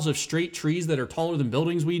 miles of straight trees that are taller than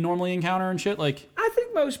buildings we normally encounter and shit. Like I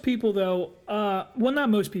think most people, though, well,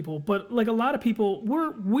 not most people, but like a lot of people,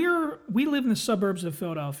 we live in the suburbs of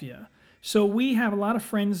Philadelphia, so we have a lot of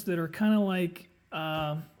friends that are kind of like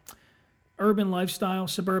urban lifestyle,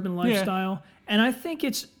 suburban lifestyle, and I think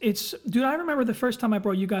it's. Dude, I remember the first time I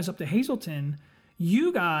brought you guys up to Hazleton.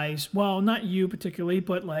 You guys, well, not you particularly,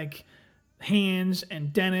 but like Hans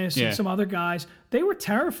and Dennis and some other guys, they were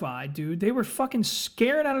terrified, dude. They were fucking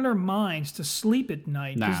scared out of their minds to sleep at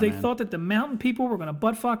night because they thought that the mountain people were going to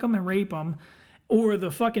butt fuck them and rape them, or the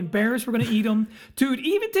fucking bears were going to eat them. Dude,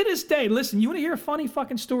 even to this day, listen, you want to hear a funny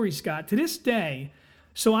fucking story, Scott? To this day,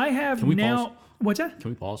 so I have Can we now... pause? What's that? Can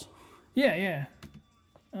we pause? Yeah.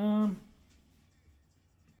 All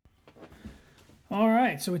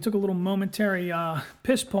right, so we took a little momentary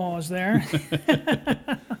piss pause there.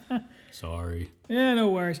 Sorry. Yeah, no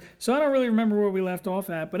worries. So I don't really remember where we left off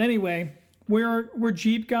at, but anyway, we're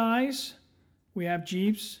Jeep guys. We have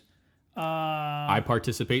Jeeps. I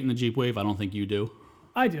participate in the Jeep wave. I don't think you do.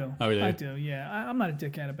 I do. Oh, really? I do. Yeah, I'm not a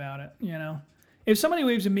dickhead about it. If somebody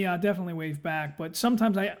waves at me, I'll definitely wave back. But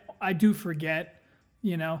sometimes I do forget.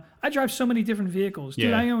 I drive so many different vehicles. Dude,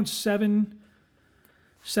 Yeah. I own seven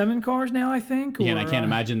cars now, I think. Yeah, and I or, can't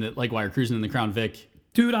imagine that, like, while you're cruising in the Crown Vic.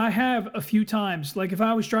 Dude, I have a few times. Like if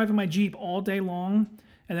I was driving my Jeep all day long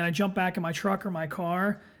and then I jump back in my truck or my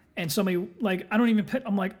car and somebody, like, I don't even pit,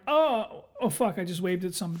 I'm like, oh fuck, I just waved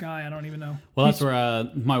at some guy I don't even know. Well, that's where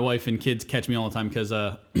my wife and kids catch me all the time, because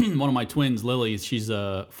one of my twins, Lily, she's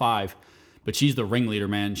 5, but she's the ringleader,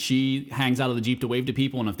 man. She hangs out of the Jeep to wave to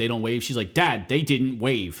people, and if they don't wave, she's like, Dad, they didn't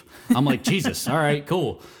wave. I'm like, Jesus, all right,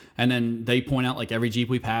 cool. And then they point out like every Jeep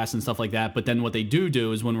we pass and stuff like that. But then what they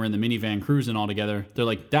do is when we're in the minivan cruising all together, they're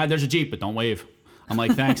like, Dad, there's a Jeep, but don't wave. I'm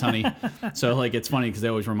like, thanks, honey. So like, it's funny because they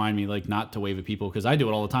always remind me like not to wave at people, because I do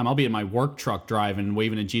it all the time. I'll be in my work truck driving,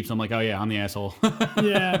 waving at Jeeps. I'm like, oh yeah, I'm the asshole.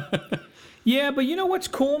 Yeah. Yeah, but you know what's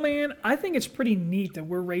cool, man? I think it's pretty neat that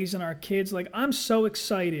we're raising our kids. Like, I'm so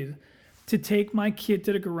excited to take my kid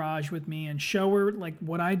to the garage with me and show her like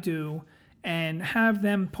what I do, and have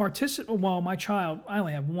them participate. Well, my child, I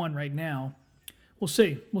only have one right now. We'll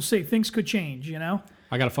see. Things could change,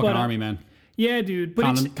 I got a fucking army, man. Yeah, dude. But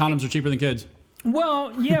Condoms are cheaper than kids.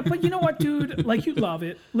 well, yeah, but you know what, dude? Like, you love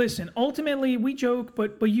it. Listen, ultimately, we joke,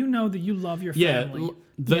 but you know that you love your family.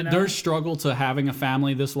 Yeah, there's struggle to having a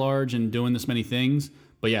family this large and doing this many things.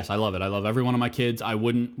 But yes, I love it. I love every one of my kids. I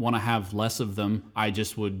wouldn't want to have less of them. I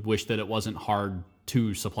just would wish that it wasn't hard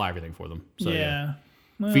to supply everything for them. So yeah.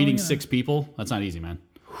 Well, Feeding 6 people, that's not easy, man.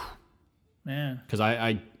 Man. Because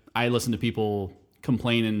I listen to people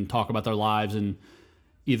complain and talk about their lives, and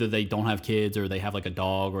either they don't have kids, or they have like a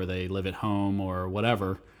dog, or they live at home, or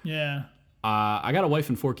whatever. Yeah. I got a wife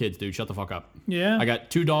and 4 kids, dude. Shut the fuck up. Yeah. I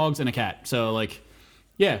got 2 dogs and a cat. So like,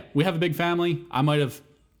 yeah, we have a big family. I might have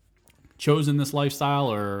chosen this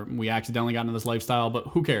lifestyle, or we accidentally got into this lifestyle, but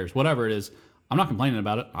who cares? Whatever it is, I'm not complaining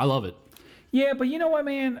about it. I love it. Yeah, but you know what,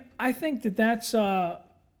 man? I think that's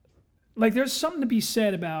like there's something to be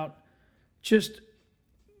said about just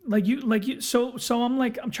so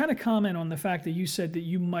I'm trying to comment on the fact that you said that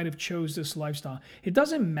you might have chose this lifestyle. It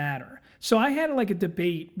doesn't matter. So I had like a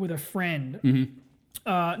debate with a friend,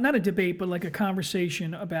 not a debate, but like a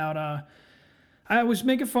conversation about I was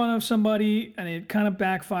making fun of somebody and it kind of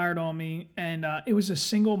backfired on me, and it was a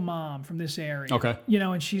single mom from this area. Okay.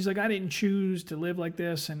 And she's like, I didn't choose to live like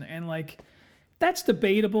this, and like that's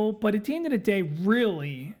debatable, but at the end of the day,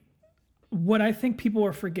 really what I think people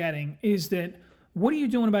are forgetting is that what are you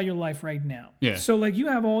doing about your life right now? Yeah. So like you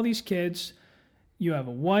have all these kids, you have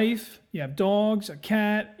a wife, you have dogs, a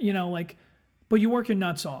cat, but you work your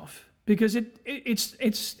nuts off because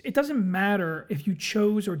it doesn't matter if you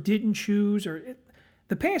chose or didn't choose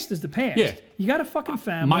the past is the past. Yeah. You got a fucking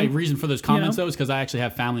family. My reason for those comments though is because I actually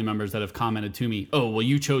have family members that have commented to me, "Oh, well,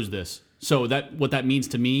 you chose this." So what that means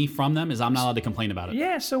to me from them is I'm not allowed to complain about it.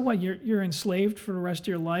 Yeah, so what? You're enslaved for the rest of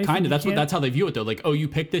your life. Kind of. That's how they view it though. Like, oh, you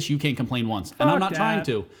picked this, you can't complain once. And I'm not trying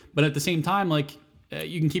to. But at the same time, like,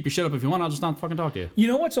 you can keep your shit up if you want. I'll just not fucking talk to you. You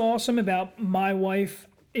know what's awesome about my wife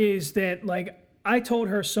is that like I told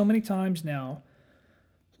her so many times now,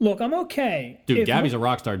 look, I'm okay. Dude, Gabby's a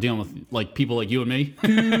rock star dealing with like people like you and me.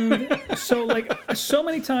 Dude, so like so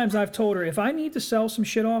many times I've told her if I need to sell some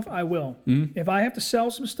shit off, I will. Mm-hmm. If I have to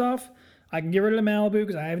sell some stuff, I can get rid of the Malibu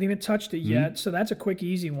because I haven't even touched it yet. So that's a quick,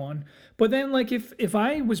 easy one. But then, like, if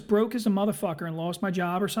I was broke as a motherfucker and lost my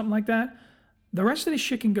job or something like that, the rest of this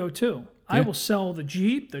shit can go too. Yeah. I will sell the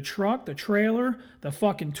Jeep, the truck, the trailer, the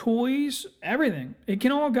fucking toys, everything. It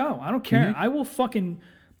can all go. I don't care.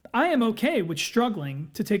 I am okay with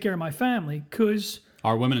struggling to take care of my family because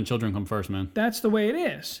our women and children come first, man. That's the way it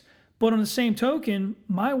is. But on the same token,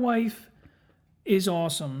 my wife is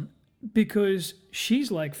awesome. Because she's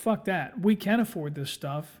like, fuck that. We can afford this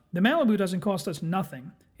stuff. The Malibu doesn't cost us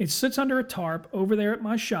nothing. It sits under a tarp over there at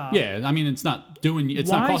my shop. Yeah, I mean, it's not costing you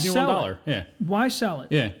 $1. Yeah. Why sell it?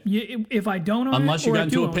 Yeah. If I don't own Unless it, you got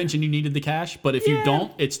into a pinch and you needed the cash, but if you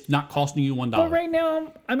don't, it's not costing you $1. But right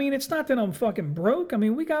now, I mean, it's not that I'm fucking broke. I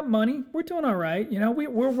mean, we got money. We're doing all right.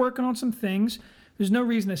 We're working on some things. There's no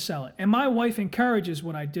reason to sell it. And my wife encourages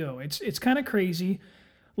what I do. It's kind of crazy.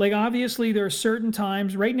 Like, obviously, there are certain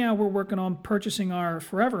times. Right now, we're working on purchasing our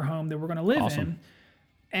forever home that we're going to live in.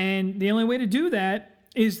 And the only way to do that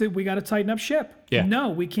is that we got to tighten up ship. Yeah. No,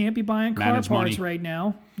 we can't be buying car parts right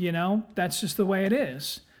now. That's just the way it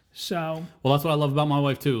is. So. Well, that's what I love about my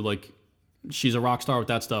wife, too. Like, she's a rock star with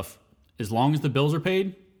that stuff. As long as the bills are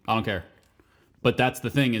paid, I don't care. But that's the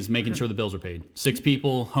thing is making sure the bills are paid. 6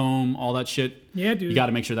 people, home, all that shit. Yeah, dude. You got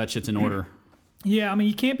to make sure that shit's in order. Yeah, I mean,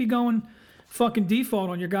 you can't be going fucking default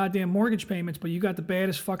on your goddamn mortgage payments, but you got the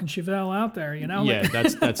baddest fucking Chevelle out there, Yeah,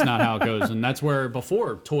 that's not how it goes. And that's where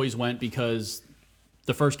before toys went because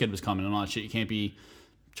the first kid was coming and all that shit. You can't be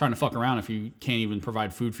trying to fuck around if you can't even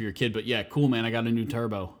provide food for your kid. But yeah, cool, man. I got a new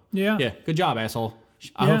turbo. Yeah. Yeah, good job, asshole.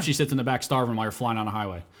 I hope she sits in the back starving while you're flying on a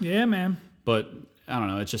highway. Yeah, man. But I don't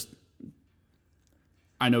know. It's just,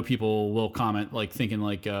 I know people will comment like thinking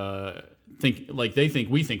like, they think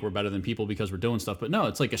we think we're better than people because we're doing stuff, but no,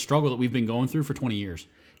 it's like a struggle that we've been going through for 20 years.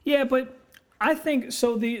 Yeah, but I think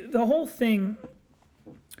so. The whole thing,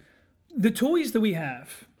 the toys that we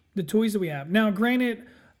have. Now, granted,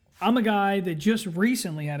 I'm a guy that just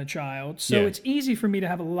recently had a child, so it's easy for me to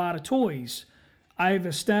have a lot of toys. I've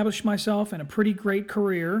established myself in a pretty great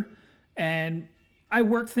career, and I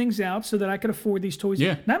worked things out so that I could afford these toys.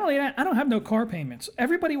 Yeah. Not only that, I don't have no car payments.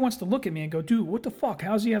 Everybody wants to look at me and go, dude, what the fuck?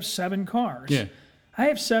 How's he have 7 cars? Yeah. I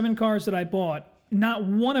have 7 cars that I bought. Not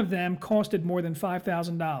one of them costed more than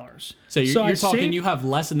 $5,000. So you're talking you have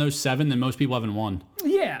less in those 7 than most people have in one.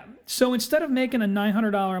 Yeah. So instead of making a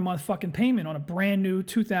 $900 a month fucking payment on a brand new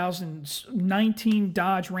 2019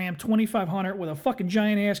 Dodge Ram 2500 with a fucking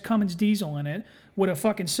giant ass Cummins diesel in it, with a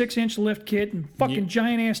fucking 6-inch lift kit and fucking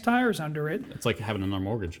giant ass tires under it. It's like having another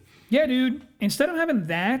mortgage. Yeah, dude. Instead of having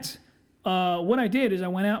that, what I did is I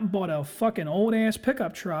went out and bought a fucking old ass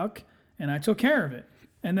pickup truck and I took care of it.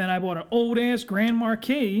 And then I bought an old ass Grand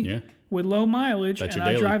Marquis with low mileage and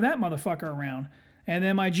I drive that motherfucker around. And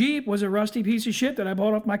then my Jeep was a rusty piece of shit that I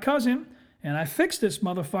bought off my cousin and I fixed this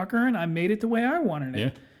motherfucker and I made it the way I wanted it. Yeah.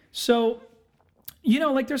 So,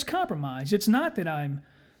 like there's compromise. It's not that I'm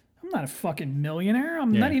not a fucking millionaire.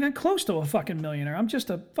 I'm not even close to a fucking millionaire. I'm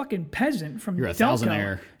just a fucking peasant from You're a Delco.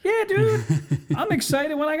 thousandaire. Yeah, dude. I'm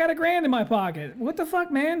excited when I got $1,000 in my pocket. What the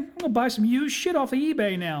fuck, man? I'm going to buy some used shit off of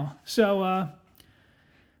eBay now. So,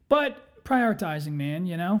 but prioritizing, man,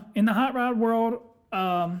 in the hot rod world.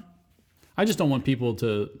 I just don't want people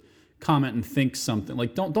to comment and think something.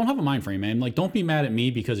 Like, don't have a mind frame, man. Like, don't be mad at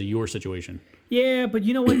me because of your situation. Yeah, but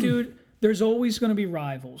you know what, dude? There's always going to be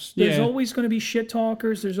rivals. There's always going to be shit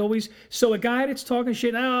talkers. There's always... So a guy that's talking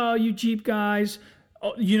shit, oh, you Jeep guys,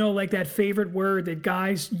 you know, like that favorite word that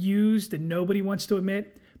guys use that nobody wants to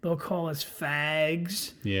admit, they'll call us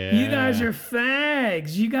fags. Yeah. You guys are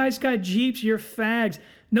fags. You guys got Jeeps, you're fags.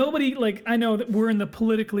 Nobody, like, I know that we're in the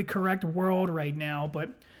politically correct world right now, but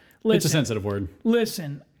listen. It's a sensitive word.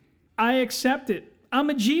 Listen, I accept it. I'm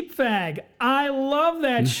a Jeep fag. I love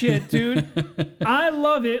that shit, dude. I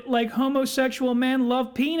love it like homosexual men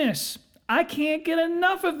love penis. I can't get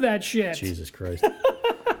enough of that shit. Jesus Christ.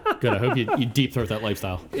 Good. I hope you deep throat that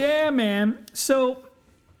lifestyle. Yeah, man. So,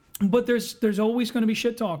 but there's always going to be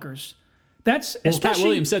shit talkers. That's well, Pat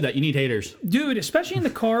Williams said that you need haters, dude. Especially in the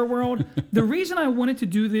car world. The reason I wanted to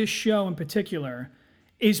do this show in particular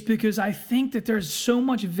is because I think that there's so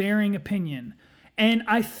much varying opinion. And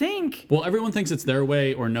I think... Well, everyone thinks it's their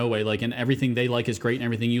way or no way. Like, and everything they like is great and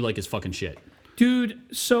everything you like is fucking shit. Dude,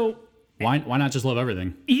 so... Why not just love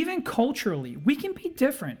everything? Even culturally, we can be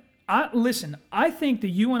different. Listen, I think that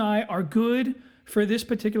you and I are good for this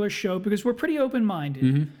particular show because we're pretty open-minded.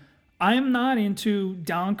 Mm-hmm. I am not into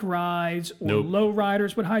donk rides or low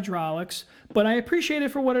riders with hydraulics, but I appreciate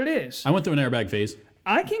it for what it is. I went through an airbag phase.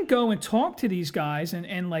 I can go and talk to these guys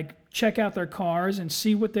and like check out their cars and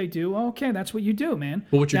see what they do. Okay, that's what you do, man.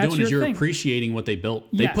 Well, what you're doing is you're appreciating what they built.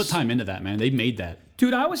 They put time into that, man. They made that.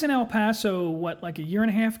 Dude, I was in El Paso, like a year and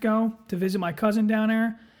a half ago to visit my cousin down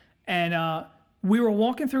there. And we were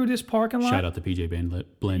walking through this parking lot. Shout out to PJ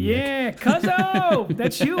Blend. Yeah, cuzzo.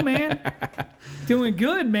 That's you, man. Doing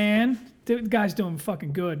good, man. The guy's doing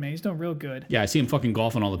fucking good, man. He's doing real good. Yeah, I see him fucking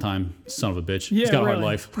golfing all the time. Son of a bitch. Yeah, he's got really. a hard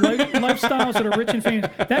life. Lifestyles that are rich and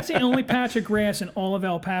famous. That's the only patch of grass in all of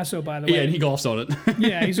El Paso, by the way. Yeah, and he golfs on it.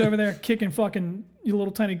 Yeah, he's over there kicking fucking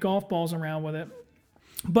little tiny golf balls around with it.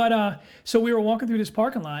 But so we were walking through this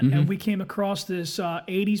parking lot, and we came across this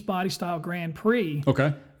 80s body style Grand Prix.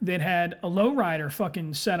 Okay. That had a lowrider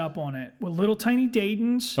fucking set up on it with little tiny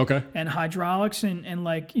Daytons. Okay. And hydraulics and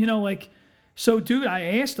like, you know, like... So, dude,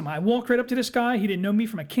 I asked him. I walked right up to this guy. He didn't know me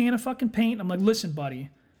from a can of fucking paint. I'm like, listen, buddy,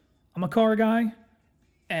 I'm a car guy,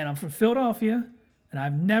 and I'm from Philadelphia, and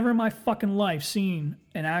I've never in my fucking life seen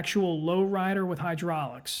an actual lowrider with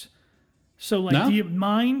hydraulics. So, like, do you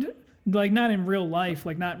mind? Like, not in real life,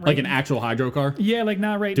 like not right like an actual hydro car? Yeah, like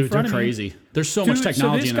not right dude, in front of me. Dude, they're crazy. There's so much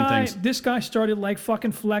technology in them things. This guy started, like,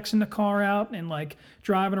 fucking flexing the car out and, like,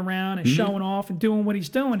 driving around and showing off and doing what he's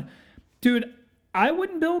doing. Dude, I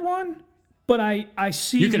wouldn't build one. But I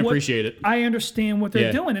see you can appreciate it. I understand what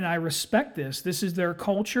they're doing, and I respect this. This is their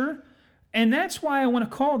culture, and that's why I want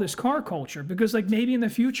to call this car culture, because like maybe in the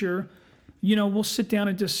future, you know, we'll sit down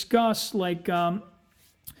and discuss like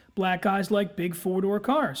black guys like big four-door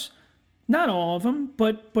cars. Not all of them,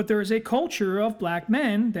 but there is a culture of black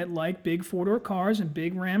men that like big four-door cars and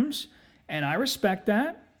big rims, and I respect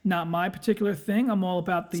that. Not my particular thing. I'm all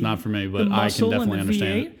about the It's not for me, but I can definitely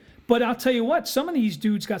understand it. But I'll tell you what, some of these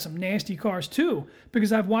dudes got some nasty cars too,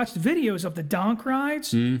 because I've watched videos of the donk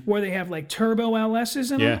rides where they have like turbo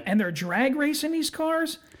LSs in them and they're drag racing these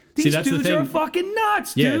cars. These dudes are fucking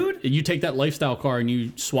nuts, dude. You take that lifestyle car and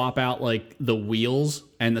you swap out like the wheels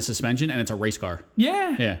and the suspension and it's a race car.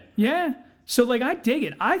 Yeah. So like I dig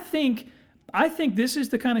it. I think this is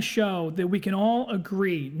the kind of show that we can all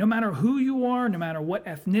agree, no matter who you are, no matter what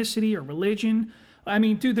ethnicity or religion. I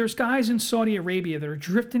mean, dude, there's guys in Saudi Arabia that are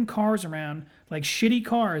drifting cars around, like shitty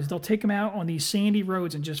cars. They'll take them out on these sandy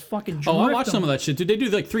roads and just fucking drift them. I watched some of that shit. Dude, they do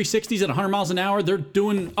like 360s at 100 miles an hour. They're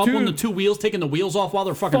doing up on the two wheels, taking the wheels off while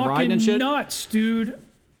they're fucking riding and shit. Nuts, dude.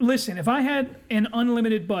 Listen, if I had an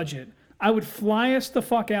unlimited budget, I would fly us the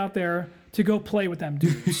fuck out there to go play with them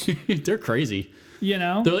dudes. They're crazy. You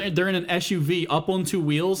know? They're in an SUV up on two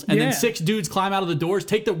wheels, and then 6 dudes climb out of the doors,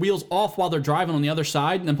 take the wheels off while they're driving on the other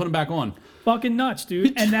side, and then put them back on. Fucking nuts,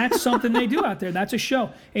 dude. And that's something they do out there. That's a show.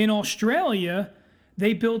 In Australia,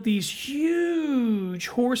 they built these huge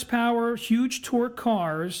horsepower, huge torque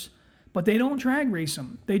cars, but they don't drag race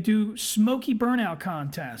them. They do smoky burnout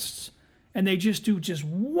contests. And they just do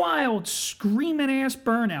wild, screaming-ass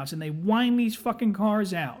burnouts, and they wind these fucking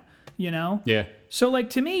cars out, you know? Yeah. So, like,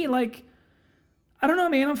 to me, like, I don't know,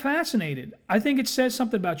 man. I'm fascinated. I think it says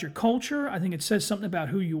something about your culture. I think it says something about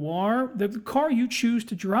who you are. The car you choose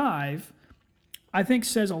to drive, I think,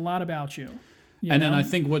 says a lot about you. And then I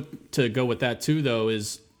think what to go with that too, though,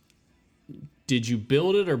 is did you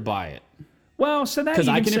build it or buy it? Well, so that because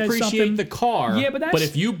I can says appreciate something. the car. Yeah, but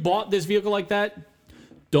if you bought this vehicle like that,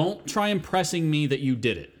 don't try impressing me that you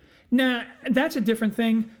did it. Nah, that's a different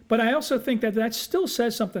thing. But I also think that still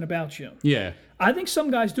says something about you. Yeah. I think some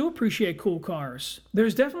guys do appreciate cool cars.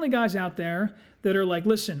 There's definitely guys out there that are like,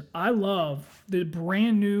 listen, I love the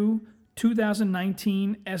brand new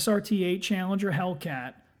 2019 SRT8 Challenger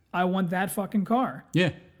Hellcat. I want that fucking car. Yeah.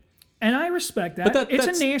 And I respect that. But it's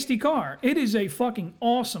that's a nasty car. It is a fucking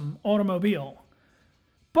awesome automobile.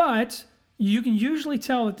 But you can usually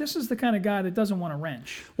tell that this is the kind of guy that doesn't want to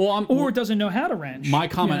wrench. Or doesn't know how to wrench. My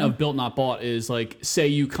comment of built not bought is like, say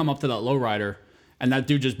you come up to that lowrider and that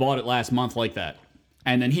dude just bought it last month like that.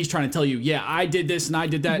 And then he's trying to tell you, yeah, I did this and I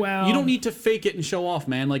did that. Well, you don't need to fake it and show off,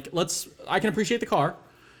 man. Like, I can appreciate the car.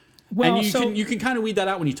 Well, and you can kind of weed that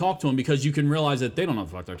out when you talk to them because you can realize that they don't know what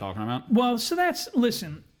the fuck they're talking about. Well, so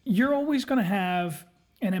listen, you're always going to have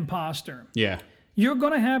an imposter. Yeah. You're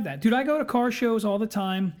going to have that. Dude, I go to car shows all the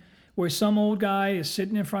time where some old guy is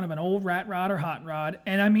sitting in front of an old rat rod or hot rod.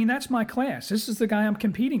 And I mean, that's my class. This is the guy I'm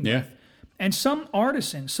competing with. And some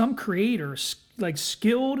artisan, some creator, like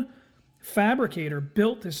skilled fabricator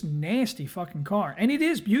built this nasty fucking car. And it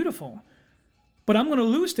is beautiful. But I'm going to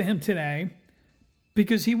lose to him today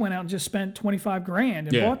because he went out and just spent 25 grand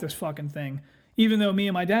and bought this fucking thing. Even though me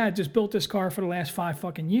and my dad just built this car for the last 5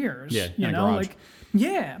 fucking years. Yeah, you know, garage. like,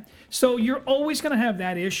 yeah. So you're always going to have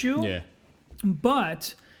that issue. Yeah.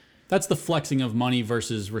 But that's the flexing of money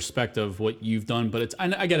versus respect of what you've done. But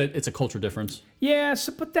I get it. It's a culture difference. Yeah,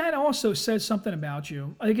 but that also says something about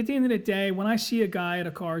you. Like at the end of the day, when I see a guy at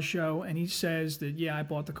a car show and he says that, yeah, I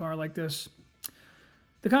bought the car like this,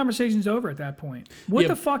 the conversation's over at that point. What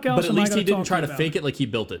the fuck else? But at least he didn't try to about? fake it like he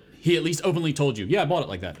built it. He at least openly told you, yeah, I bought it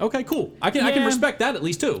like that. Okay, cool. I can respect that at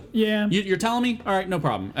least too. Yeah. You're telling me? All right, no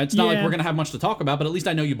problem. It's not like we're gonna have much to talk about, but at least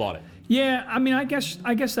I know you bought it. Yeah, I mean, I guess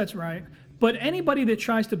that's right. But anybody that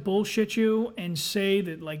tries to bullshit you and say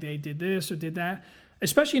that like they did this or did that,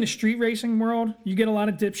 especially in the street racing world, you get a lot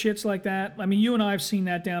of dipshits like that. I mean, you and I have seen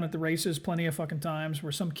that down at the races plenty of fucking times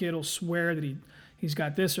where some kid will swear that he's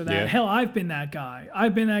got this or that. Yeah. Hell, I've been that guy.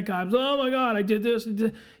 Oh my God, I did this. He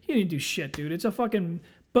didn't do shit, dude. It's a fucking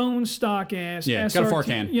bone stock ass. Yeah, it's got a far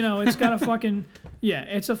can. You know, it's got a fucking,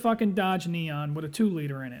 it's a fucking Dodge Neon with a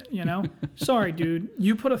 2-liter in it, you know? Sorry, dude.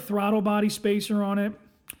 You put a throttle body spacer on it.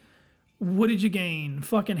 What did you gain?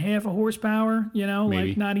 Fucking half a horsepower, you know? Maybe.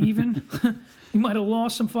 Like, not even. You might have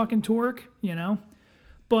lost some fucking torque, you know?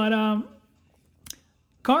 But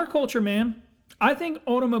car culture, man. I think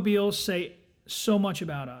automobiles say so much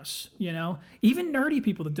about us, you know? Even nerdy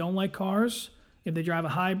people that don't like cars, if they drive a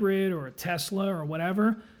hybrid or a Tesla or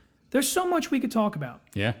whatever, there's so much we could talk about.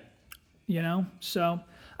 Yeah. You know? So,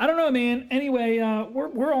 I don't know, man. Anyway,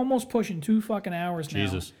 we're almost pushing 2 fucking hours now.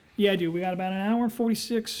 Jesus. Yeah, dude, we got about 1 hour and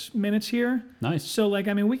 46 minutes here. Nice. So, like,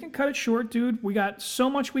 I mean, we can cut it short, dude. We got so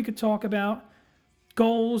much we could talk about.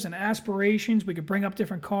 Goals and aspirations. We could bring up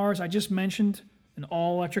different cars. I just mentioned an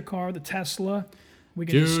all-electric car, the Tesla. We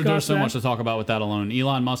can discuss there's so that. much to talk about with that alone.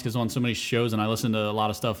 Elon Musk is on so many shows, and I listen to a lot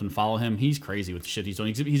of stuff and follow him. He's crazy with the shit he's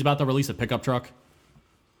doing. He's about to release a pickup truck.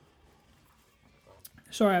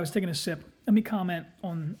 Sorry, I was taking a sip. Let me comment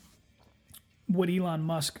on what Elon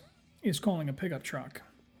Musk is calling a pickup truck.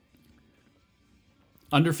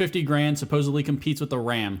 Under 50 grand, supposedly competes with the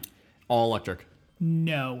Ram, all electric.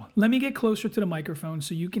 No. Let me get closer to the microphone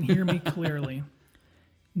so you can hear me clearly.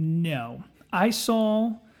 No. I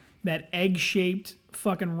saw that egg-shaped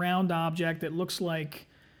fucking round object that looks like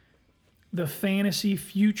the fantasy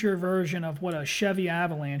future version of what a Chevy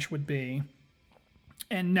Avalanche would be.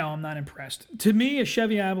 And no, I'm not impressed. To me, a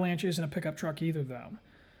Chevy Avalanche isn't a pickup truck either, though.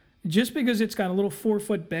 Just because it's got a little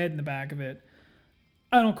 4-foot bed in the back of it,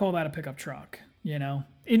 I don't call that a pickup truck, you know?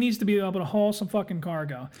 It needs to be able to haul some fucking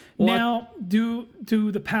cargo. Well, now, do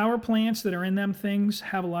the power plants that are in them things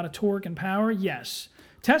have a lot of torque and power? Yes.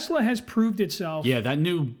 Tesla has proved itself. Yeah, that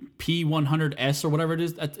new P100S or whatever it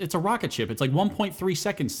is, it's a rocket ship. It's like 1.3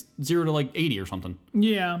 seconds, 0 to like 80 or something.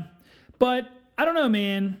 Yeah. But I don't know,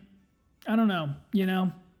 man. I don't know. You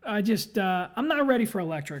know, I just, I'm not ready for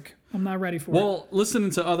electric. I'm not ready for it. Well,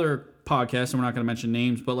 listening to other podcasts, and we're not going to mention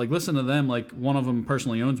names, but like listen to them, like one of them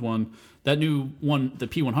personally owns one. That new one, the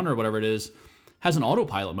P100 or whatever it is, has an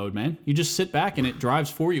autopilot mode, man. You just sit back and it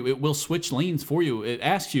drives for you. It will switch lanes for you. It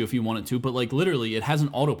asks you if you want it to, but like literally it has an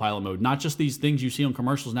autopilot mode. Not just these things you see on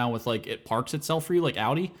commercials now with like it parks itself for you like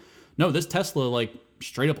Audi. No, this Tesla like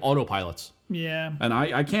straight up autopilots. Yeah. And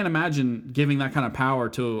I can't imagine giving that kind of power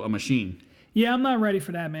to a machine. Yeah, I'm not ready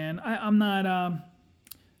for that, man. I'm not,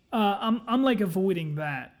 I'm like avoiding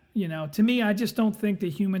that. You know, to me, I just don't think that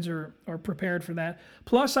humans are prepared for that.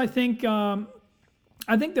 Plus, I think they're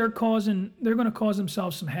going to cause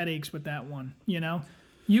themselves some headaches with that one. You know,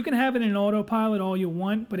 you can have it in autopilot all you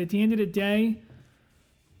want, but at the end of the day,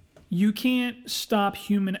 you can't stop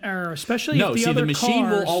human error, especially No, if the see, other the machine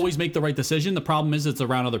cars, will always make the right decision. The problem is it's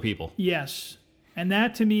around other people. Yes, and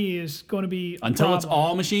that to me is going to be a Until it's problem.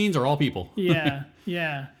 all machines or all people. Yeah,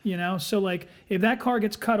 yeah. You know, so like if that car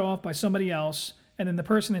gets cut off by somebody else, and then the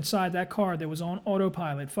person inside that car that was on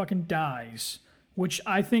autopilot fucking dies, which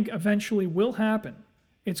I think eventually will happen.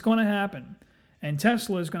 It's going to happen. And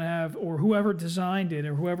Tesla is going to have, or whoever designed it,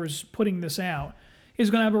 or whoever's putting this out, is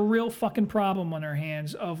going to have a real fucking problem on their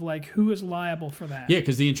hands of like who is liable for that. Yeah,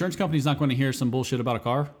 because the insurance company's not going to hear some bullshit about a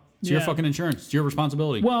car. It's your Yeah. fucking insurance. It's your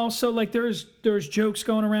responsibility. Well, so like there's jokes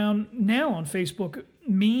going around now on Facebook,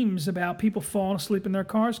 memes about people falling asleep in their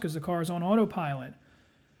cars because the car is on autopilot.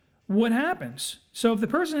 What happens? So if the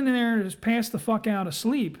person in there is passed the fuck out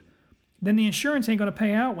asleep, then the insurance ain't going to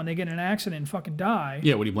pay out when they get in an accident and fucking die.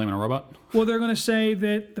 Yeah, what are you blaming a robot? Well, they're going to say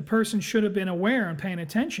that the person should have been aware and paying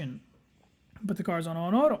attention, but the car's on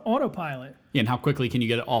autopilot. Yeah, and how quickly can you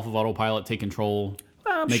get it off of autopilot, take control,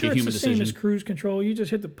 I'm make sure a human it's the same decision? as cruise control. You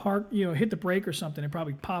just hit the hit the brake or something, it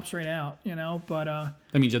probably pops right out, you know. But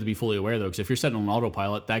That means you have to be fully aware though, because if you're setting on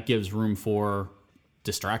autopilot, that gives room for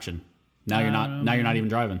distraction. Now you're not even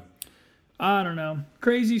driving. I don't know.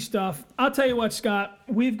 Crazy stuff. I'll tell you what, Scott.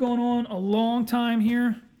 We've gone on a long time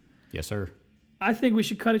here. Yes, sir. I think we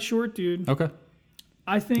should cut it short, dude. Okay.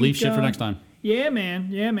 I think Leave shit for next time. Yeah, man.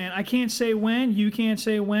 Yeah, man. I can't say when. You can't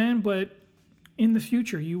say when, but in the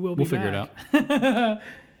future, you will be We'll figure it back. out.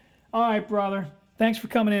 All right, brother. Thanks for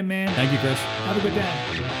coming in, man. Thank you, Chris. Have a good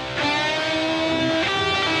day.